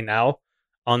confidence to say now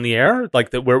on the air, like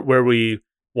that where we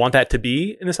want that to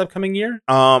be in this upcoming year?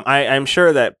 I'm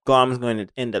sure that Glom is going to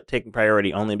end up taking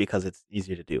priority only because it's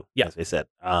easier to do, Yeah. as we said.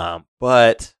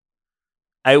 But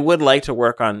I would like to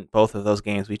work on both of those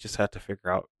games. We just have to figure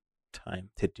out time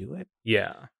to do it.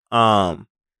 Yeah.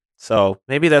 So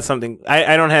maybe that's something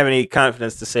I don't have any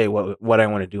confidence to say what I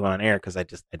want to do on air because I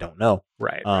don't know.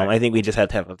 Right. I think we just have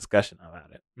to have a discussion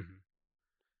about it.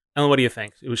 Ellen, what do you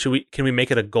think? Can we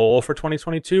make it a goal for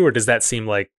 2022, or does that seem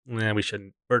like we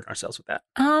shouldn't burden ourselves with that?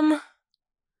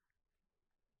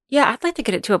 yeah, I'd like to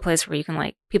get it to a place where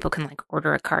people can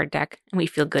order a card deck and we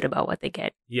feel good about what they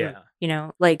get. Yeah. You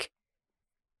know,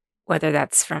 whether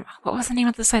that's from, what was the name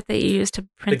of the site that you used to The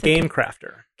print Game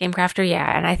Crafter. Game Crafter,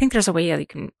 yeah. And I think there's a way that you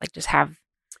can just have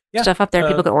stuff up there.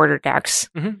 People could order decks.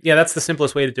 Mm-hmm. Yeah, that's the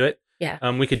simplest way to do it.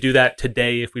 Yeah. We could do that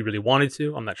today if we really wanted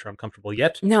to. I'm not sure I'm comfortable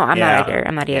yet. No, I'm not either.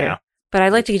 Yeah. But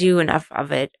I'd like to do enough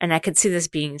of it, and I could see this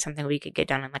being something we could get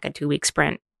done in like a 2-week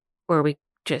sprint, where we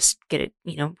just get it,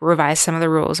 revise some of the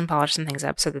rules and polish some things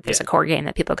up so that there's a core game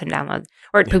that people can download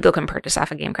or people can purchase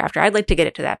off of Game Crafter. I'd like to get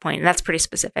it to that point, and that's pretty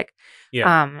specific.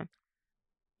 Yeah.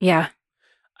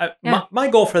 My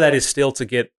goal for that is still to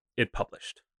get it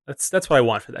published. That's what I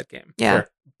want for that game. Yeah. Sure.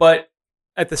 But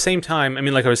at the same time, I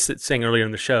mean, like I was saying earlier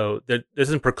in the show, that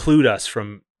doesn't preclude us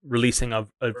from releasing a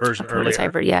version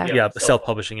earlier. Yeah,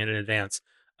 self-publishing it in advance.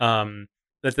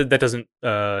 That doesn't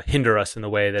hinder us in the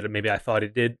way that maybe I thought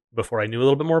it did before I knew a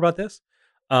little bit more about this.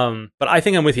 But I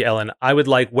think I'm with you, Ellen. I would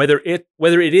like whether it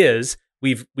is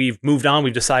we've moved on,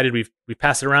 we've decided we've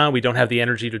passed it around, we don't have the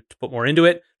energy to put more into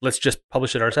it. Let's just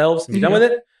publish it ourselves and be done with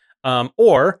it.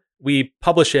 Or we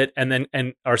publish it and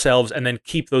ourselves and then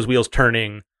keep those wheels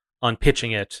turning on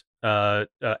pitching it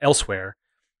elsewhere.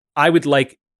 I would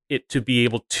like it to be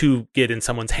able to get in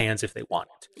someone's hands if they want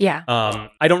it. Yeah.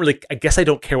 I guess I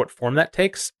don't care what form that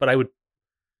takes, but I would.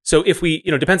 So if we,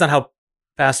 depends on how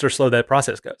fast or slow that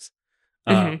process goes.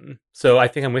 So I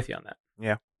think I'm with you on that.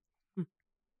 Yeah.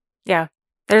 Yeah.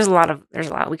 There's a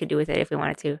lot we could do with it if we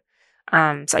wanted to.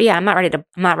 So yeah, I'm not ready to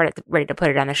put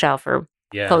it on the shelf or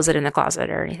close it in the closet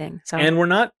or anything. So, and we're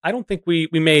not. I don't think we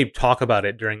may talk about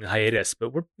it during the hiatus,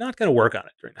 but we're not going to work on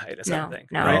it during the hiatus. I don't think.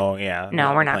 No. Right? Oh yeah.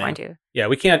 No, we're not going to. Yeah,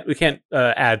 we can't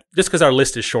add just because our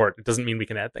list is short. It doesn't mean we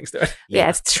can add things to it. Yeah,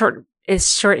 it's short.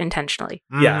 It's short intentionally.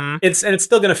 Mm-hmm. Yeah, it's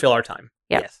still going to fill our time.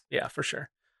 Yep. Yes. Yeah, for sure.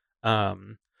 All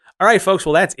right, folks.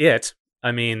 Well, that's it.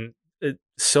 I mean,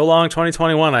 so long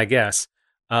 2021, I guess.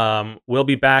 We'll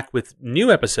be back with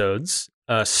new episodes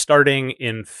starting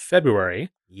in February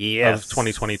of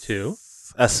 2022.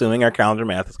 Assuming our calendar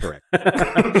math is correct.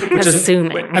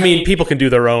 Assuming. I mean, people can do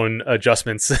their own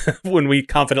adjustments when we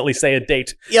confidently say a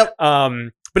date. Yep.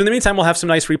 But in the meantime, we'll have some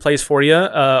nice replays for you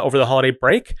over the holiday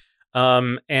break.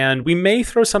 And we may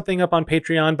throw something up on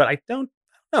Patreon, but I don't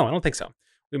think so.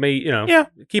 We may,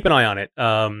 keep an eye on it.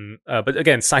 But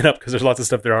again, sign up because there's lots of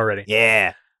stuff there already.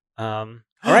 Yeah. All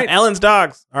right. Alan's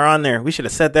dogs are on there. We should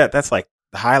have said that. That's like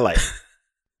the highlight.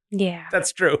 Yeah.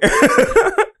 That's true.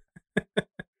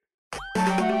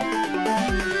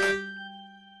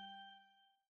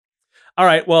 All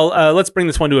right. Well, let's bring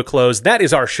this one to a close. That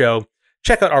is our show.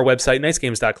 Check out our website,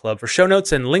 nicegames.club, for show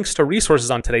notes and links to resources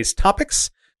on today's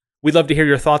topics. We'd love to hear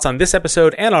your thoughts on this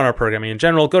episode and on our programming in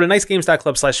general. Go to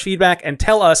nicegames.club/feedback and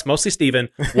tell us, mostly Steven,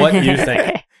 what you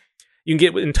think. You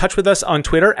can get in touch with us on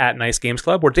Twitter at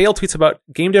NiceGamesClub, where Dale tweets about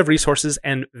game dev resources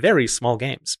and very small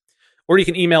games. Or you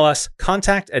can email us,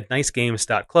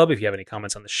 contact@nicegames.club, if you have any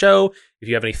comments on the show, if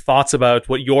you have any thoughts about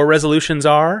what your resolutions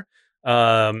are,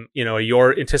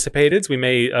 your anticipateds. We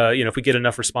may, if we get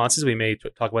enough responses, we may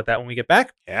talk about that when we get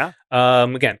back. Yeah.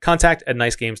 Again,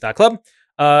 contact@nicegames.club.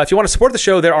 If you want to support the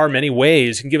show, there are many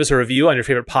ways. You can give us a review on your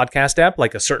favorite podcast app,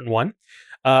 like a certain one.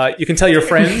 You can tell your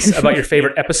friends about your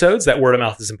favorite episodes. That word of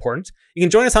mouth is important. You can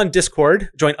join us on Discord.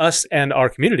 Join us and our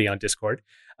community on Discord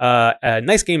at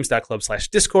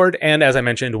nicegames.club/Discord. And as I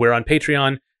mentioned, we're on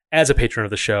Patreon. As a patron of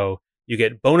the show, you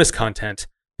get bonus content,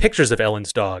 pictures of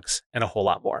Ellen's dogs, and a whole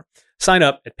lot more. Sign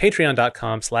up at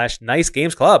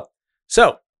patreon.com/nicegamesclub.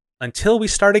 So until we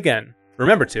start again,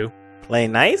 remember to play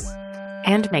nice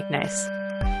and make nice.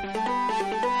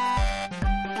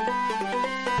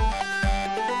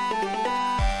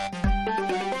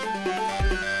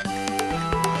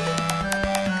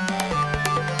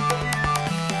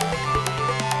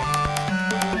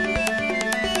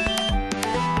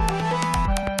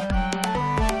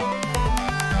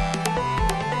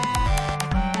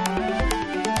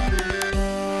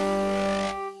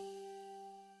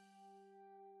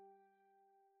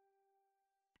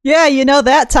 Yeah, you know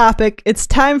that topic. It's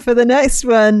time for the next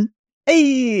one.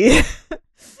 Hey!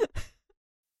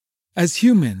 As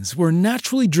humans, we're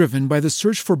naturally driven by the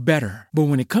search for better. But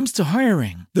when it comes to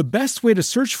hiring, the best way to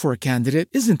search for a candidate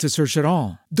isn't to search at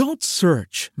all. Don't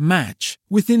search, match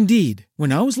with Indeed.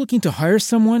 When I was looking to hire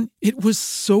someone, it was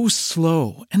so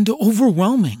slow and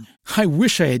overwhelming. I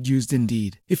wish I had used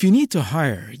Indeed. If you need to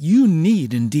hire, you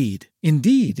need Indeed.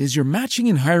 Indeed is your matching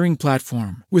and hiring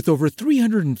platform with over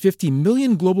 350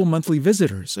 million global monthly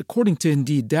visitors, according to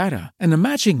Indeed data, and a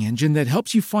matching engine that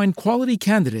helps you find quality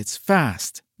candidates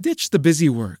fast. Ditch the busy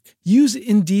work. Use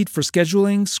Indeed for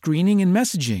scheduling, screening, and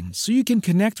messaging so you can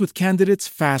connect with candidates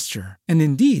faster. And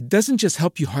Indeed doesn't just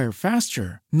help you hire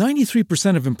faster.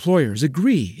 93% of employers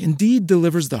agree Indeed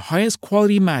delivers the highest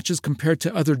quality matches compared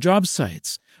to other job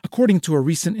sites. according to a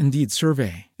recent Indeed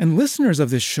survey. And listeners of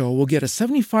this show will get a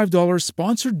 $75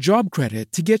 sponsored job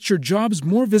credit to get your jobs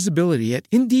more visibility at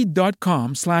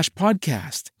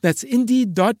Indeed.com/podcast. That's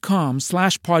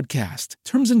Indeed.com/podcast.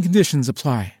 Terms and conditions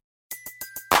apply.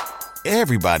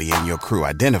 Everybody in your crew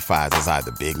identifies as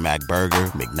either Big Mac Burger,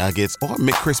 McNuggets, or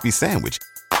McCrispy Sandwich.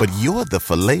 But you're the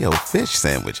Filet-O-Fish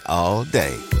Sandwich all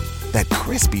day. That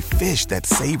crispy fish, that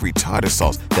savory tartar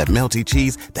sauce, that melty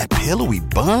cheese, that pillowy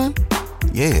bun.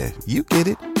 Yeah, you get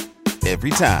it.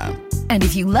 Every time. And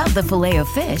if you love the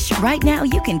Filet-O-Fish, right now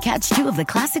you can catch two of the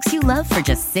classics you love for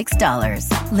just $6.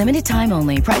 Limited time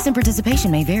only. Price and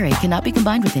participation may vary. Cannot be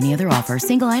combined with any other offer.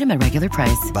 Single item at regular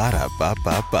price.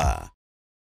 Ba-da-ba-ba-ba.